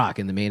put The Rock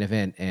in the main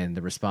event, and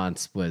the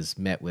response was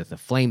met with a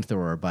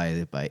flamethrower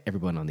by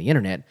everyone on the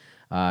internet.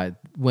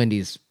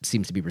 Wendy's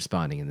seems to be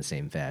responding in the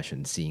same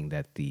fashion, seeing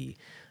that the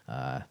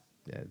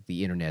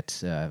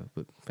internet,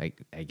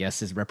 I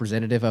guess, is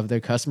representative of their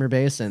customer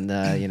base, and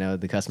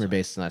the customer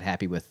base is not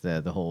happy with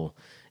the whole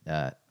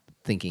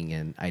thinking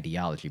and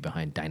ideology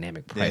behind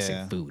dynamic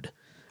pricing food.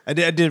 I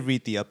did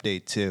read the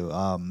update too.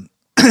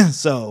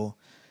 So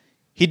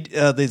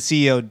the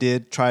CEO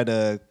did try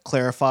to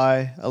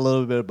clarify a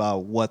little bit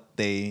about what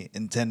they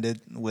intended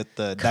with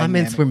the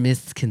comments were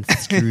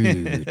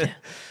misconstrued.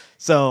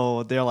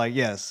 So they're like,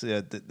 yes,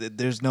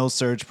 there's no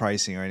surge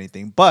pricing or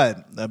anything,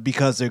 but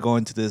because they're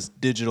going to this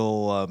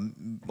digital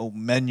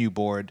menu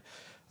board,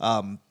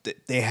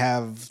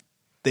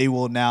 they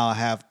will now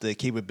have the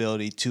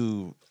capability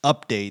to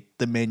update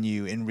the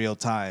menu in real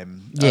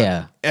time.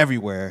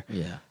 Everywhere.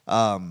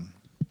 Yeah.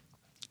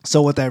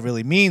 So what that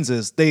really means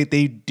is they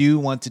do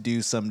want to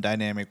do some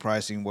dynamic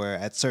pricing where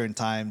at certain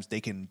times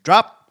they can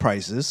drop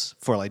prices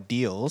for like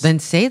deals. Then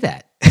say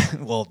that.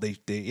 Well, they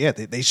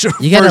sure.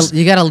 You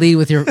gotta lead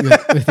with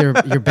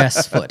your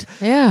best foot.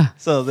 Yeah.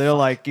 So they're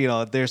like,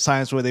 there's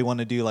times where they want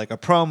to do like a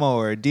promo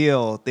or a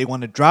deal. They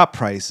want to drop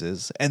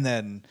prices, and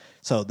then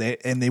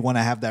they want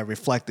to have that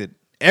reflected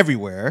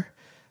everywhere.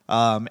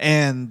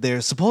 And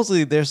there's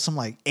some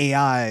like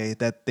AI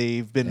that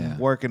they've been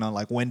working on,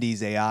 like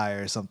Wendy's AI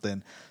or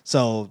something,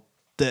 so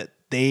that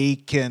they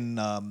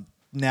can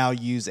now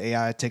use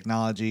AI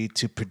technology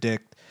to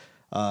predict,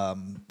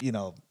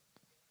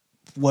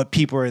 what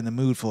people are in the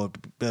mood for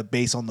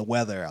based on the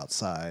weather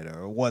outside,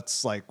 or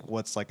what's like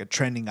a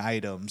trending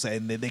items,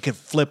 and they can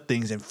flip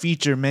things and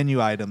feature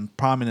menu items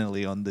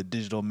prominently on the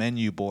digital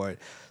menu board.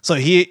 So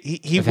he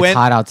if went it's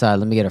hot outside,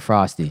 let me get a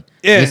Frosty.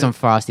 Yeah. Get some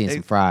Frosty and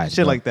some fries.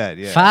 shit bro. like that.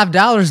 Yeah,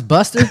 $5,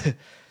 Buster.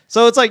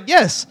 So it's like,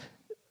 yes,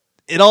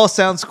 it all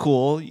sounds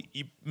cool.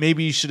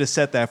 Maybe you should have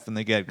said that from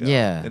the get go,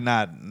 Yeah. and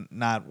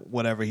not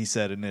whatever he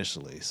said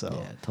initially. So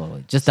Yeah,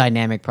 totally. Just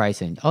dynamic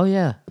pricing. Oh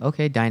yeah,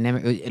 okay,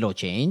 dynamic. It'll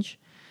change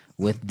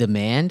with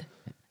demand.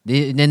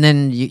 And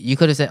then you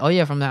could have said, oh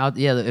yeah, from the out.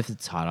 Yeah, if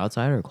it's hot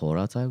outside or cold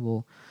outside,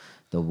 well,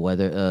 the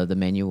weather, the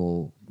menu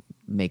will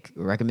make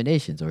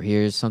recommendations, or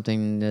here's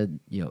something that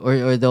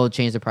or they'll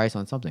change the price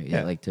on something.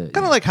 Yeah, like to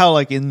kind of like how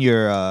like in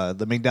your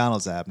the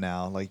McDonald's app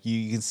now, like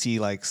you can see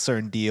like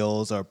certain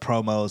deals or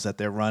promos that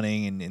they're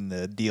running in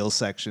the deal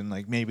section.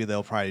 Like maybe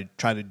they'll probably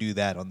try to do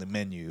that on the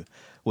menu,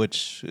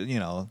 which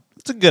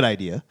it's a good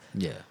idea.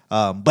 Yeah.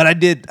 But I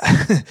did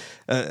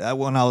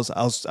when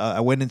I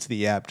went into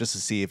the app just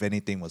to see if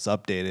anything was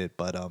updated,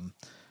 but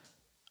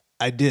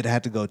I did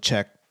have to go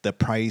check the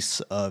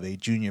price of a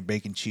junior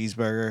bacon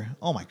cheeseburger.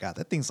 Oh my god,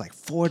 that thing's like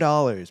 $4,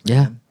 man.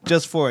 Yeah.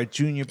 Just for a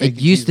junior bacon cheeseburger.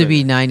 It used to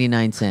be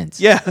 99 cents.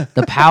 Yeah.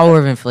 The power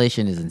of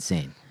inflation is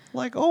insane.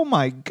 Like, oh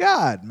my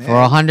god, man. For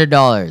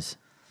 $100,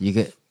 you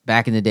could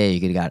back in the day you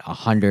could have got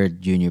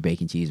 100 junior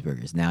bacon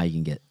cheeseburgers. Now you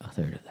can get a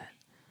third of that.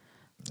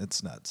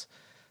 It's nuts.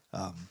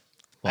 Well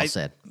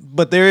said.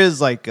 But there is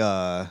like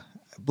I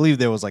believe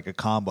there was like a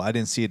combo. I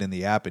didn't see it in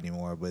the app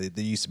anymore, but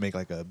they used to make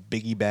like a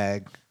biggie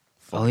bag.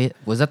 Oh yeah,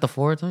 was that the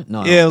 4 time?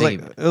 No, Yeah, no,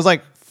 it was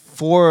like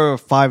 $4 or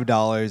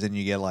 $5, and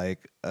you get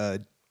like a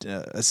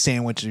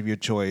sandwich of your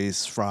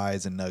choice,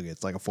 fries and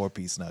nuggets, like a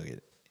 4-piece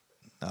nugget.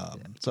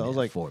 So I was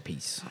like,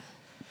 4-piece.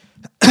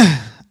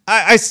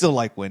 I still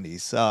like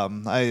Wendy's.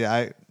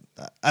 I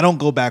don't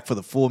go back for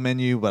the full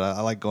menu, but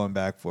I like going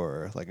back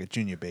for like a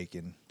junior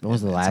bacon. When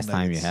was the and last some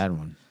time you nuggets. had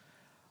one,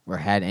 or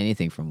had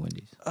anything from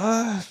Wendy's?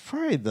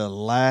 Probably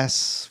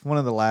one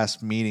of the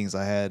last meetings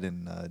I had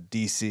in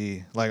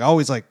DC. Like I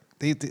always like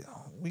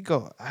we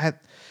go. I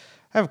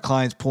have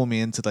clients pull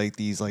me into like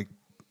these like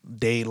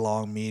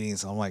day-long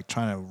meetings. I'm like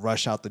trying to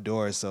rush out the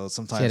door. So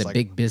sometimes You had a like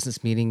big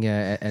business meeting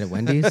at a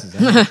Wendy's. Is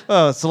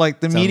that so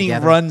like the Sound meeting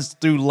gathering? runs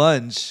through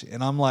lunch,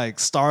 and I'm like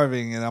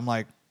starving, and I'm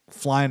like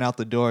flying out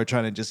the door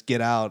trying to just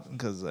get out,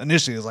 because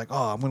initially it was like,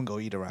 oh, I'm gonna go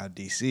eat around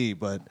DC,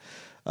 but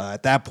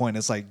at that point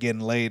it's like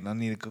getting late, and I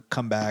need to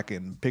come back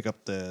and pick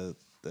up the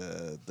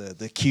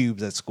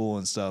cubes at school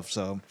and stuff.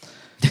 So.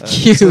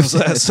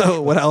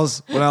 So when I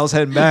was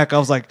heading back, I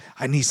was like,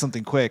 I need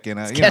something quick, and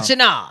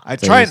catching on. I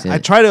So try you said- I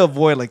try to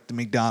avoid like the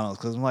McDonald's,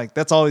 because I'm like,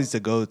 that's always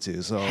the go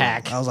to. So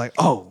Hack. I was like,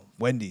 oh,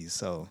 Wendy's.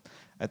 So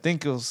I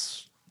think it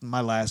was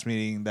my last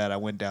meeting that I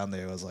went down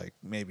there was like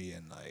maybe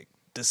in like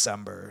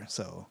December.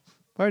 So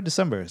probably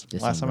December is the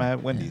last time I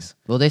had Wendy's.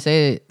 Well, they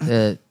say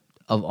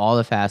of all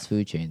the fast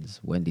food chains,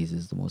 Wendy's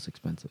is the most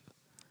expensive.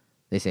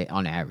 They say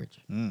on average.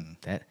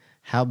 That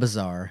how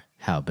bizarre.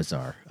 How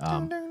bizarre.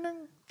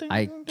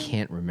 I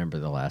can't remember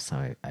the last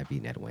time I've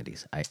eaten at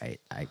Wendy's. I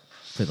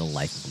for the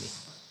life of me,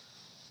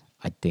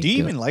 I think. Do you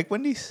even like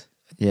Wendy's?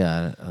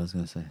 Yeah, I was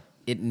gonna say.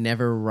 it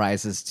never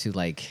rises to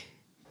like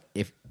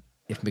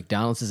if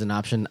McDonald's is an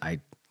option, I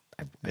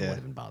wouldn't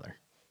even bother.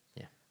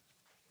 Yeah,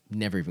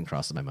 never even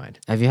crosses my mind.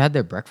 Have you had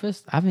their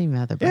breakfast? I haven't even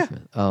had their Yeah.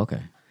 breakfast. Oh,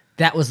 okay.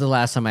 That was the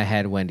last time I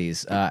had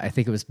Wendy's. I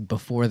think it was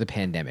before the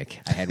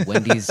pandemic. I had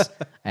Wendy's.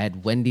 I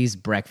had Wendy's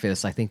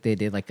breakfast. I think they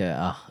did like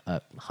a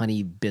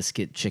honey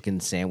biscuit chicken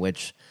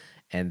sandwich,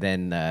 and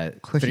then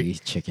Of course, you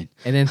eat chicken.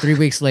 and then 3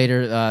 weeks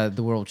later,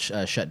 the world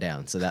shut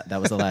down. So that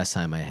was the last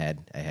time I had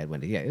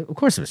Wendy's. Yeah, of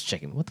course it was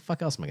chicken. What the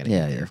fuck else am I gonna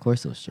Yeah, eat yeah, there? of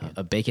course it was chicken.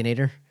 A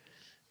Baconator.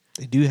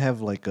 They do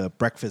have like a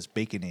breakfast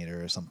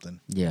baconator or something.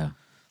 Yeah.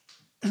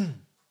 A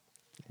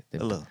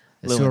little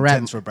The little sewer rat-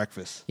 intense for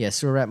breakfast. Yeah,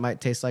 sewer rat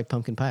might taste like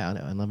pumpkin pie.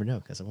 I'll never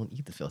know because I won't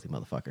eat the filthy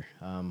motherfucker.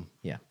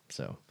 Yeah.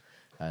 So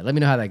let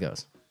me know how that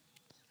goes.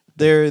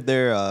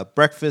 Their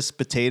breakfast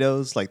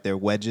potatoes, like their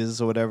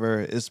wedges or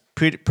whatever, is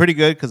pretty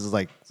good because it's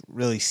like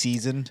really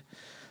seasoned.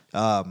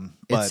 It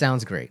But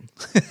sounds great.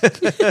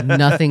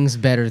 Nothing's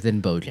better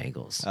than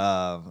Bojangles.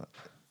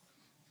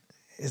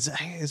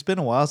 it's been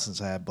a while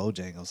since I had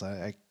Bojangles.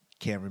 I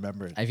can't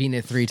remember it. I've eaten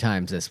it 3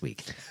 times this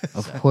week.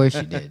 Of course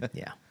you did.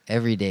 Yeah.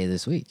 Every day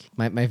this week.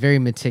 My very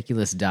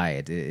meticulous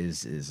diet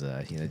is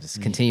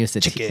just continues to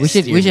Chicken. We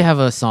should have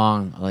a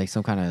song, like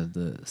some kind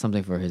of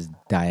something for his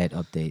diet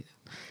update.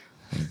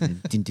 Like,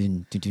 dun,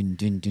 dun, dun, dun,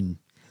 dun, dun.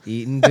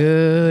 eating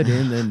good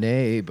in the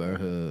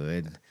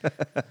neighborhood.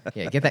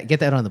 Yeah, get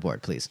that on the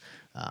board, please.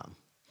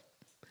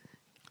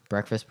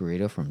 Breakfast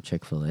burrito from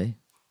Chick-fil-A.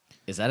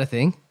 Is that a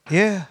thing?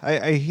 Yeah,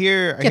 I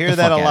hear Get the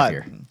that fuck a outta lot.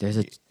 here.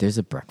 There's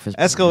a breakfast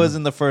Esco burrito.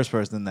 isn't the first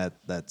person that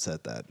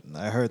said that.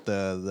 I heard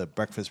the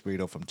breakfast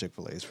burrito from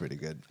Chick-fil-A is pretty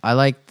good. I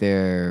like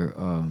their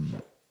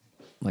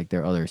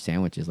other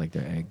sandwiches, like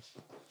their egg,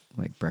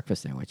 like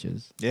breakfast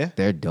sandwiches. Yeah?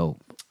 They're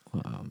dope.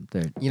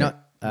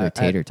 Their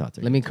tater tots.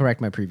 Are Let me correct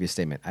my previous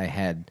statement. I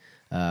had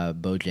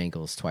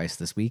Bojangles twice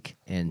this week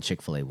and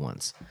Chick-fil-A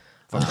once.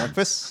 For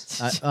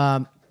breakfast?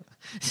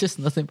 It's just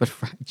nothing but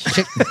fried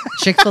chicken.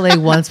 Chick-fil-A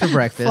once for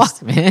breakfast.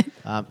 Fuck, man.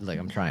 Look,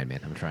 I'm trying, man.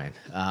 I'm trying.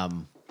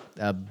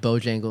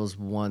 Bojangles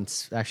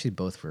once. Actually,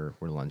 both were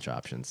lunch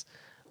options.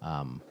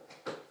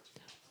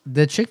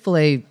 The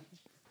Chick-fil-A,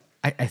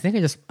 I think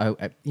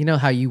you know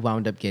how you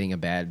wound up getting a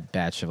bad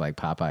batch of like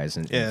Popeyes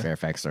in Yeah.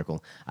 Fairfax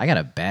Circle? I got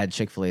a bad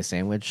Chick-fil-A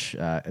sandwich.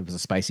 It was a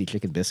spicy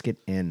chicken biscuit,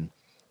 and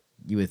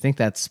you would think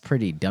that's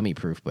pretty dummy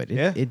proof, but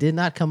it did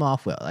not come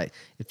off well.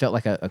 It felt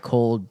like a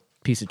cold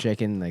piece of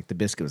chicken. Like the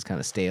biscuit was kind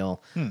of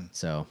stale.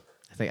 So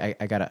I think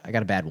I got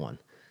a bad one.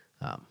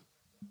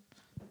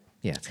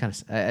 Yeah, it's kind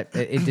of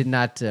it did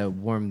not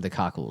warm the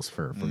cockles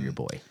for your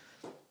boy.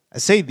 I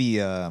say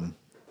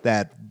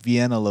that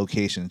Vienna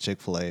location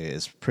Chick-fil-A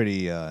is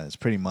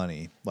pretty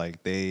money.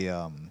 Like they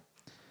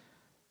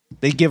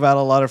give out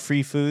a lot of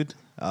free food.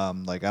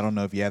 Like I don't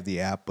know if you have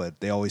the app, but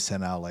they always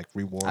send out like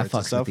rewards I and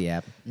fucks stuff. with the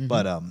app.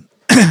 But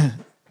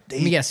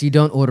Yes, you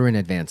don't order in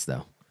advance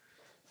though.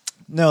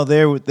 no,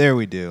 there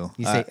we do.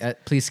 You say,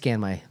 please scan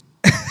my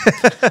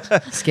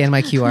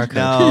QR code.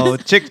 No,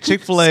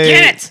 Chick-fil-A,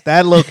 Scan it!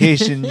 that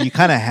location, you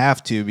kind of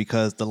have to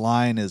because the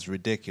line is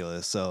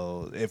ridiculous.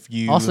 So if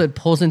you Also, it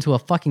pulls into a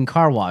fucking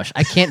car wash.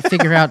 I can't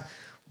figure out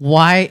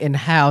why and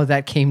how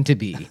that came to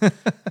be.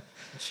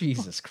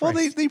 Jesus well,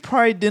 Christ. they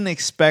probably didn't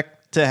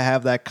expect to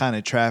have that kind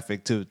of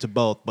traffic to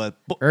both, but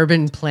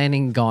Urban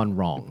planning gone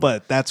wrong.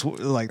 that's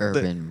like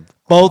Urban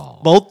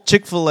both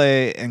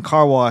Chick-fil-A and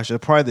car wash are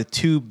probably the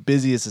two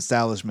busiest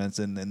establishments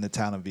in the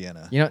town of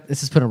Vienna. You know,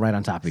 let's just put them right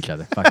on top of each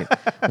other. Fuck it.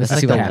 Let's It's like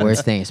see what the happens.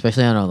 worst thing,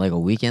 especially on a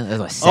weekend.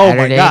 It's like Oh my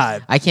Saturday.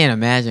 God. I can't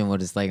imagine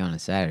what it's like on a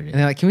Saturday. And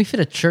they're like, can we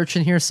fit a church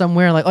in here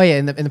somewhere? Like, oh yeah,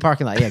 in the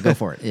parking lot. Yeah, go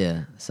for it.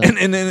 Yeah. So And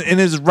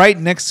it's right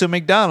next to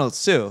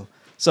McDonald's too.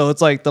 So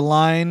it's like the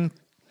line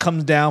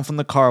comes down from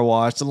the car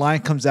wash, the line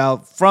comes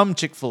out from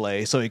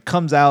Chick-fil-A, so it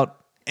comes out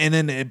and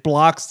then it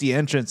blocks the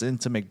entrance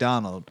into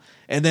McDonald's,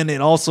 and then it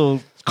also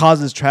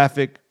causes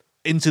traffic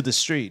into the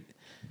street.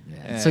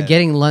 So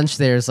getting lunch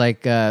there is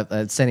like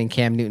sending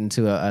Cam Newton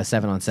to a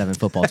 7-on-7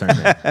 football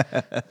tournament.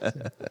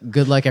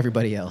 Good luck,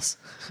 everybody else.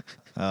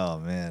 Oh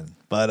man,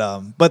 but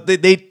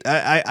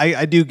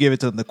I do give it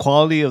to them. The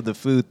quality of the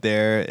food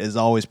there is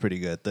always pretty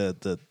good.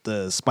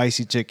 The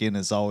spicy chicken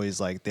is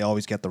always like they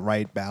always get the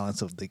right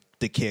balance of the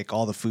kick.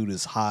 All the food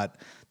is hot.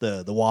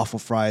 The waffle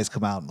fries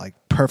come out like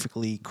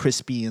perfectly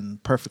crispy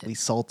and perfectly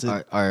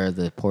salted. are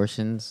the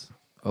portions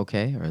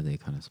okay, or are they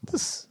kind of small?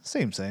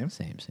 Same. Same.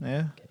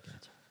 Yeah. Okay,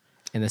 gotcha.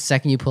 And the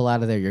second you pull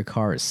out of there, your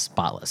car is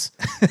spotless.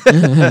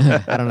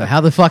 I don't know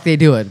how the fuck they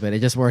do it, but it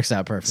just works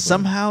out perfectly.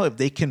 Somehow, if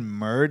they can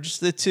merge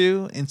the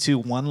two into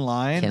one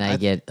line, Can I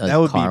get that a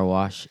would car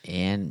wash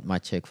and my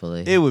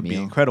Chick-fil-A? It would be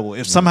meal? incredible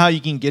if somehow you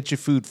can get your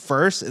food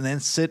first and then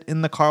sit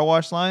in the car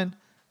wash line.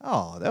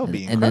 Oh, that would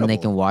be and incredible. then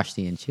they can wash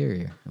the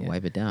interior and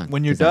wipe it down.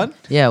 When you're 'Cause done?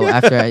 yeah, well,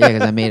 after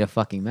because I made a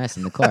fucking mess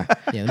in the car.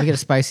 Yeah, let me get a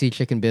spicy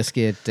chicken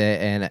biscuit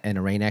and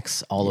a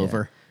Rain-X all Yeah.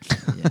 over.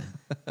 Yeah.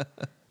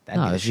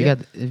 That'd No, be the if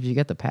shit. you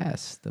got the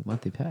pass, the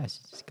monthly pass,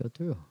 you just go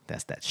through.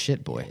 That's that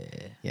shit, boy.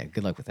 Yeah,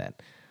 good luck with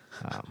that.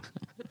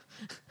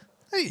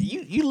 Hey,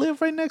 you live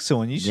right next to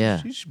one. You should,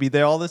 Yeah. you should be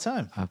there all the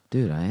time.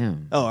 Dude, I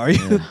am. Oh, are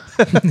you?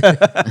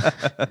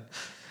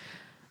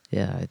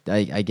 Yeah,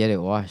 I get it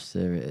washed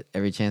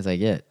every chance I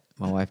get.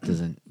 My wife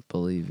doesn't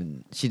believe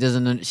in. She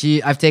doesn't.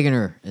 I've taken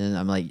her, and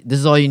I'm like, this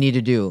is all you need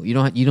to do. You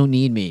don't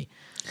need me.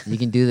 You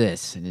can do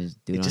this, and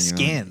just do it, It on just your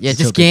scans. Own. Yeah, it It's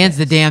just your bitch scans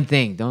the ass. damn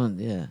thing. Don't.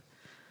 Yeah.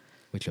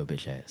 Which your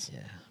bitch ass. Yeah.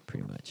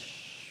 Pretty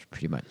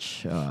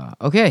much.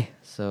 Okay,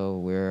 so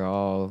we're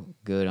all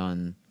good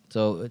on.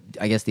 So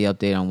I guess the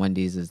update on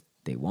Wendy's is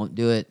they won't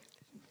do it.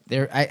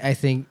 I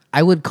think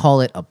I would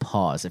call it a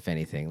pause, if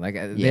anything. Like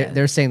Yeah.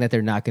 they're saying that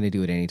they're not going to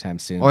do it anytime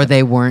soon. Or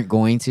they weren't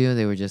going to.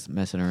 They were just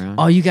messing around.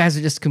 oh, you guys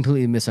are just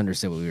completely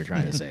misunderstood what we were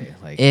trying to say.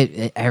 Like,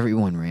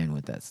 Everyone ran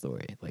with that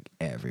story. Like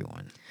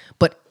everyone.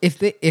 but if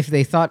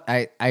they thought,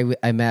 I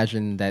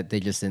imagine that they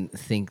just didn't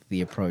think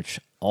the approach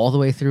all the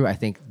way through. I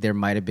think there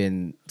might have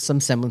been some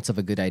semblance of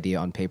a good idea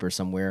on paper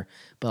somewhere,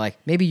 but like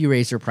maybe you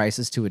raise your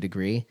prices to a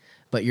degree,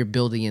 but you're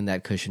building in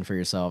that cushion for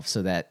yourself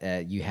so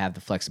that you have the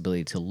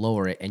flexibility to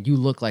lower it, and you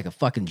look like a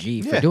fucking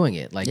G for Yeah. doing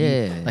it. Like,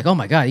 Yeah. like oh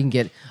my god, I can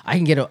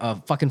get a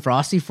fucking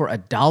Frosty for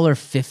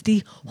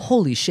 $1.50.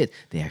 Holy shit,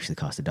 they actually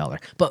cost $1,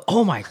 but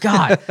oh my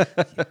god,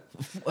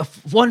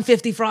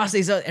 150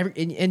 Frosties,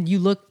 and you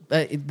look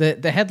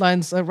the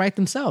headlines write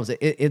themselves.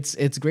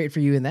 It's great for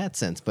you in that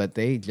sense, but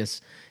they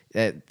just.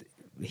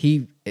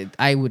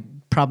 I would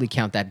probably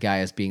count that guy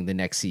as being the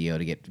next CEO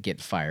to get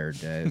fired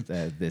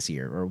this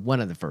year, or one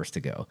of the first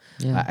to go.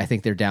 Yeah. I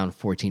think they're down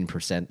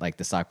 14%. Like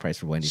the stock price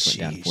for Wendy's went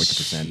down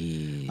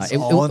 14%. It's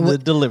all in the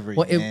delivery,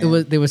 Well,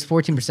 man. it was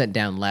 14%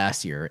 down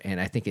last year, and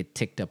I think it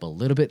ticked up a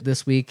little bit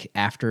this week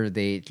after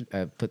they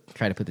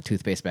try to put the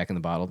toothpaste back in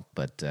the bottle.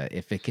 But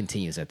if it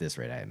continues at this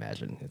rate, I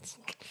imagine it's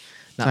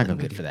not not looking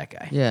gonna good be for that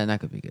guy. Yeah, that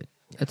could be good.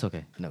 It's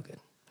okay. No good.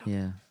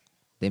 Yeah,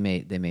 they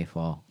may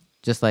fall.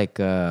 Just like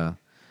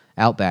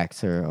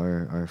Outbacks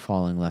are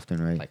falling left and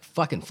right. Like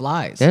fucking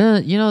flies.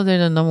 They're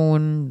the number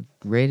one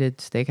rated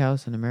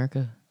steakhouse in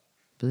America.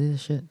 Believe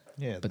this shit.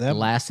 Yeah, But them- the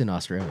last in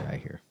Australia, I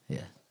hear. Yeah.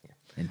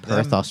 In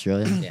Perth,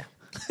 Australia. Yeah.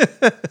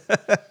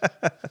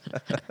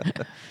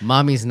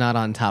 Mommy's not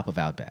on top of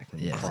Outback.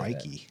 Yeah.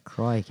 Crikey.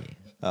 Crikey.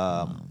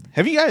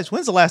 Have you guys?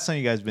 When's the last time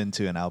you guys been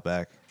to an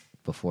Outback?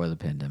 Before the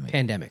pandemic.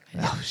 Pandemic.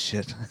 Oh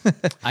shit!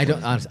 I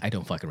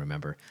don't fucking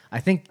remember. I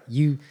think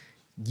you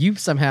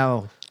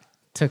somehow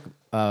took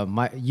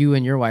you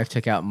and your wife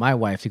took out my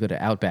wife to go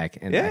to Outback,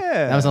 and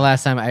that was the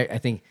last time I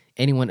think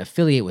anyone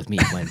affiliate with me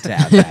went to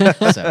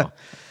Outback. So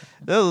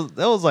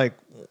that was like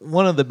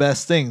one of the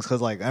best things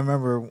because like I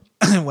remember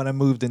when I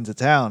moved into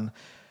town,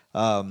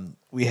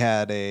 we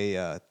had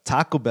a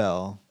Taco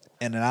Bell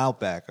and an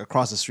Outback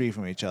across the street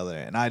from each other,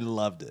 and I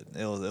loved it.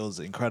 It was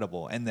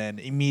incredible. And then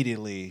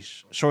immediately,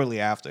 shortly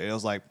after, it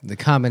was like the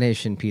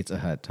combination Pizza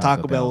Hut,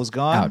 Taco Bell was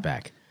gone,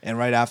 Outback. and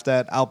right after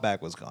that,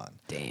 Outback was gone.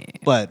 Damn.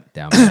 But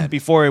Down bad.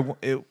 before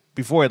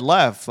it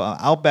left,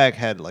 Outback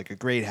had like a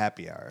great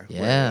happy hour. where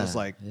Yeah. it was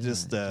like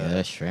just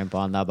Get shrimp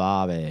on the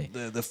barbie.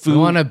 the We food.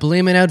 want a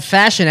blooming out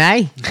fashion,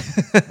 eh?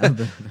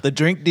 The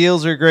drink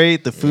deals were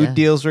great. The food Yeah.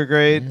 deals were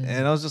great,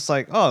 and I was just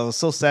like, oh, it was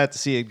so sad to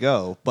see it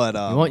go. But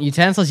You want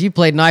utensils? You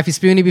played knifey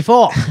spoony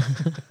before.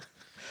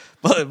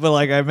 but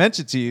like I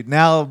mentioned to you,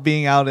 now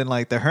being out in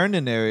like the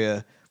Herndon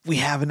area, we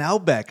have an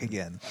Outback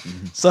again.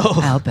 So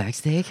Outback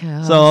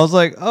Steakhouse. so I was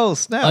like, oh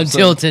snap!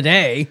 Until So-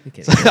 today.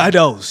 I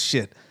know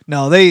shit.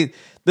 No,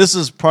 this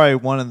is probably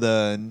one of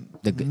the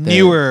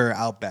newer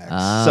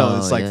Outbacks. So Oh,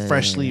 it's like yeah,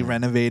 freshly yeah, yeah.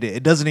 renovated.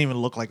 It doesn't even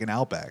look like an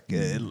Outback.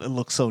 It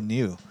looks so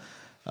new.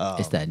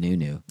 It's that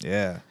new.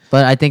 Yeah.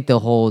 But I think the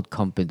whole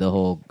company,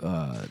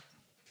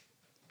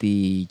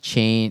 the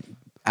chain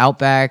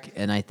Outback,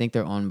 and I think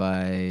they're owned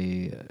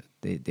by.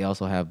 They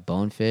also have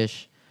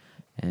Bonefish,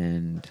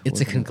 and It's a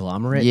what's it?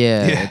 conglomerate?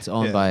 Yeah, Yeah, it's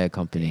owned yeah. by a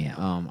company.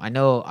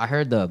 I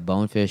heard the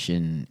Bonefish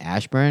in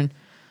Ashburn.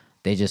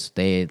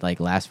 They like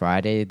last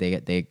Friday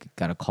they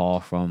got a call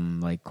from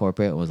like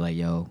corporate. It was like,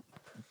 yo,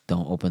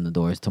 don't open the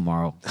doors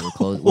tomorrow. We're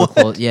closed. We're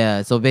closed.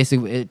 Yeah, so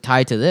basically it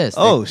tied to this.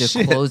 Oh, they're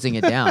shit. closing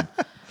it down.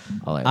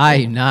 I'm like,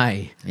 Aye, whoa.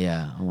 nigh.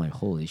 Yeah, I'm like,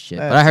 holy shit.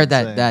 That's But I heard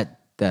insane.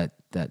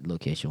 that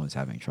location was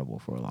having trouble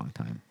for a long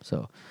time.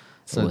 So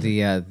So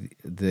the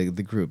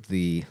group,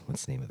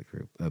 what's the name of the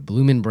group?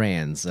 Bloomin'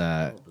 Brands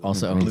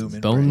also owns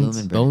Bloomin'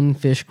 Brands.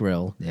 Bonefish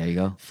Grill, there you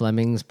go.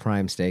 Fleming's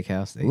Prime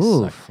Steakhouse. They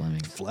Ooh, suck.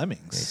 Fleming.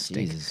 Fleming's.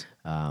 Jesus.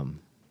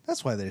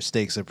 That's why their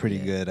steaks are pretty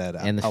good at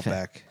And the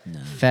Outback.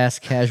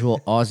 Fast Casual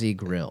Aussie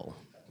Grill.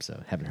 So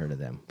haven't heard of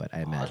them, but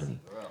I imagine.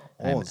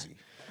 Aussie.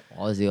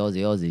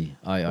 Aussie.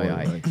 Aye, aye,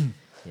 aye.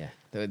 Yeah,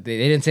 they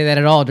didn't say that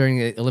at all during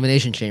the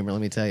Elimination Chamber.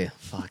 Let me tell you.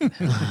 Fuck.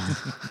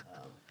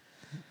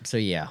 So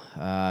yeah,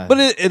 But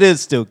it is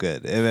still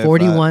good. If,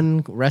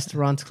 41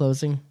 restaurants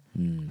closing.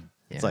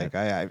 it's like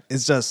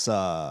it's just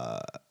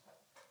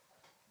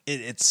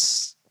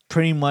it's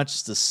pretty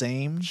much the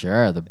same.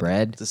 Sure, the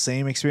bread. The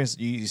same experience.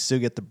 You still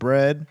get the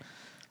bread.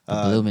 The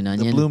bloomin'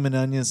 onion. The bloomin'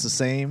 onion's the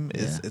same.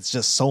 Yeah. It's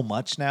just so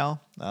much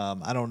now.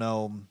 I don't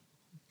know.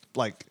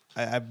 Like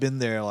I've been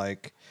there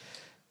like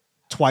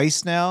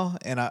twice now,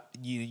 and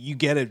you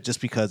get it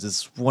just because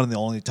it's one of the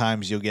only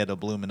times you'll get a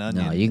bloomin'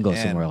 onion. No, you can go And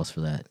somewhere else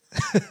for that.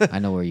 I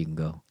know where you can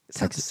go. It's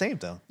not the same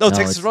though. No,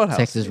 Texas it's Roadhouse.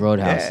 Texas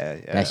Roadhouse.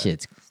 Yeah. That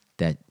shit's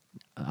that.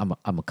 I'm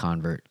a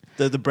convert.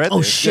 The bread. Oh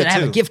there is shit! good, I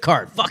have a too. gift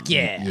card. Fuck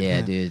yeah!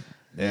 Yeah, dude.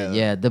 Yeah.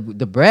 Yeah, the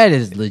bread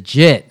is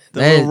legit. The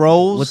That little is-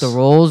 rolls? with the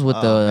rolls with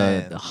Oh, the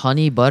man.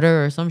 honey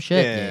butter or some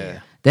shit. Yeah.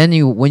 Then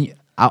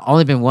I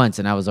only been once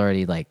and I was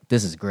already like,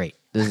 this is great.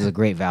 This is a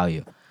great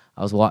value.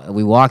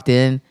 We walked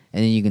in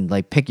and then you can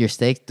like pick your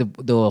steak.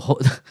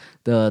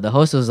 The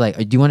host was like,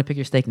 do you want to pick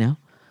your steak now?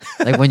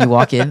 Like when you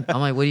walk in,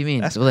 I'm like, what do you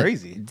mean? That's So, like,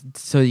 crazy.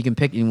 so you can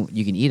pick, you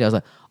can eat. I was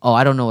like, oh,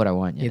 I don't know what I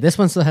want Yeah, yet. this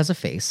one still has a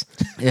face.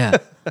 Yeah.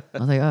 I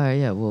was like, all right,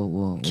 yeah,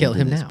 we'll Kill do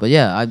him this. now. But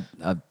yeah,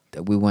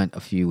 we went a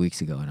few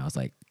weeks ago, and I was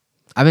like,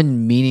 I've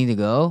been meaning to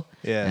go.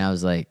 Yeah. And I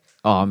was like,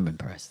 oh, I'm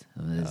impressed.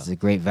 It's a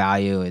great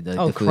value. Oh the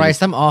food Christ!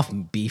 is- I'm off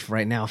beef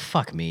right now.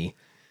 Fuck me.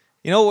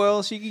 You know where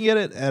else you can get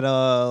it? At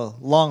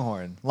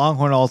Longhorn.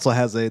 Longhorn also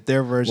has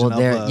their version well,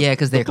 they're of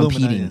because they're Bloomin'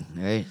 competing,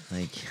 Onion. right?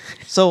 Like,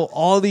 So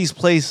all these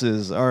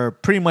places are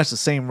pretty much the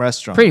same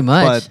restaurant. Pretty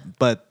much.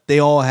 But they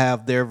all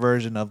have their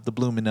version of the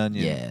Bloomin'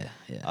 Onion.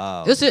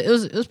 yeah.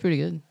 It was pretty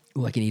good.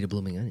 Ooh, I can eat a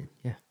blooming onion.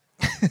 Yeah.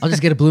 I'll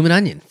just get a blooming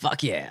onion.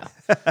 Fuck yeah.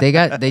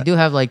 They do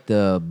have like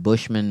the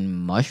Bushman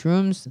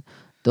mushrooms.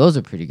 Those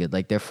are pretty good.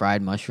 Like they're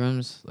fried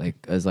mushrooms, like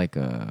as like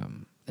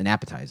an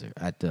appetizer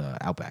at the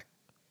Outback.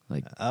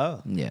 Like,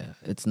 Oh. yeah,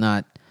 it's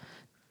not.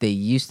 They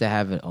used to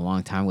have it a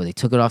long time where they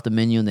took it off the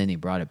menu and then they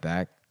brought it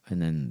back,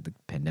 and then the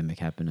pandemic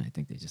happened. I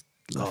think they just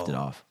left it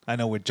off. I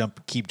know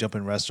keep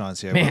jumping restaurants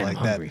here, Man, but like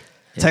I'm that hungry.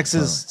 Yeah,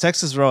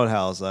 Texas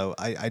Roadhouse.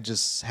 I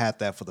just had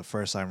that for the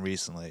first time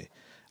recently.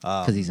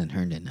 Because he's in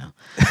Herndon now.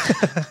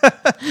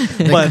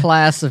 The But-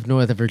 class of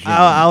Northern Virginia.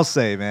 I'll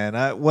say, man,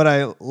 what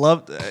I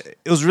loved,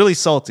 it was really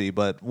salty,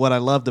 but what I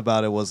loved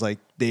about it was like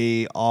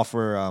they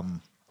offer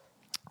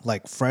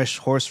like fresh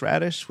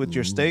horseradish with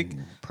your steak.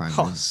 prime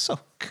Oh, rib. so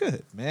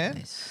good, man.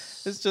 Nice.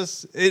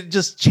 It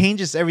just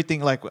changes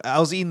everything. Like I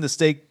was eating the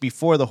steak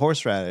before the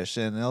horseradish,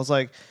 and I was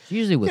like,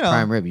 Usually with You know.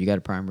 prime rib, you got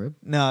a prime rib.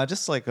 no,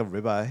 just like a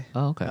ribeye.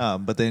 Oh, okay.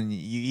 But then you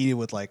eat it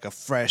with like a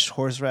fresh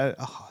horseradish.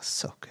 Oh,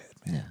 so good,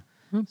 man. Yeah.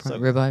 Well, So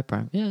ribeye,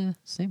 prime. Yeah,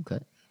 same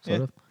cut, sort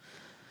Yeah. of.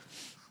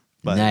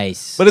 But-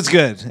 Nice. But it's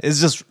good. It's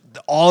just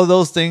all of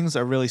those things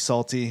are really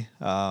salty.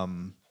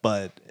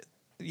 But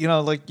you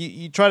know, like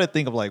you try to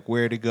think of like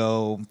where to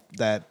go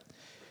that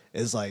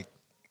is like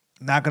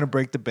not gonna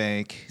break the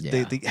bank.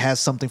 Yeah. They has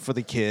something for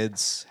the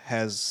kids.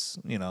 Has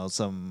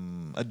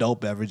some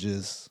adult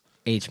beverages.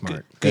 H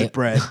Mart. Good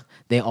bread.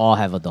 They all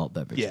have adult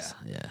beverages.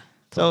 Yeah.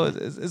 So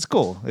it's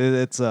cool.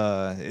 It's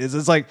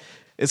like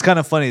it's kind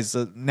of funny.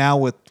 So now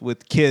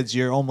with kids,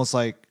 you're almost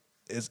like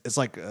it's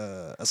like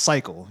a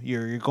cycle.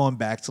 You're going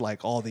back to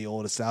like all the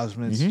old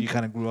establishments you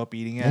kind of grew up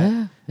eating at,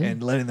 Mm-hmm. Yeah.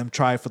 and letting them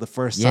try for the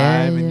first Yeah,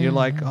 time, and yeah, you're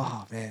like,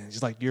 oh man,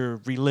 it's like you're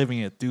reliving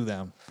it through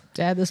them.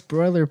 Dad, this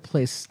broiler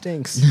place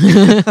stinks.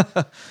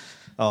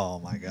 Oh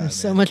my god! There's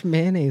so man. much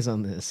mayonnaise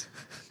on this.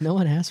 No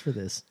one asked for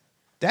this.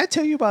 Did I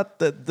tell you about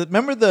the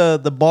remember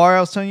the bar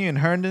I was telling you in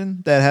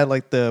Herndon that had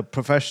like the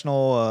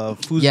professional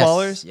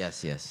foosballers?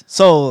 Yes.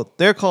 So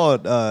they're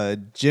called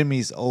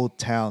Jimmy's Old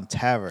Town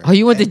Tavern. Oh,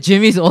 you went to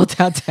Jimmy's Old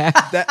Town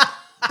Tavern? That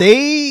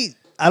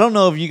I don't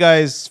know if you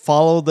guys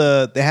follow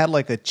they had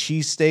like a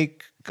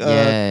cheesesteak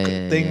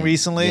thing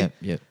recently.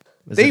 Yep.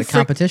 Was They it a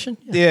competition?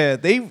 Yeah,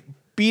 they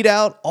beat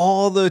out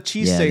all the they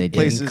cheesesteak did.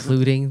 places.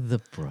 Including the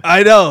broiler.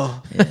 I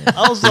know.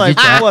 I was like,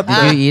 what the?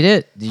 Did you eat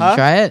it? Did you Huh?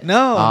 try it?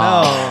 No,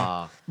 Oh. no.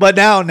 But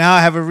now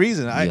I have a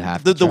reason.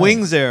 have to The try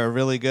wings there are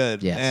really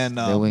good. Yes. and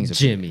their wings are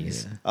pretty good,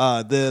 Jimmy's.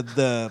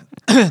 yeah.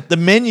 The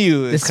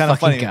menu is This kind of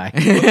fucking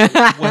funny.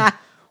 guy.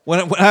 when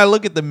I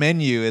look at the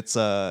menu, it's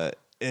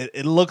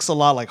it looks a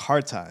lot like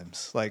Hard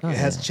Times. Like it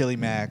has chili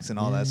max and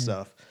all that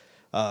stuff.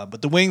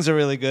 But the wings are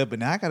really good. But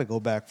now I got to go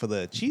back for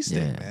the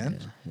cheesesteak, man.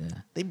 Yeah.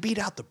 They beat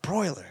out the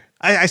broiler.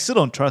 I still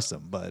don't trust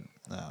them, but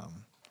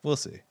we'll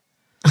see.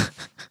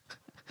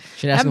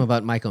 Should ask him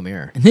about Mike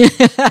O'Meara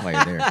while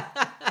you're there.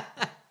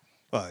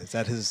 Oh, is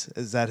that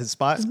his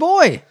spot? His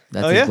boy.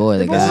 That's Oh, his yeah? boy,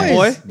 the The guy.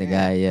 boy? The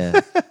guy,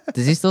 yeah.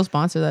 Does he still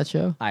sponsor that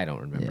show? I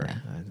don't remember.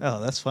 Yeah. Oh,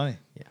 that's funny.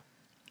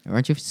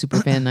 Aren't you super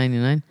fan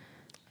 99?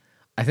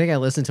 I think I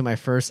listened to my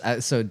first.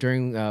 So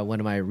during one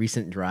of my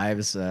recent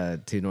drives to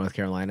North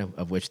Carolina,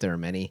 of which there are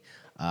many,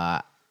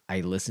 I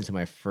listened to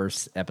my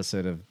first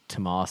episode of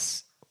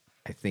Tomas.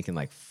 I think in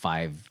like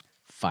five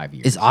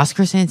years. Is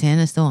Oscar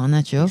Santana still on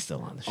that show? He's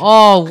still on the show?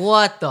 Oh,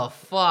 what the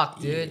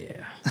fuck, dude?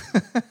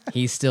 Yeah.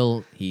 He's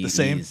still The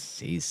same?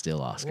 He's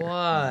still Oscar.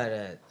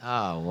 What?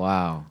 Oh,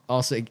 wow.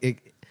 Also,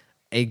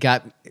 it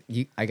got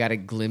you. I got a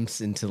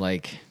glimpse into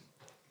like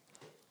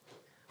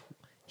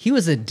he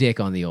was a dick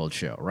on the old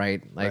show,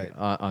 right? Like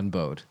Right. on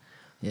Bode.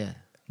 Yeah.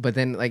 but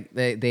then like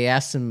they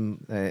asked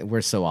him.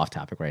 We're so off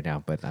topic right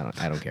now, but I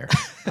don't care.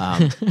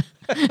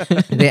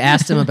 They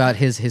asked him about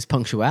his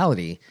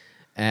punctuality,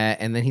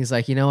 and then he's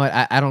like, you know what?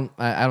 I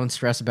don't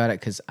stress about it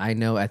because I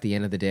know at the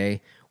end of the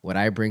day, what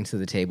I bring to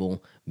the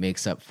table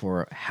makes up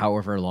for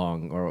however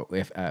long or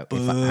if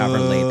however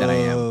late that I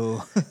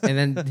am.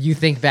 And then you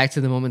think back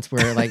to the moments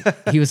where like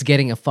he was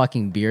getting a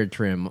fucking beard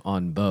trim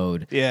on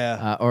Bode,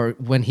 or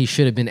when he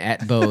should have been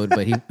at Bode,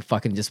 but he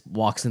fucking just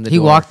walks in the He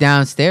door. walked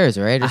downstairs,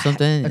 right, or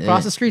something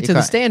Across the street to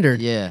the Standard,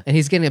 Yeah, and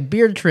he's getting a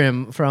beard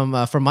trim from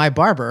my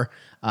barber,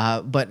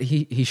 but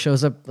he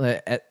shows up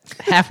at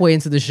halfway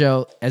into the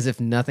show as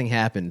if nothing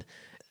happened,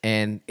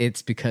 and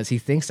it's because he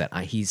thinks that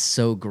he's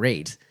so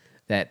great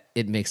that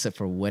it makes up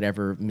for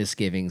whatever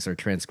misgivings or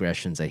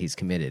transgressions that he's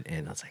committed.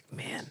 And I was like,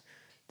 man,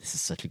 this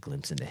is such a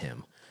glimpse into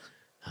him.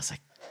 I was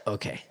like,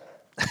 okay,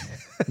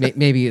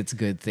 maybe it's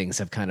good things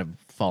have kind of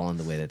fallen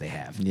the way that they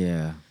have.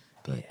 yeah,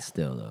 but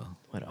still though,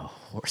 What a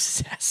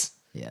horse's ass.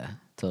 yeah,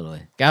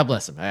 totally. God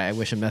bless him. I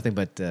wish him nothing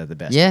but the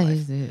best. Yeah, in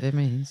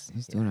life.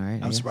 he's doing all right.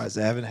 I'm yeah. surprised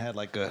they haven't had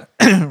like a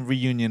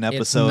reunion It's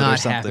episode not or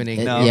something.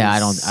 happening. No. Yeah, I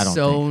don't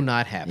So think-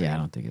 not happening. Yeah, I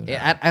don't think it would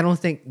I don't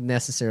think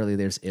necessarily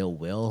there's ill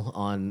will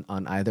on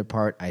either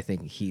part. I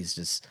think he's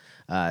just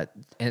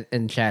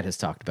and Chad has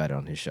talked about it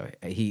on his show.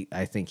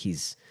 I think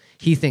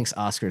he thinks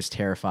Oscar's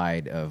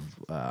terrified of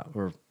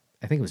or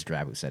I think it was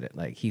Drab who said it.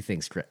 Like he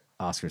thinks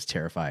Oscar's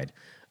terrified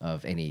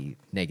of any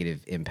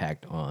negative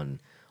impact on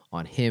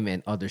him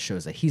and other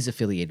shows that he's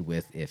affiliated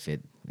with if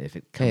it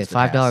comes Hey, to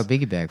 $5 pass.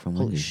 biggie bag from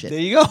Holy Wendy's. shit. There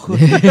you go.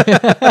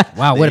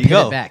 Wow, There what a you pivot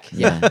go. back.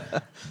 Yeah,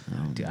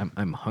 Dude,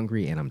 I'm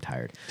hungry and I'm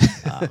tired.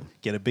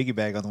 Get a biggie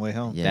bag on the way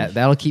home. yeah.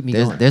 That'll keep me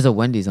going. There's a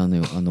Wendy's on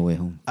the way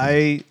home.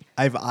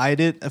 I've eyed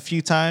it a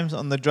few times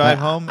on the drive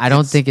home. I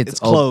don't think it's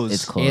closed.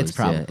 It's closed. It's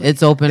probably- yeah.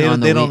 It's open They on don't-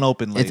 the they don't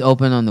open It's late.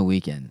 open on the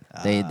weekend.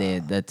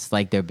 They that's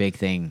like their big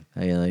thing.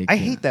 Like, I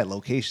hate that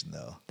location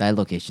though. that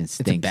location it's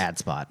stinks. a bad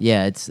spot.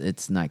 Yeah,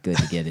 it's not good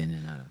to get in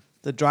and out of.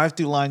 The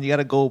drive-through line, you got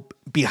to go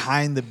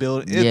behind the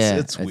building.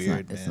 It's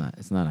weird, man.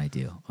 It's not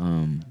ideal.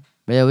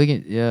 But yeah, we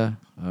can. Yeah.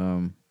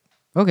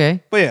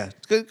 Okay. But yeah,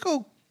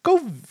 go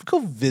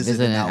visit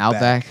Visit an an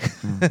Outback,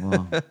 Outback.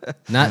 Oh, well,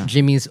 Not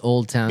Jimmy's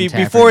Old Town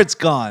Tavern. before it's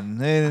gone,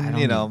 I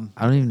and don't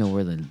I don't even know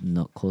where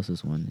the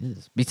closest one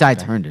is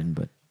besides Herndon.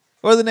 But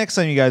or the next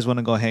time you guys want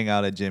to go hang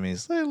out at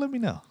Jimmy's, let me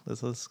know.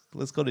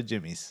 Let's go to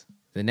Jimmy's.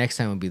 The next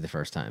time would be the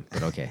first time,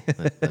 but okay.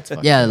 Let's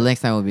fuck yeah, it. the next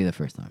time will be the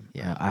first time.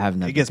 Yeah. I have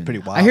never. It gets been pretty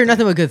there. wild. I hear there.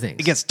 nothing but good things.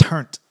 It gets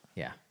turned.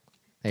 Yeah.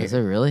 Does it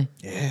really?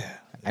 Yeah,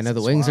 I know the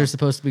it's wings are wild.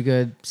 supposed to be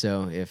good,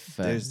 so if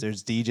There's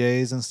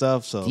DJs and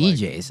stuff. So like,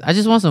 DJs. I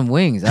just want some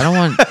wings. I don't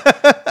want.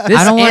 this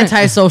I don't want-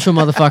 antisocial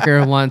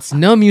motherfucker wants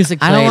no music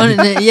I played, don't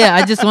want. Yeah,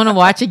 I just want to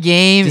watch a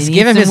game. just and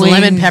give eat him some his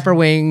lemon wings. pepper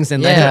wings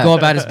and let Yeah. him go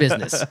about his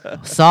business.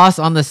 Sauce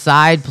on the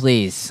side,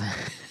 please.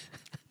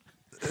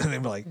 and they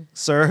were like,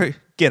 "Sir,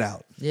 get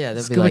out." Yeah,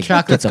 they'll be Scoop of like,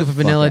 chocolate, "Get the scoop of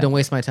fuck vanilla. out." Don't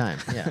waste my time.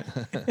 Yeah.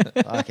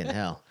 Fucking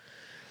hell.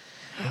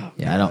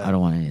 Yeah, I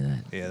don't want any of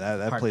that. Yeah,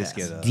 that Hard place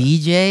pass. get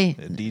DJ.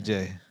 a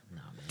DJ.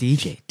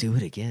 DJ, do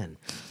it again.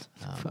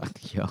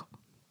 Fuck yo.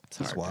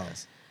 It's wild.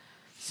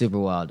 Super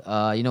wild.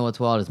 You know what's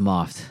wild is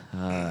Moft.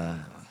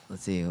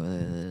 Let's see. I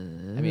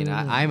mean,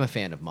 I'm a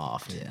fan of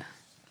Moft. Yeah.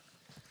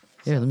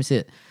 Here, let me see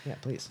it. Yeah,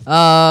 please.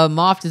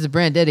 Moft is a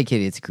brand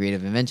dedicated to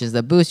creative inventions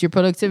that boost your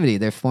productivity.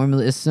 Their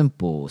formula is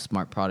simple.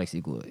 Smart products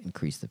equal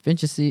increased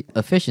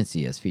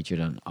efficiency as featured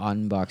on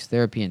Unbox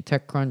Therapy and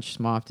TechCrunch.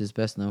 Moft is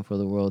best known for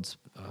the world's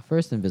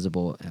first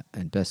invisible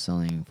and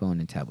best-selling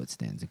phone and tablet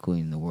stands,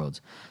 including the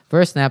world's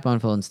first Snap-on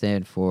phone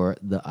stand for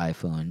the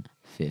iPhone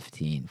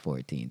 15,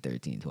 14,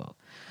 13,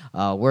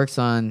 12. Works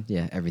on,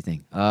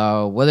 everything.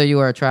 Whether you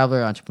are a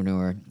traveler,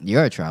 entrepreneur,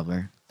 you're a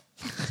traveler,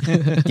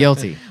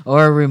 Guilty.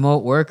 or a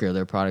remote worker,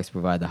 their products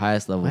provide the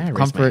highest level Why of did I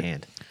raise my comfort.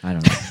 hand? I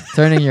don't know.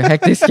 Turning your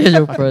hectic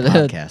schedule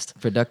podcast.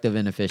 productive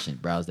and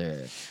efficient. Browse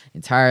their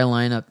entire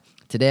lineup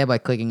today by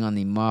clicking on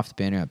the Moft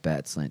banner at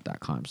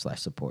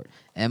batslant.com/support.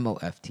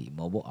 MOFT,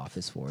 mobile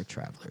office for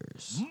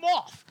travelers.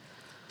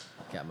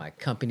 Got my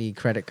company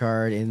credit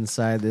card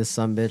inside this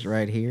sumbitch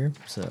right here.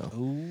 So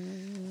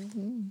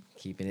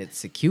keeping it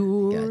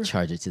secure. You gotta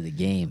charge it to the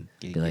game.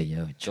 Be like,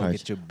 yo, Go charge.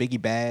 get your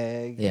biggie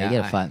bag. Yeah, Yeah, you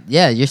gotta find.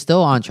 Yeah, you're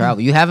still on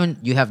travel. You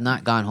have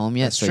not gone home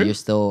yet, That's so true. you're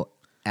still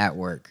at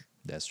work.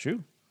 That's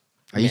true.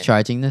 Are you Yeah.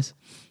 charging this?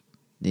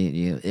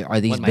 Are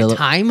these What, my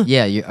time?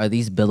 Yeah, are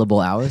these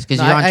billable hours? Because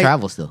No, you're on I-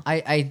 travel still.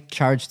 I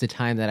charge the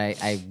time that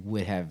I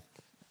would have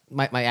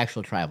my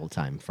actual travel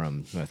time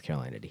from North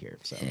Carolina to here.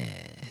 So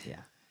yeah.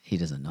 He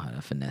doesn't know how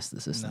to finesse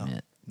the system No,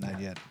 yet. not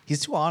yet.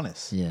 He's too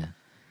honest. Yeah,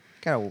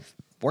 Gotta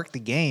work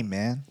the game,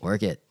 man.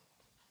 work it.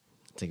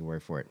 Take a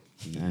word for it.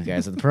 You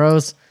guys are the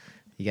pros.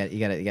 You got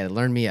to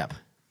learn me up.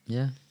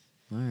 Yeah.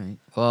 All right.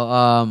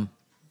 Well,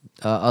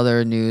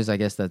 other news, I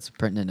guess that's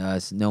pertinent to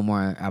us. No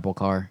more Apple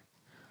Car.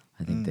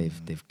 I think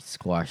they've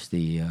squashed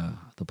the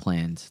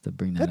plans to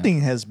bring that That up.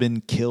 thing has been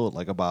killed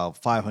like about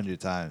 500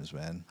 times,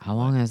 man. How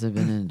long has it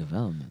been in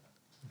development?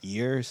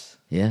 Years,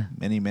 Yeah,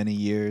 many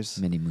years.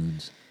 many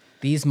moons.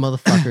 These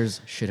motherfuckers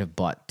should have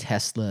bought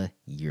Tesla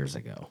years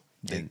ago.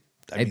 They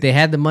They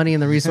had the money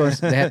and the resource.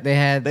 They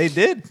had They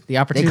did. the They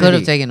opportunity. could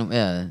have taken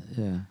them.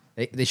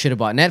 Yeah. They should have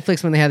bought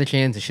Netflix when they had the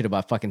chance. They should have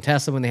bought fucking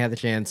Tesla when they had the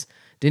chance.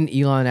 Didn't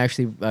Elon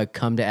actually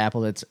come to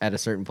Apple at a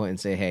certain point and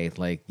say, "Hey,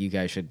 like you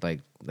guys should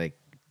like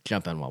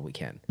jump on while we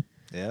can"?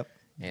 Yep.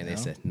 And they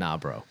said, "Nah,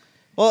 bro."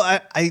 Well,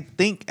 I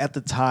think at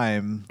the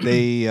time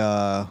they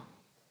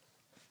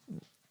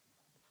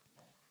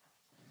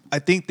I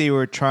think they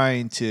were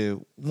trying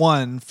to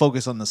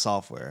focus on the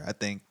software. I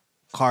think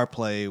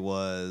CarPlay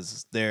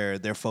was their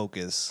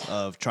focus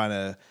of trying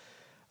to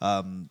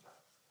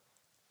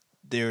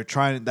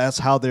that's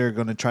how they're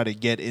going to try to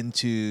get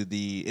into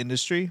the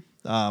industry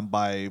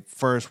by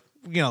first,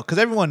 because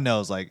everyone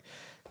knows like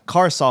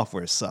car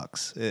software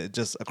sucks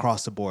just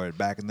across the board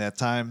back in that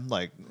time.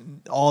 Like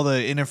all the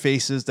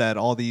interfaces that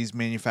all these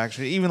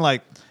manufacturers, even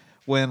like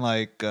when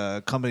like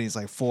companies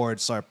like Ford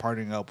started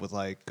partnering up with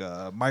like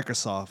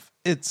Microsoft,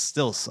 it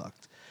still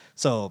sucked.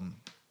 So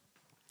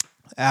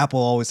Apple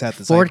always had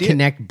this Ford idea.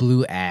 Connect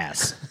blew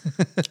ass.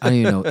 I don't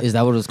even know. Is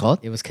that what it was called?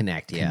 It was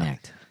Connect, yeah.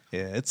 Connect.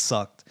 Yeah, it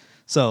sucked.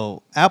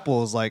 So Apple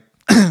was like,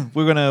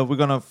 we're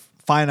gonna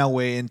find our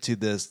way into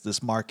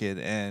this market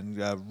and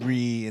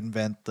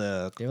reinvent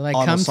the They were like,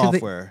 auto "Come to the-"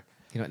 software.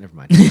 You know what? Never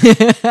mind.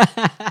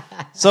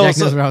 So Jack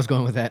so, knows where I was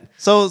going with that.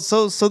 so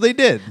they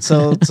did.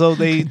 So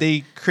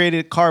they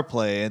created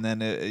CarPlay, and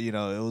then it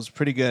was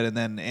pretty good. And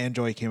then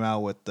Android came out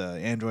with the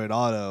Android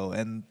Auto,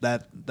 and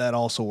that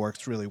also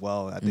works really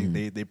well. I think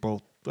they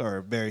both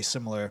are very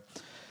similar.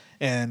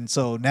 And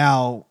so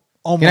now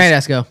Good night,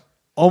 Esco.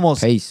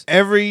 almost Peace.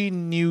 every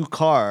new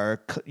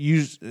car,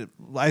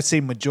 I say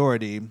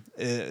majority,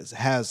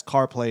 has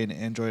CarPlay and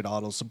Android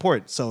Auto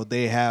support. So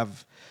they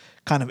have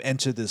kind of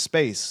entered this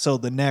space. So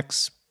the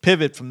next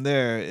pivot from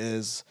there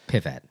is,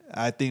 Pivot.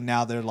 I think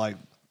now they're like,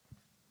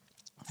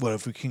 what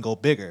if we can go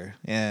bigger?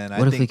 And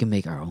What if we can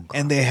make our own car?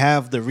 And they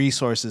have the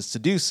resources to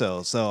do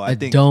so. So I A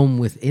think dome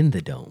within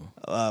the dome.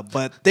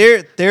 but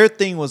their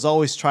thing was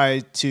always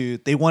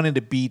they wanted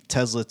to beat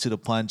Tesla to the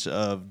punch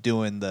of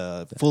doing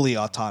the fully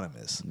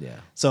autonomous. Yeah.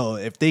 So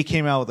if they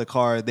came out with a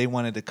car, they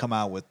wanted to come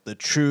out with the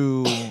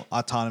true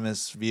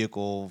autonomous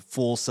vehicle,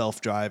 full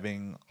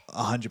self-driving,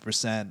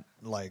 100%,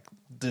 like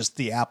just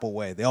the Apple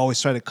way. They always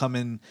try to come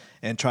in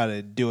and try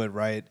to do it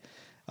right.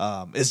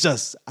 It's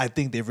just, I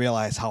think they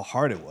realized how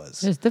hard it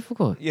was. It's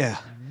difficult. Yeah.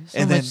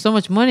 So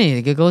much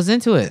money that goes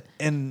into it.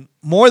 And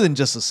more than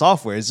just the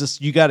software, it's just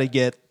you got to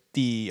get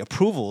the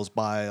approvals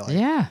by like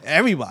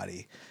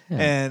everybody. Yeah.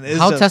 And it's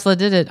how just, Tesla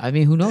did it, I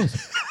mean, who knows?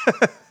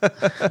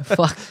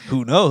 Fuck.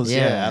 who knows?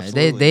 Yeah,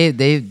 absolutely.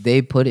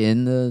 they put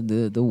in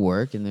the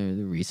work and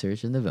the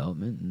research and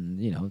development,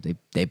 and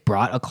they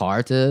brought a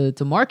car to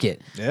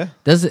market. Yeah.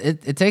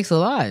 It takes a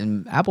lot,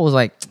 and Apple was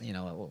like,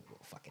 we'll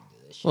fucking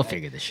do this shit. We'll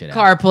figure this shit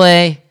out.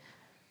 CarPlay,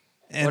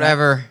 And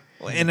whatever.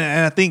 And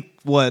I think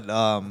what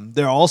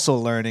they're also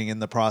learning in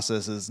the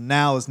process is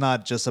now it's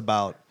not just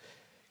about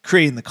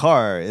creating the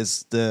car.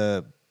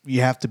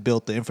 You have to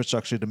build the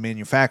infrastructure to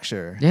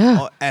manufacture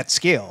at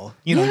scale.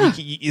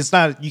 It's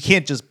not, you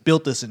can't just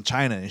build this in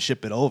China and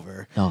ship it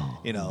over.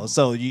 No.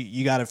 So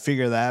you got to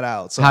figure that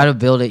out. So How to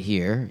build it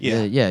here.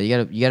 Yeah.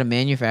 You gotta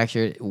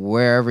manufacture it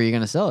wherever you're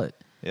gonna sell it.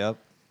 Yep.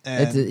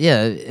 And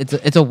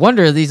It's a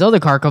wonder these other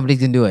car companies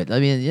can do it. I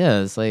mean,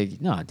 it's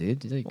like, no,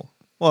 dude. Like,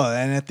 well,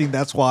 and I think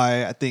that's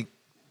why I think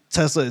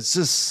Tesla is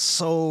just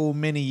so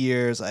many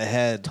years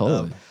ahead.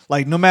 Totally.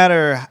 Like no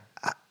matter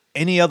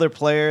any other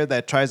player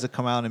that tries to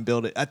come out and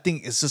build it, I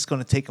think it's just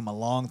going to take them a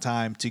long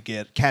time to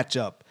catch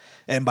up.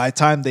 And by the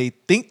time they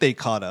think they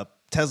caught up,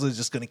 Tesla's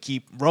just going to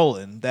keep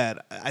rolling.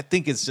 That I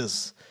think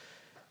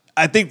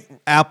I think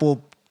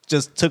Apple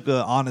just took an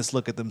honest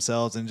look at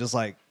themselves and just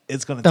like,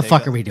 it's going to The take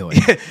fuck us. are we doing?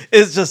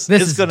 It's just,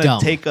 This it's is going to dumb.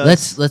 take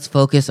us. let's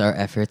focus our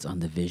efforts on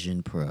the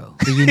Vision Pro.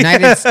 The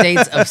United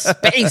States of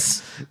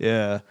space.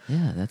 Yeah.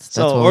 Yeah, that's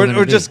So, what we're gonna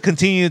or be. just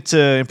continue to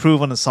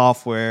improve on the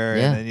software,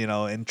 Yeah. and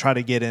and try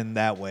to get in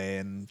that way.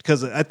 And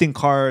because I think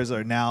cars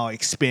are now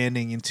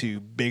expanding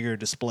into bigger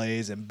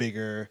displays and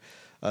bigger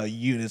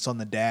units on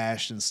the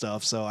dash and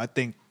stuff. So I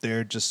think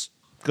they're just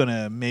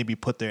gonna maybe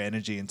put their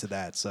energy into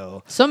that.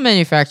 So Some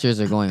manufacturers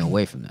are going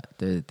away from that.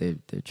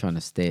 They're trying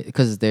to stay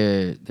because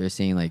they're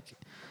seeing like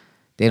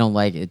they don't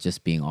like it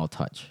just being all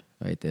touch,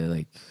 right? They're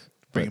like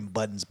bringing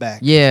buttons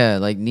back. yeah,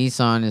 like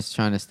Nissan is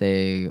trying to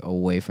stay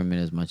away from it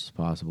as much as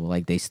possible.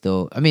 Like they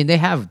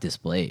have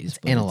displays,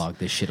 but Analog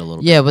this shit a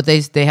little yeah, but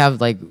they have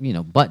like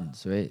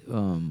buttons, right?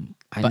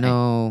 I Button.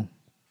 know.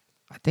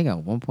 I think at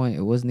one point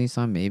it was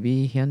Nissan,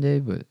 maybe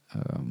Hyundai, but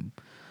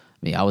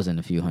I was in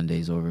a few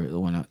Hyundais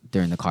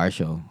during the car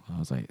show. I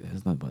was like,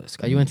 "There's nothing but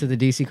a Are you into the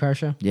DC car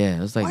show? Yeah,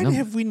 it was like, Why no,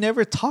 have we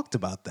never talked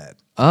about that?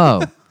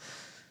 oh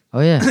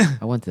yeah,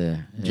 I went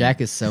there. Yeah.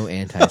 Jack is so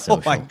antisocial.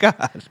 Oh my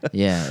god!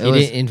 Yeah, it You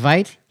was. didn't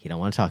invite? You don't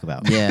want to talk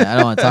about. Yeah, I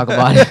don't want to talk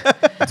about it.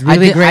 It's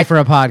really did- great for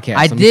a podcast.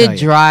 I let me tell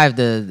did you.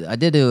 I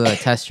did do a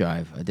test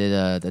drive. I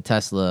did the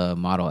Tesla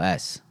Model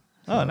S.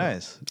 Oh,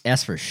 nice.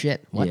 S for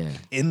shit. What? Yeah.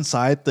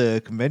 Inside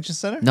the convention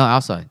center? No,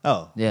 outside.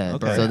 Oh, Yeah.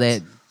 okay. So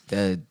they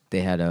had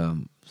they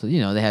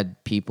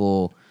had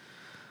people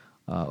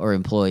or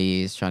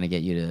employees trying to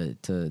get you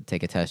to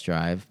take a test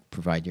drive,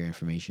 provide your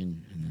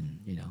information, and then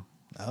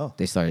Oh,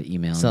 they started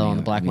emailing Sell me. on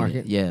the black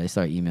market? Yeah, they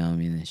started emailing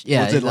me. And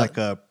yeah, was it like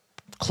a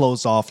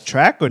closed off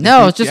track or did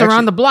no, you it's just actually-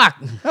 around the block.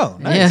 Oh,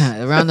 nice.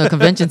 Yeah, around the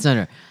convention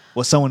center.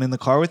 Was someone in the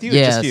car with you? or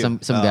Yeah, just you? some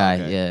Oh, guy.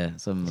 okay. Yeah,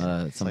 some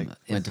like,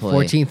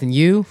 employee. 14th and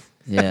you.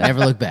 Yeah, Never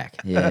look back.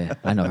 Yeah,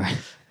 I know, right?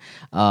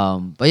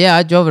 But yeah,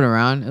 I drove it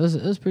around. It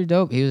was pretty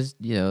dope. He was,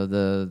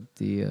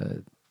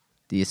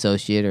 the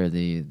associate or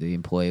the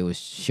employee was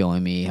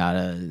showing me how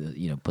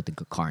to put the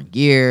car in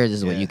gear. This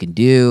is what Yeah. you can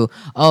do.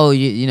 Oh,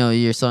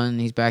 your son,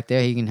 he's back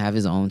there. He can have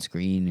his own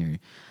screen, or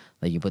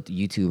like you put the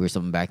YouTube or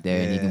something back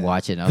there and he can Yeah.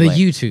 watch it. And I The was like,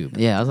 YouTube,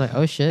 Yeah, I was like,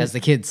 oh shit. as the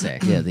kids say.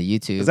 Yeah, the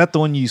YouTube. Is that the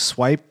one you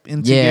swipe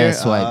into Yeah, gear?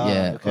 swipe. Ah,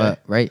 Yeah, okay.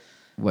 right.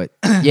 What?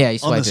 Yeah, you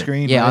swipe the it.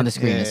 screen, Yeah, right? on the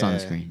screen. Yeah, It's on the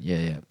yeah, screen.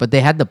 Yeah. But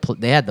they had the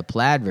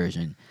plaid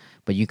version,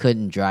 but you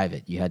couldn't drive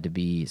it. You had to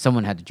be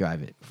someone had to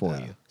drive it for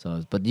you.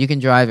 So, but you can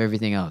drive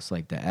everything else,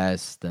 like the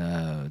S,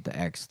 the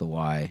X, the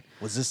Y,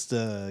 Was this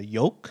the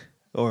yoke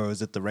or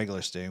was it the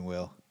regular steering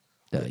wheel?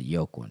 the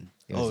yoke one.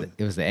 It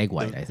was the egg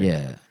white, I think.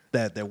 Yeah,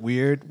 That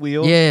weird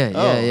wheel? Yeah,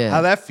 Oh, yeah.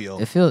 How'd that feel?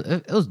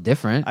 it was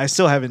different. I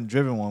still haven't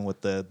driven one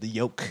with the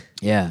yoke.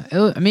 Yeah,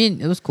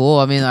 it was cool.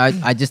 I mean,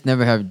 I just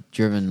never have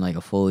driven like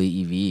a fully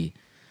EV.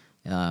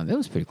 It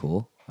was pretty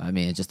cool. I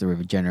mean, it's just the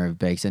regenerative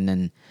brakes, and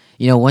then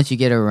once you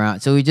get around,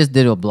 so we just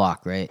did a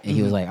block, right? And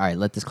he was like, "All right,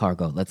 let this car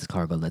go, let this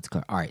car go, let's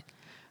go. All right,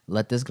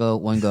 let this go,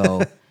 one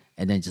go,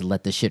 and then just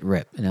let the shit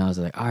rip." And I was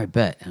like, "All right,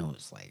 bet." And it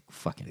was like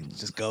fucking. It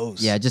just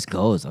goes. Yeah, it just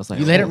goes. I was like,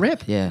 You let it "Oh."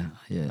 rip? Yeah.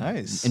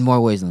 Nice. In more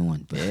ways than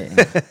one, but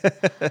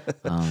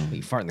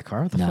You fart in the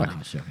car? What the no, fuck? I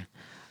was joking.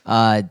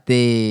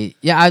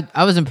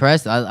 I was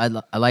impressed. I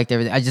liked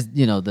everything. I just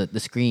the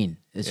screen.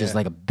 It's just Yeah.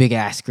 like a big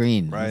ass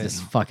screen. Right.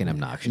 It's fucking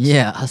obnoxious.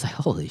 Yeah, I was like,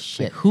 holy Like,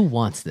 shit. who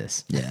wants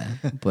this? Yeah,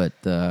 but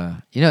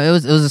it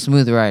was a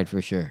smooth ride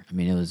for sure. I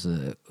mean,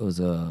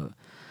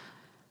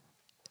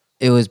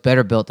 it was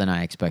better built than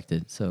I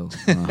expected. So,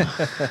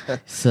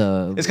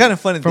 so It's kind of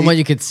funny. From what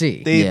you could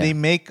see. They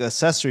make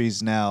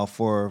accessories now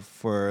for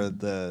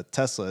the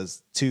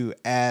Teslas to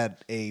add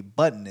a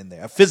button in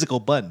there, a physical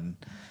button.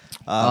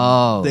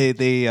 Oh. They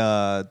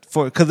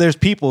because there's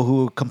people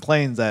who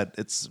complain that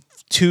it's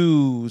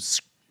too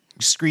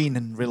screen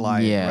and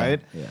reliant, Yeah,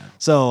 right? yeah.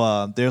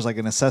 So there's like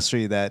an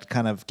accessory that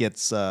kind of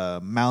gets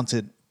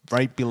mounted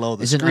right below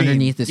the Is it screen.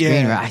 underneath the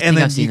screen, right? I and think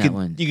then I've seen you that can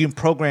one. you can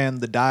program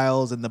the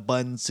dials and the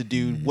buttons to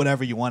do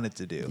whatever you want it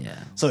to do. Yeah.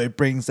 So it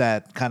brings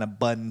that kind of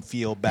button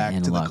feel back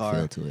to the analog car.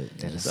 feel to it.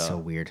 That is So- so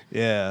weird.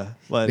 Yeah,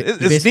 but You it's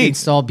basically neat.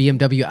 install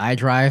BMW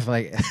iDrive,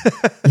 like,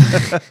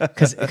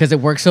 because it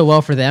worked so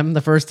well for them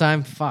the first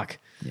time. Fuck.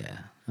 Yeah.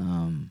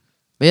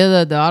 But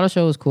yeah, the auto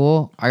show was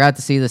cool. I got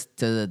to see this.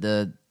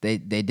 They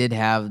did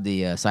have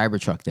the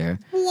Cybertruck there.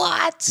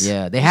 What?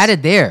 Yeah, they had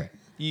it there.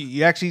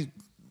 You actually.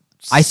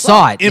 I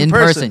saw it in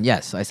person. person.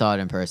 Yes, I saw it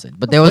in person.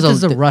 But there What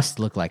was does the Rust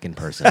look like in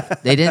person?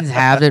 they didn't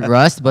have it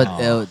rust,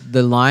 but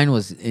the line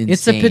was insane.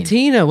 It's a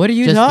patina. What are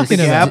you Just talking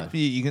the about? Yep,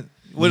 you can.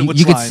 You, Which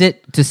you could line?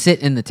 sit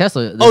in the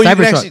Tesla. The Oh, you could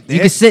Cybertruck. actually- they You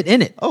could sit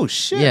in it. Oh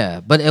shit! Yeah,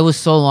 but it was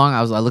so long.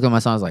 I looked at my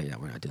son. I was like, "Yeah,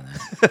 we're not doing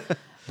that."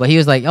 But he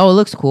was like, "Oh, it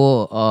looks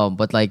cool."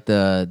 But like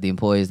the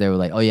employees, they were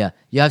like, "Oh yeah,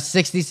 you have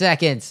 60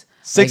 seconds."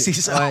 60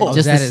 Like, oh,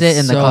 just to that is sit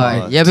in the so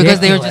car. Yeah, because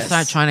they were just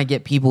ridiculous. trying to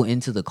get people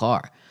into the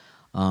car.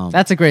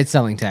 That's a great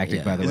selling tactic,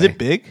 Yeah. by the Is way. it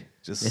big?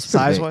 Just It's pretty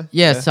size big. wise?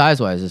 Yeah, size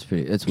wise, it's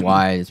pretty. It's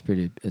wide. It's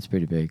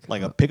pretty big.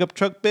 Like a pickup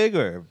truck big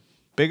or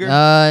bigger?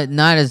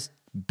 Not as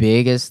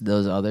big as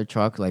those other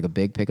trucks, like a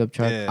big pickup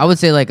truck. Yeah. I would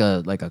say like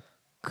a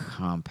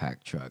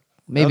compact truck,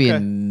 maybe Okay. a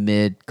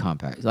mid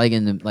compact, like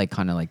in the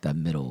kind of like that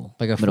middle,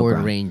 Like a middle Ford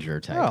ground. Ranger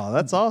type. Oh,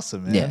 that's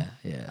awesome, man. Yeah,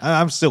 yeah.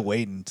 I'm still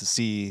waiting to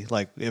see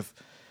like if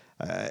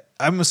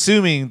I'm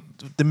assuming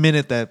the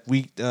minute that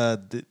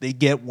they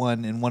get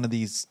one in one of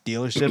these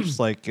dealerships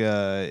like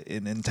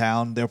in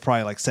town, they'll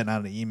probably like send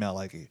out an email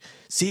like,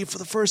 see it for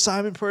the first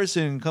time in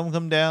person,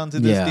 come down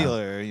to this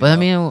dealer. you But I know?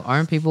 mean,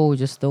 aren't people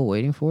just still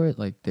waiting for it?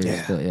 Like they're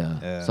Yeah. still,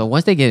 Yeah. So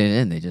once they get it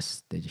in, they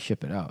just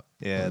ship it out.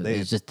 Yeah,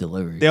 it's just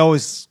delivery. they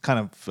always kind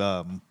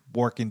of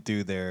working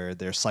through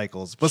their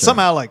cycles, but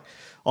somehow like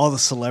all the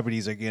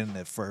celebrities are getting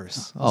it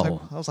first. I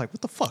was like,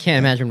 what the fuck? Can't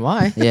imagine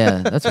why.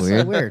 Yeah, that's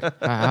weird. weird.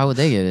 How would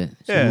they get it?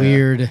 Yeah.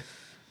 Weird.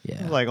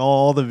 Yeah. Like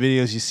all the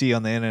videos you see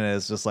on the internet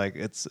is just like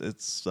it's Kai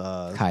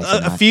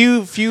a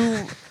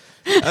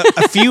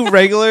Cenat. few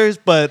regulars,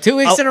 but 2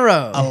 weeks in a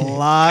row. a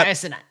lot Kai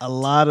Cenat. a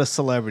lot of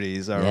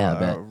celebrities are, Yeah, I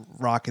bet.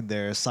 rocking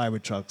their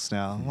Cybertrucks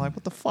now. I'm like,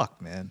 what the fuck,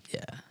 man?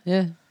 Yeah.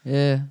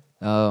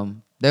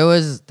 There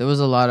was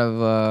a lot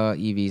of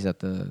EVs at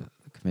the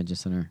convention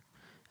center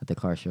at the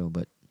car show,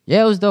 but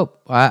yeah, it was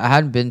dope. I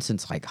hadn't been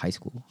since like high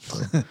school,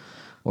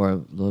 or a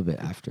little bit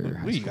after.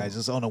 high What are you school. guys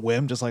just on a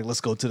whim, just like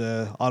let's go to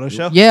the auto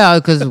show? Yeah,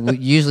 because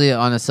usually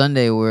on a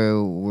Sunday we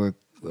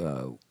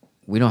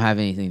don't have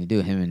anything to do.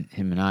 Him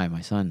and I,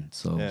 my son.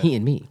 So Yeah. He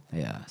and me.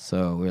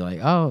 so we're like,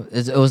 oh,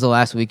 it was the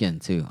last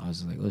weekend too. I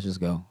was like, let's just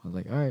go. I was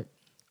like, all right,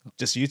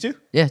 Just you two?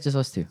 yeah, just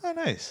us two. Oh,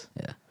 nice.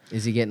 Yeah.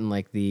 Is he getting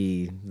like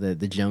the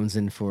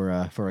Jonesin for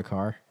a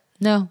car?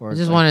 No, Or I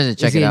just like, wanted to is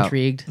check he it out.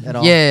 intrigued at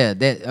all? Yeah,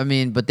 I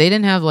mean, but they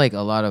didn't have like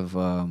a lot of.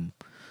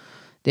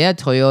 They had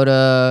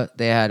Toyota,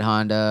 they had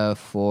Honda,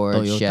 Ford,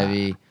 Toyota.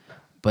 Chevy,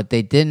 but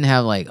they didn't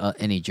have like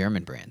any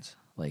German brands.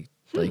 Like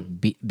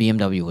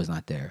BMW was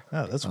not there.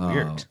 Oh, that's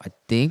weird. I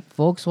think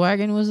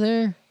Volkswagen was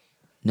there.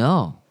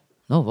 No,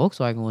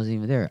 Volkswagen wasn't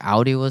even there.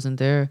 Audi wasn't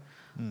there.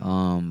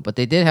 But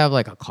they did have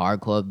like a car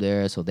club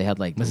there, so they had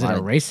like Was it lot a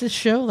of- racist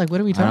show? Like, what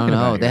are we I talking don't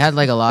know. about? They here? had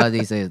like a lot of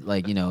these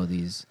like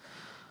these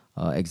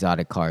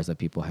exotic cars that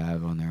people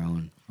have on their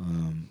own.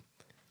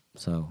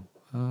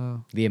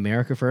 the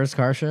America First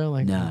car show.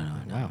 Like, No,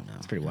 wow,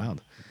 it's pretty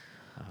wild.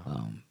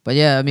 But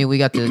yeah, I mean, we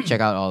got to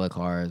check out all the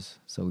cars,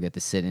 so we got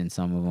to sit in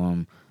some of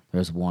them.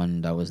 There's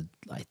one that was,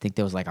 I think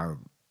there was like a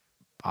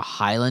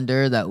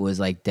Highlander that was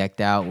like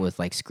decked out with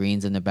like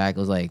screens in the back. It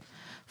was like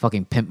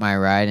fucking Pimp My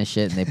Ride and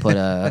shit, and they put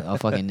a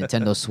fucking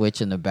Nintendo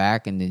Switch in the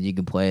back, and then you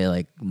can play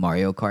like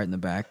Mario Kart in the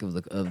back of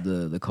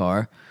the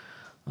car.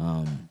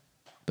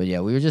 But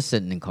yeah, we were just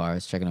sitting in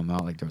cars checking them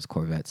out. Like there was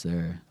Corvettes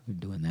there. We were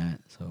doing that.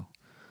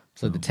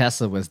 So the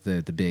Tesla was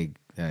the big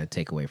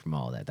takeaway from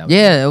all of that. That was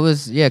Yeah, it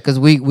was because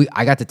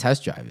I got to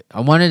test drive it.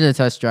 I wanted to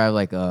test drive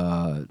like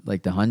the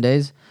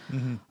Hyundais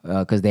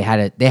because they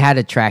had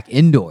a track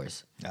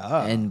indoors,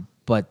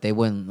 but they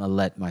wouldn't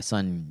let my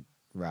son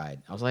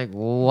ride. I was like,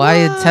 why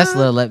did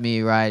Tesla let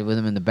me ride with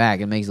him in the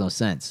back? It makes no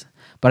sense.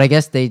 But I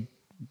guess they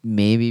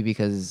maybe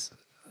because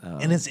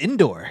And it's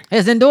indoor.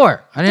 it's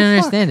indoor. I didn't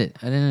understand it.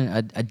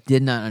 I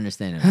did not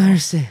understand it. I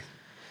understand.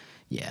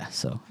 Yeah,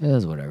 so it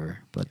was whatever.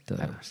 But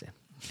I understand.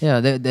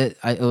 yeah,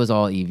 it was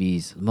all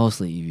EVs,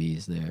 mostly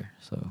EVs there.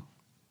 So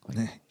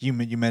You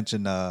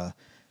mentioned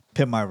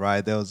Pimp My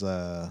Ride. There was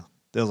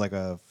like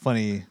a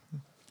funny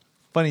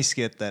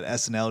skit that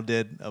SNL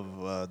did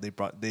of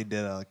they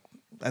did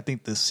I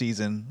think this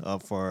season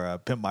for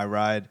Pimp My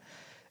Ride,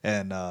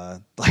 and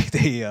like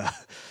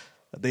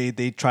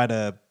they try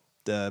to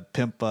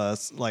pimp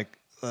us like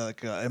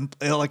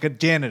a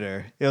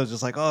janitor. It was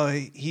just like, oh,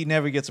 he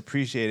never gets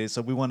appreciated,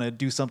 so we want to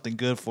do something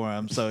good for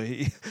him. So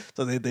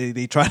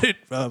they try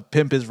to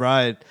pimp his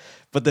ride,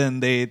 but then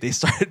they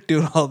started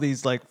doing all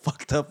these like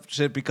fucked up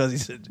shit because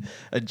he's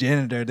a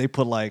janitor. They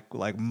put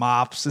like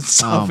mops and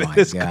stuff oh in my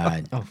his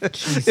god. Oh,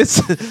 Jesus.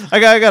 It's I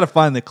gotta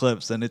find the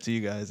clip, send it to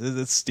you guys.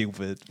 It's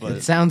stupid, but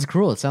It sounds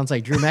cruel. It sounds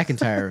like Drew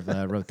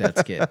McIntyre wrote that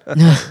skit.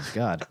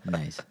 God.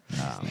 Nice.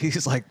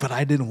 he's like, but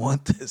I didn't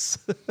want this.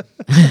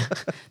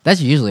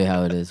 That's usually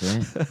how it is,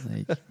 right?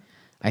 Like,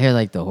 I hear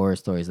like the horror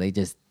stories. They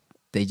just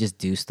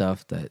do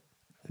stuff that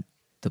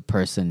the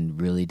person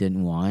really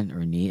didn't want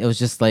or need. It was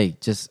just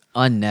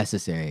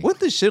unnecessary. What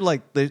the shit?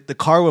 Like the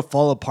car would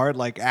fall apart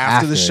like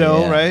after the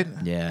show, yeah. right?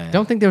 Yeah.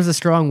 Don't think there was a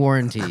strong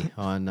warranty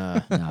on.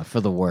 no,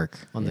 for the work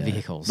On the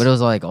vehicles. But it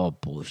was like all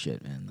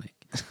bullshit, man.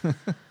 Like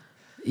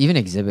even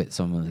Exhibit,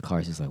 some of the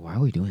cars is like, why are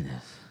we doing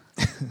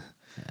this?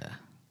 Yeah.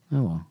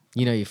 Oh well.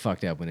 You know you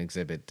fucked up when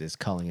Exhibit is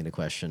calling into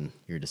question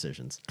your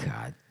decisions.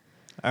 God.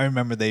 I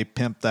remember they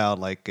pimped out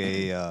like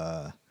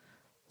a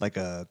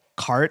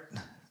cart.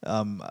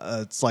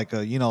 It's like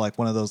like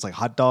one of those like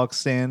hot dog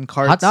stand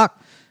carts. Hot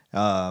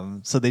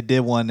dog. So they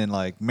did one in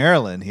like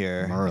Maryland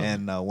here,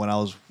 Maryland. and when I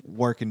was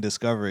working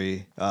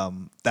Discovery,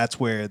 that's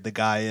where the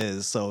guy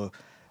is. So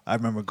I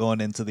remember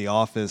going into the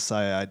office,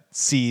 I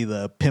see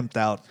the pimped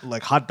out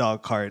like hot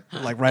dog cart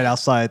like right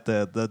outside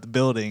the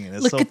building, and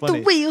it's Look so at funny.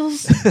 the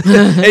wheels. And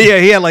yeah,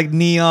 he had like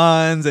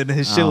neons, and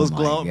his shit Oh was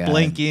my God.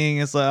 blinking,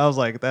 and so I was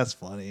like, "That's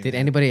funny." Did man.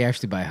 anybody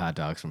actually buy hot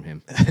dogs from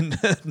him?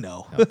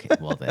 No. Okay,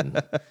 well then,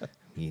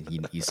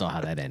 you saw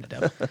how that ended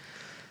up.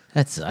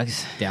 That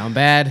sucks. Down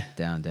bad,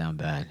 Down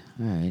bad.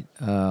 All right.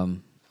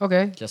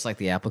 Okay. just like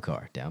the Apple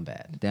car. Down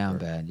bad. Down Or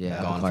bad.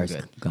 Yeah. gone the for car's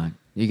good. Gone.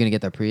 You gonna get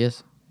that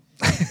Prius?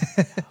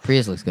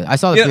 Prius looks good. I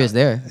saw the Yeah. Prius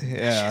there.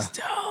 Yeah.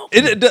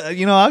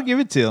 I'll give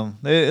it to him.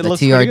 It The looks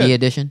pretty TRD good.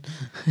 edition.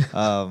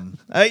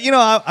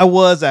 I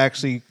was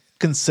actually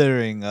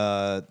considering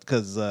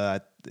because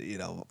the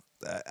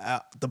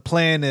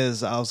plan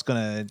is I was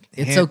gonna.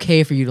 It's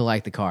okay for you to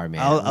like the car,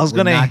 man. I was We're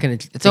gonna- not gonna.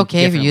 It's think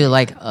okay for you differently. to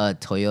like a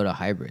Toyota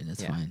hybrid.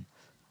 That's Yeah. fine.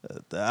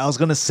 I was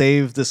gonna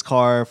save this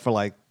car for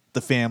like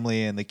the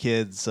family and the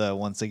kids.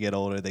 Once they get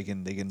older, they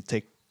can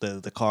take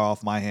the car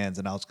off my hands,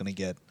 and I was gonna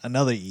get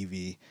another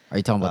EV. Are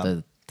you talking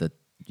about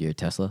your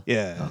Tesla?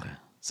 Yeah. Okay.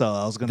 So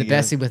I was gonna the get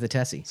Bessie with the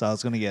Tessie. So I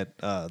was gonna get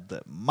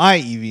my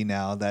EV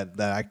now that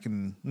I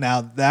can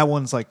now that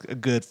one's like a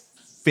good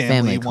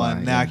family car,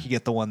 one. Now I yeah. can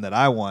get the one that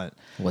I want.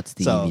 What's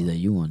the So- EV that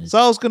you wanted? So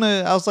I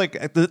was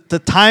like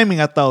the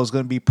timing I thought was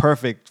gonna be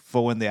perfect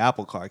for when the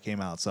Apple car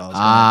came out. So I was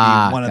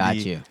gonna be one got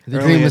of the you. The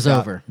early dream was adop-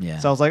 over. Yeah.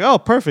 So I was like, oh,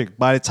 perfect.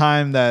 By the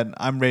time that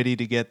I'm ready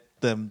to get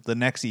the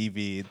next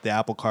EV, the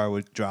Apple car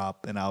would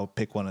drop, and I would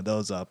pick one of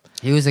those up.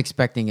 He was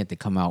expecting it to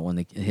come out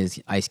when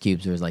his Ice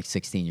Cubes was like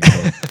 16 years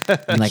old.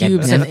 In like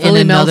Cubes in, have in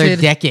fully another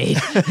melted.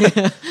 decade.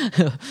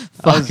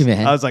 Fuck,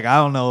 man. I was like, I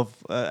don't know if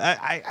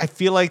I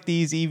feel like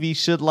these EVs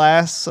should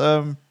last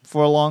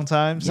for a long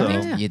time. So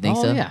You think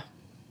oh, so? Yeah.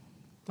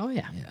 Oh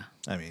yeah. yeah.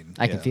 I mean,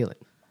 I can feel it.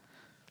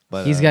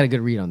 But He's got a good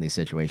read on these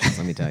situations.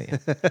 Let me tell you.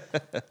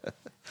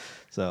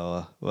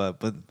 So,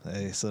 but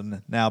hey,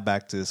 now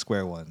back to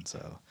square one.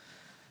 So,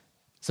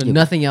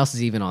 nothing else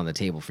is even on the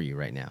table for you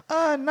right now.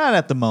 not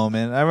at the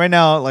moment. Right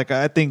now, like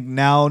I think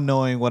now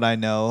knowing what I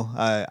know,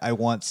 I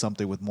want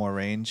something with more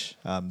range,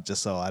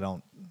 just so I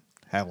don't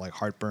have like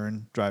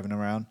heartburn driving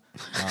around.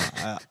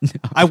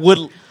 I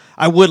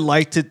would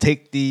like to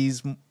take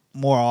these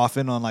more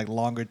often on like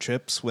longer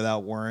trips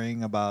without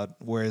worrying about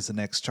where is the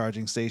next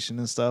charging station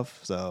and stuff.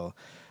 So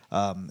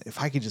if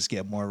I could just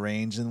get more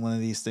range in one of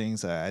these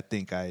things, I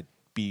think I'd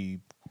be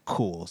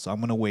cool. So I'm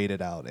gonna wait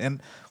it out.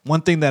 And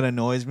one thing that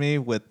annoys me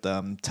with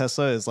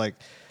Tesla is like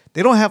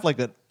they don't have like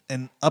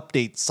an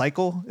update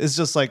cycle. It's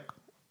just like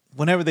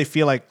whenever they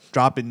feel like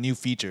dropping new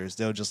features,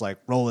 they'll just like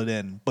roll it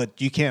in. But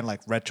you can't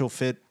like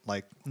retrofit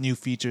like new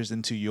features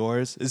into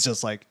yours. It's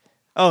just like,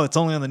 oh, it's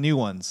only on the new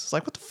ones. It's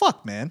like, what the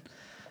fuck, man?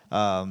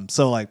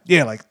 So like,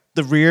 yeah, like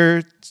the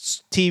rear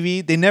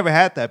TV, they never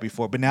had that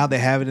before, but now they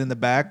have it in the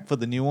back for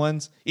the new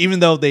ones. Even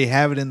though they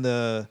have it in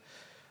the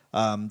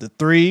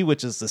 3,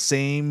 which is the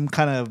same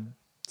kind of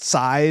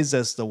size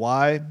as the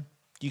Y,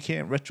 you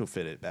can't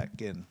retrofit it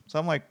back in. So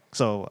I'm like,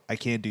 so I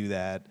can't do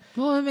that.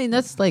 Well, I mean,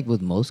 that's like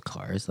with most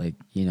cars. Like,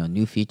 you know,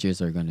 new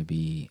features are going to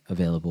be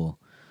available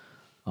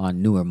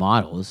on newer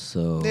models.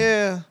 So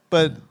Yeah,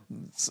 but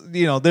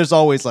you know, there's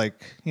always like,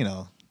 you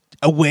know,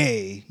 a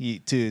way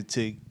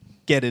to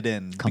get it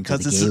in Come to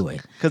the gateway.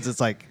 because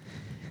it's like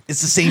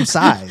it's the same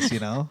size, you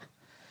know.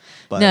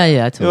 But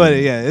Yeah, I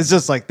totally- yeah, it's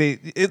just like they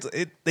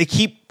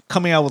keep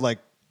coming out with like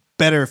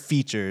better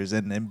features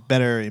and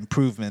better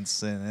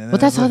improvements and But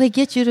that's how they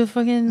get you to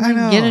fucking I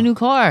know. get a new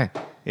car.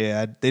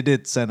 Yeah, they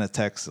did send a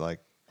text like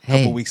a Hey,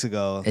 couple weeks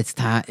ago. It's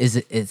time.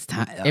 It's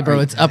time. Hey, bro,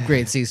 it's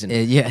upgrade season.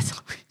 yes.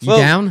 You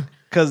down?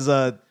 Because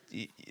the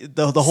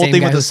whole Same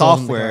thing guy with the who sold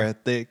him the software,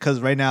 because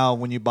right now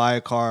when you buy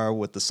a car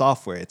with the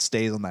software, it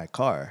stays on that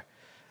car.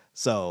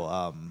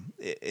 So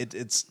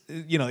it's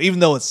you know, even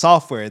though it's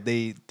software,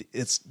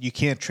 you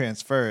can't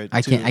transfer it.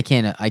 I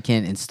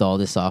can't install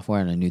this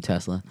software on a new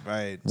Tesla.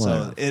 Right.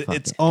 Whatever, So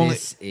it's fuck it. only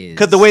This is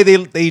because the way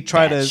they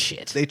try bad to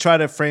shit. they try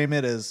to frame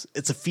it as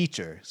it's a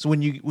feature. So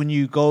when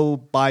you go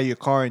buy your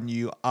car and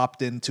you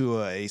opt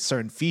into a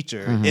certain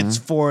feature, it's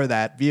for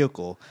that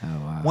vehicle. Oh,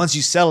 wow. Once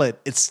you sell it,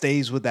 it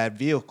stays with that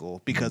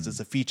vehicle because it's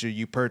a feature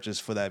you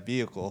purchased for that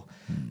vehicle.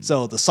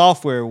 So the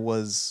software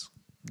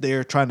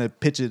they're trying to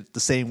pitch it the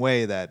same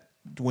way that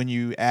when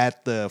you add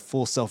the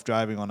full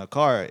self-driving on a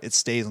car, it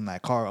stays on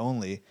that car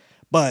only.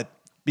 But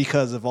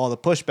because of all the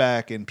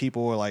pushback and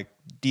people were like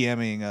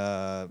DMing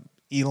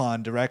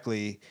Elon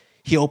directly,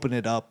 he opened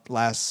it up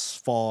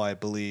last fall, I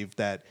believe,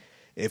 that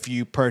if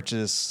you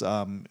purchase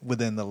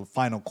within the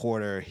final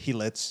quarter, he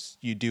lets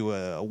you do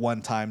a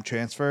one-time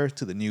transfer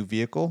to the new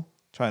vehicle,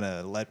 trying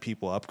to let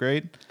people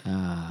upgrade.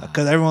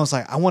 Because everyone's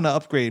like, I want to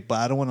upgrade, but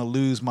I don't want to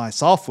lose my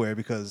software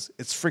because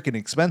it's freaking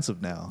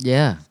expensive now.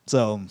 Yeah,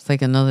 So, it's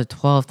like another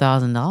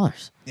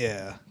 $12,000.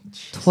 yeah,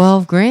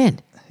 $12,000.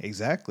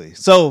 exactly.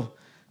 So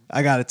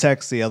I got a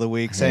text the other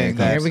week saying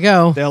that There we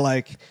go. they're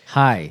like,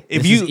 Hi,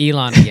 If this is you-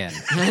 Elon again.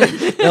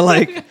 they're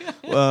like,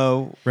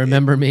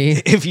 Remember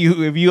me? if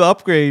you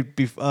upgrade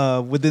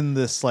within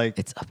this like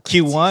It's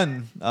upgrade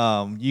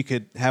Q1, you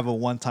could have a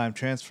one-time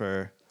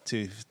transfer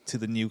to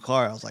the new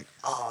car. I was like,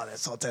 oh,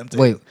 that's so tempting.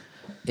 Wait,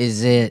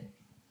 is it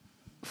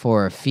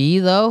for a fee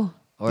though?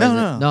 Or No,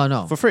 is no, it,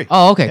 no, for free.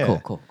 Oh, okay, Yeah.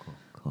 cool.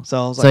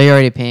 So I was So like, you're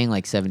already paying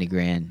like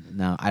 $70,000.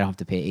 No, I don't have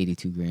to pay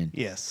 $82,000.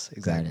 yes,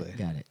 exactly.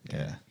 Got it.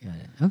 Yeah.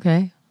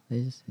 Okay.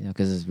 They just,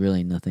 because there's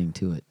really nothing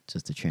to it,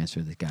 just to transfer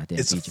the goddamn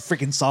It's a feature.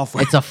 freaking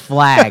software. It's a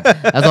flag.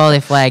 That's all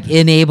they flag.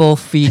 Enable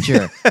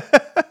feature.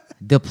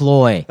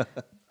 Deploy.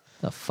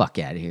 The fuck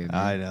out of here, man.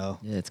 I know.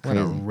 Yeah, it's What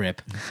crazy. a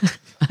rip.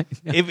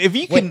 If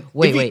you can,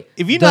 wait.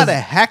 if you know how Does-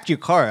 to hack your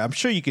car, I'm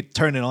sure you could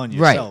turn it on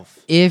Right. yourself.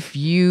 If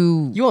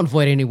you You won't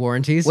void any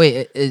warranties.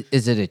 wait,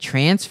 is it a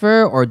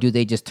transfer or do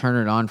they just turn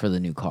it on for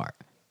the new car?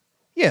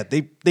 Yeah,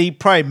 they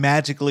probably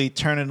magically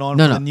turn it on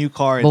No, for no. the new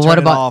car and But turn what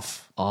it about-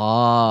 off.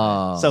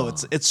 Oh, So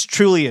it's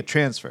truly a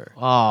transfer.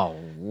 oh,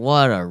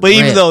 what a. But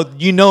even rip. though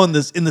you know in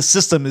the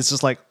system it's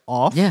just like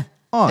off, yeah,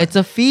 on. it's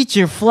a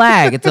feature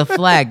flag. It's a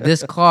flag.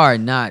 This car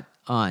not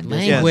on.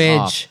 This one's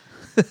Language.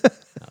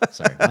 off.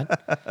 Sorry, what?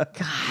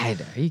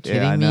 God, are you Yeah,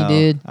 kidding I me, know,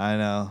 dude? I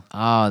know.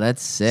 Oh,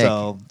 that's sick.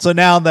 So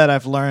now that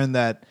I've learned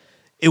that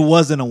it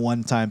wasn't a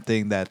one-time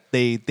thing, that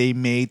they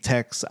made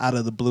text out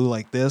of the blue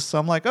like this, so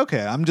I'm like,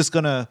 okay, I'm just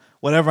gonna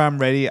whenever I'm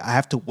ready, I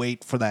have to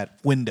wait for that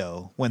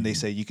window when they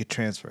say you could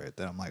transfer it.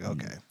 Then I'm like,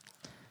 okay.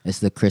 It's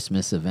the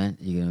Christmas event.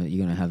 You're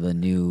gonna have a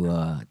new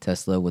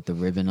Tesla with the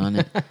ribbon on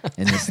it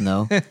in the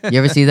snow. You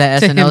ever see that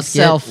To SNL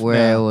himself. skit where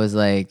Yeah. it was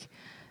like,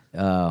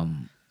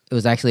 it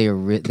was actually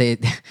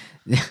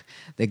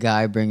the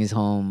guy brings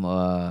home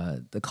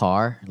the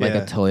car like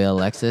Yeah. a Toyota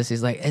Lexus.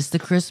 He's like, it's the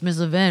Christmas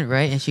event,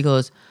 right? And she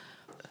goes,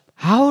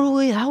 how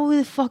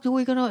the fuck are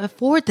we gonna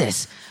afford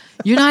this?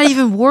 You're not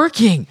even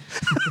working.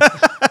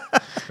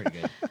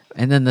 Pretty good.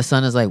 And then the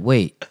son is like,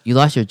 wait, you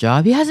lost your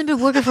job? He hasn't been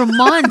working for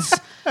months.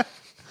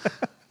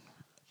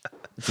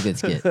 It's a good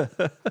skit.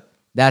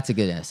 That's a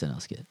good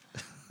SNL skit.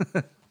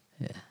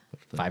 Yeah.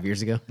 5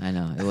 years ago. I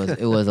know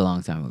it was a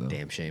long time ago.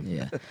 Damn shame.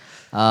 Yeah.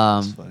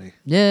 That's funny.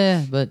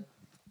 Yeah, but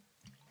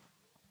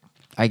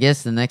I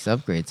guess the next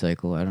upgrade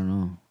cycle. I don't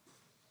know.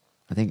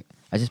 I think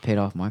I just paid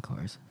off my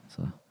cars,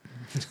 so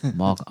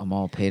I'm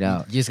all paid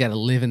out. You just got to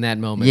live in that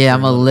moment. Yeah, for I'm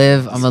a gonna little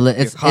live. bit. I'm gonna live.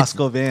 Your It's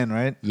Costco van,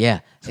 right? yeah.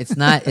 It's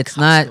not. It's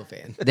not. Costco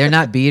fan. They're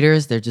not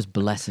beaters. They're just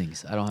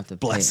blessings. I don't have to.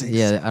 Blessings. Pay,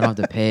 yeah, I don't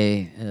have to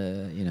pay.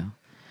 You know,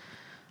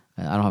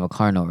 I don't have a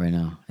car note right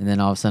now. And then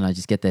all of a sudden, I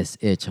just get this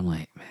itch. I'm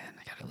like, man,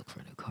 I gotta look for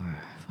a new car.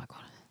 Fuck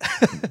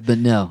what? But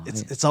no,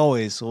 It's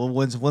always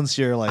once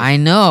you're like I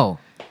know.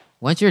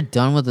 Once you're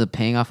done with the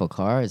paying off a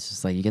car, it's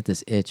just like you get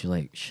this itch. You're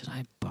like, should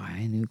I buy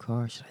a new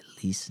car? Should I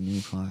lease a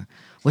new car?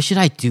 What should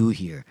I do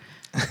here?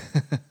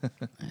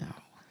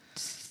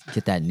 Just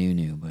get that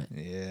new, but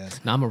yeah.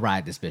 Now I'm gonna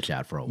ride this bitch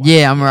out for a while.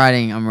 yeah, I'm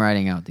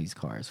riding out these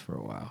cars for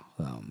a while.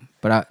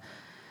 But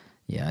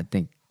I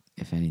think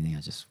if anything, I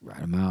just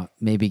ride them out.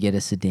 Maybe get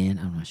a sedan.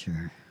 I'm not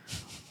sure.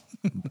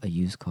 A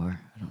used car.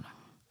 I don't know.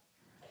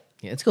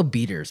 Yeah, let's go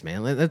beaters,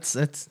 man. Let's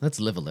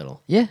live a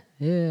little. Yeah.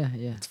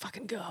 Let's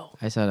fucking go.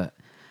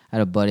 I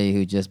had a buddy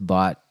who just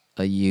bought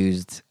a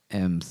used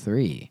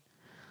M3.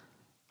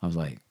 I was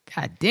like,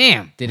 God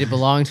damn. Did it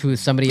belong to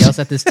somebody else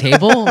at this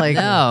table? Like,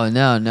 No.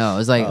 It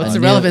was like What's a the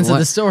new- relevance of what-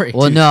 the story?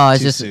 Well, no, it's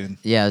too just soon.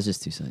 yeah, it was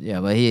just too soon.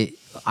 Yeah, but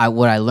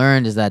what I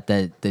learned is that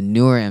the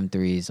newer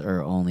M3s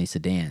are only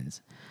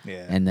sedans,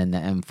 Yeah. and then the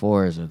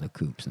M4s are the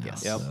coupes now.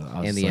 Yes. Yep. So I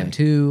was and the like,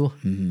 M2.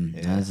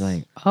 mhm. I was Yes.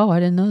 like, oh, I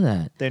didn't know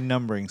that. Their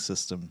numbering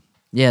system.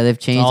 Yeah, they've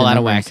changed all the out of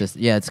numbering whack.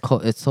 system. Yeah, it's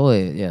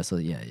totally yeah. So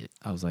yeah,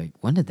 I was like,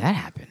 when did that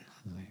happen?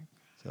 I was like,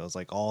 So it's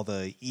like all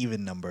the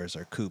even numbers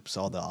are coupes,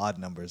 all the odd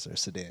numbers are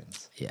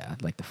sedans. yeah,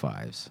 like the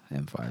M5s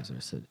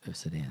are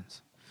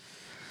sedans.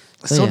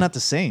 It's So, still yeah. not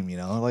the same, you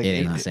know. Like It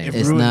ain't the same.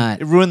 It's ruined,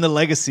 not. It ruined the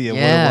legacy of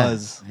Yeah, what it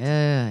was.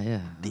 yeah.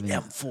 I The mean,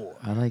 M4.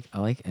 I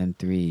like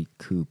M3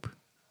 coupe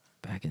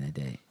back in the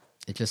day.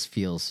 It just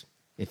feels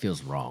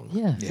wrong.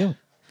 Yeah. Yeah.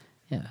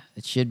 Yeah.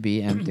 It should be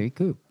M3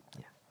 coupe.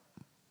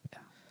 Yeah.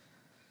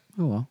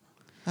 Oh well.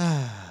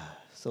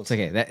 So It's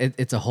okay.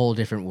 It's a whole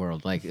different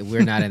world. Like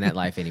we're not in that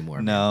life anymore.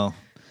 man. no.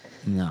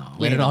 No.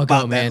 Let it Ain't all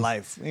about go, that man.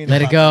 life. Ain't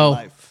Let it about go. that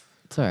life.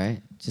 It's all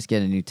right. Just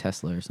get a new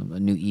Tesla or something. A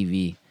new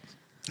EV.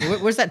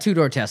 Where's that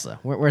 2-door Tesla?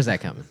 Where's that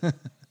coming?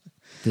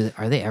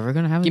 Are they ever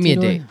gonna have? Give me a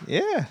two-door? date.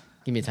 Yeah.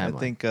 Give me a I timeline.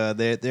 think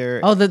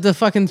they're Oh, the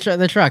fucking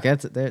the truck.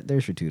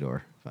 There's your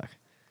 2-door. Fuck.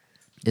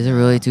 Is it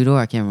really 2-door?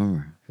 I can't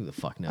remember. Who the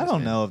fuck knows? I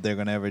don't man? know if they're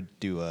gonna ever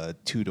do a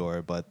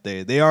 2-door, but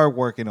they are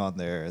working on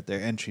their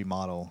entry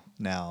model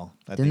now.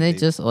 I Didn't think they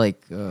just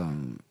like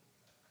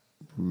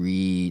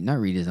not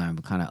redesigned,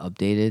 but kind of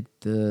updated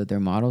their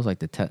models? Like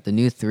the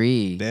new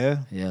 3. Yeah.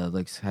 It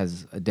looks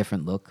has a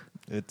different look.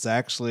 It's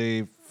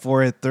actually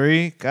 4 and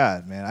 3.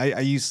 God, man, I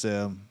used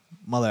to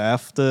mother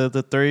f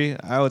the 3.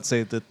 I would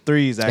say the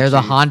 3 is actually There's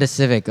a Honda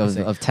Civic of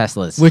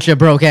Teslas. Which a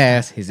broke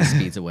ass. He's a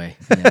speeds away.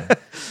 Yeah.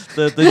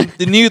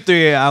 the new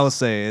 3. I would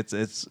say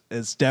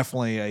it's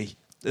definitely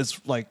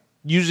it's like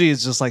usually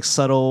it's just like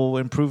subtle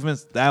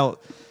improvements. That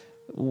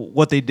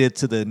what they did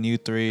to the new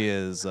 3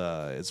 is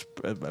it's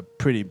a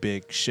pretty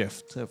big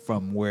shift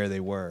from where they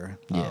were.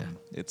 Yeah.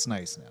 It's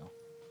nice now.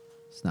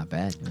 It's not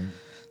bad, man.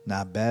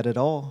 Not bad at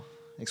all.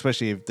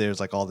 Especially if there's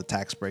like all the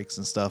tax breaks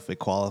and stuff it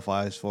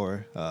qualifies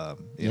for.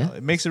 You know,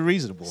 it makes it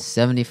reasonable.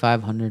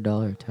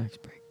 $7,500 tax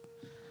break.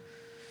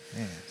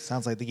 Man,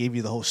 sounds like they gave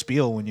you the whole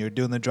spiel when you're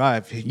doing the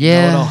drive. You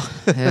know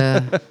it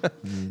Yeah. all. Yeah.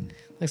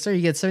 Like, sir,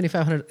 you get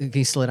 $7,500. Can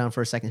you slow down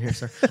for a second here,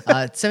 sir?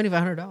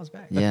 $7,500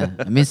 back. Yeah.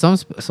 I mean, some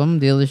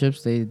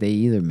dealerships they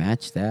either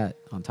match that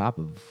on top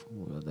of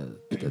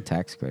the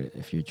tax credit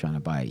if you're trying to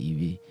buy an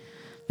EV.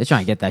 They're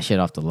trying to get that shit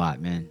off the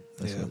lot, man.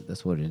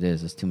 That's what it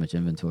is. It's too much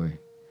inventory.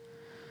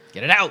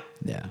 Get it out.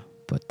 Yeah.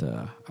 But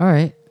all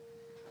right.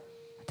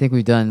 I think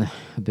we've done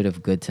a bit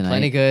of good tonight.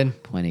 Plenty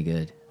good. Plenty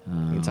good.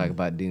 We can talk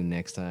about Dune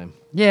next time.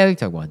 Yeah, we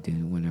can talk about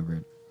Dune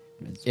whenever.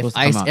 It's If supposed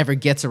to come Ice out. ever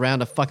gets around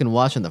to fucking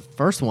watching the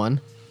first one,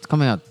 It's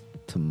coming out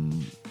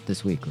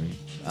this week, right?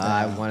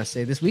 I want to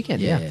say this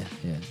weekend. Yeah,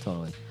 Yeah.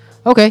 totally.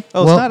 Okay.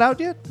 Oh, well, it's not out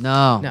yet?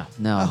 No, No.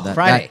 no. Oh,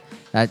 Friday.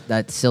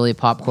 That silly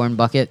popcorn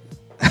bucket.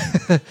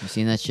 You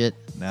seen that shit?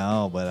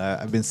 No, but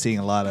I've been seeing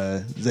a lot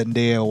of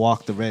Zendaya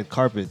walk the red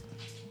carpet.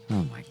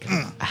 Oh my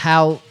god.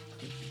 How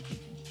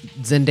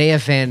Zendaya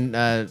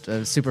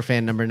fan, super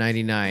fan number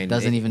 99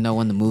 Doesn't even know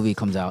when the movie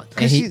comes out.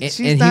 And he- she's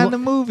and not he- in the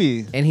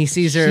movie. and he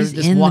sees her She's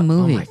just in the walk.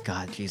 movie. Oh my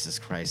god, Jesus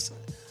Christ!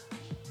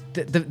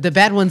 The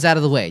bad one's out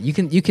of the way. You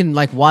can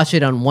like watch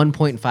it on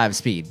 1.5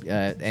 speed,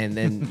 and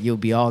then you'll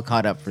be all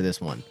caught up for this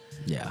one.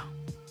 Yeah.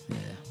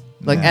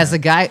 Like Yeah. as the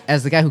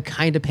guy who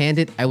kind of panned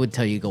it, I would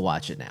tell you go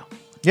watch it now.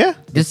 Yeah.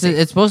 It's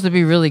supposed to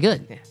be really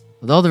good. Yeah.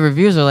 With all the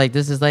reviews are like,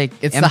 this is like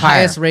It's Empire. the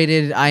highest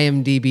rated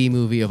IMDb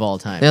movie of all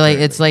time. They're like,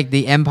 currently. it's like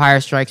the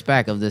Empire Strikes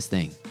Back of this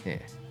thing. Yeah.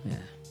 Yeah.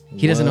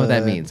 He doesn't know what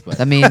that What? means, but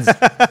That means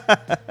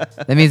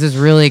that means it's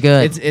really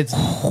good. it's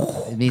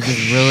It means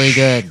it's really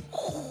good.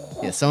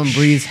 yeah. Someone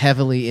breathes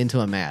heavily into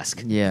a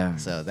mask. Yeah.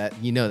 So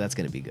that's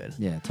gonna be good.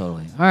 Yeah,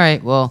 totally. All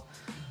right. Well,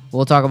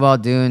 we'll talk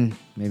about Dune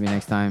maybe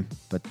next time.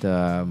 But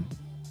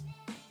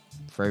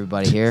for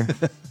everybody here,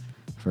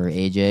 for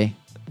AJ,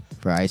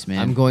 for Iceman.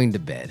 I'm going to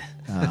bed.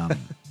 I'm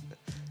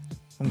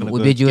gonna We'll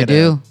go bid you get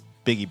adieu.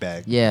 a biggie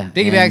bag. Yeah.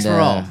 Biggie bags for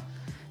all.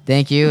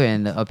 Thank you.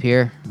 And up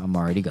here, I'm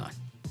already gone.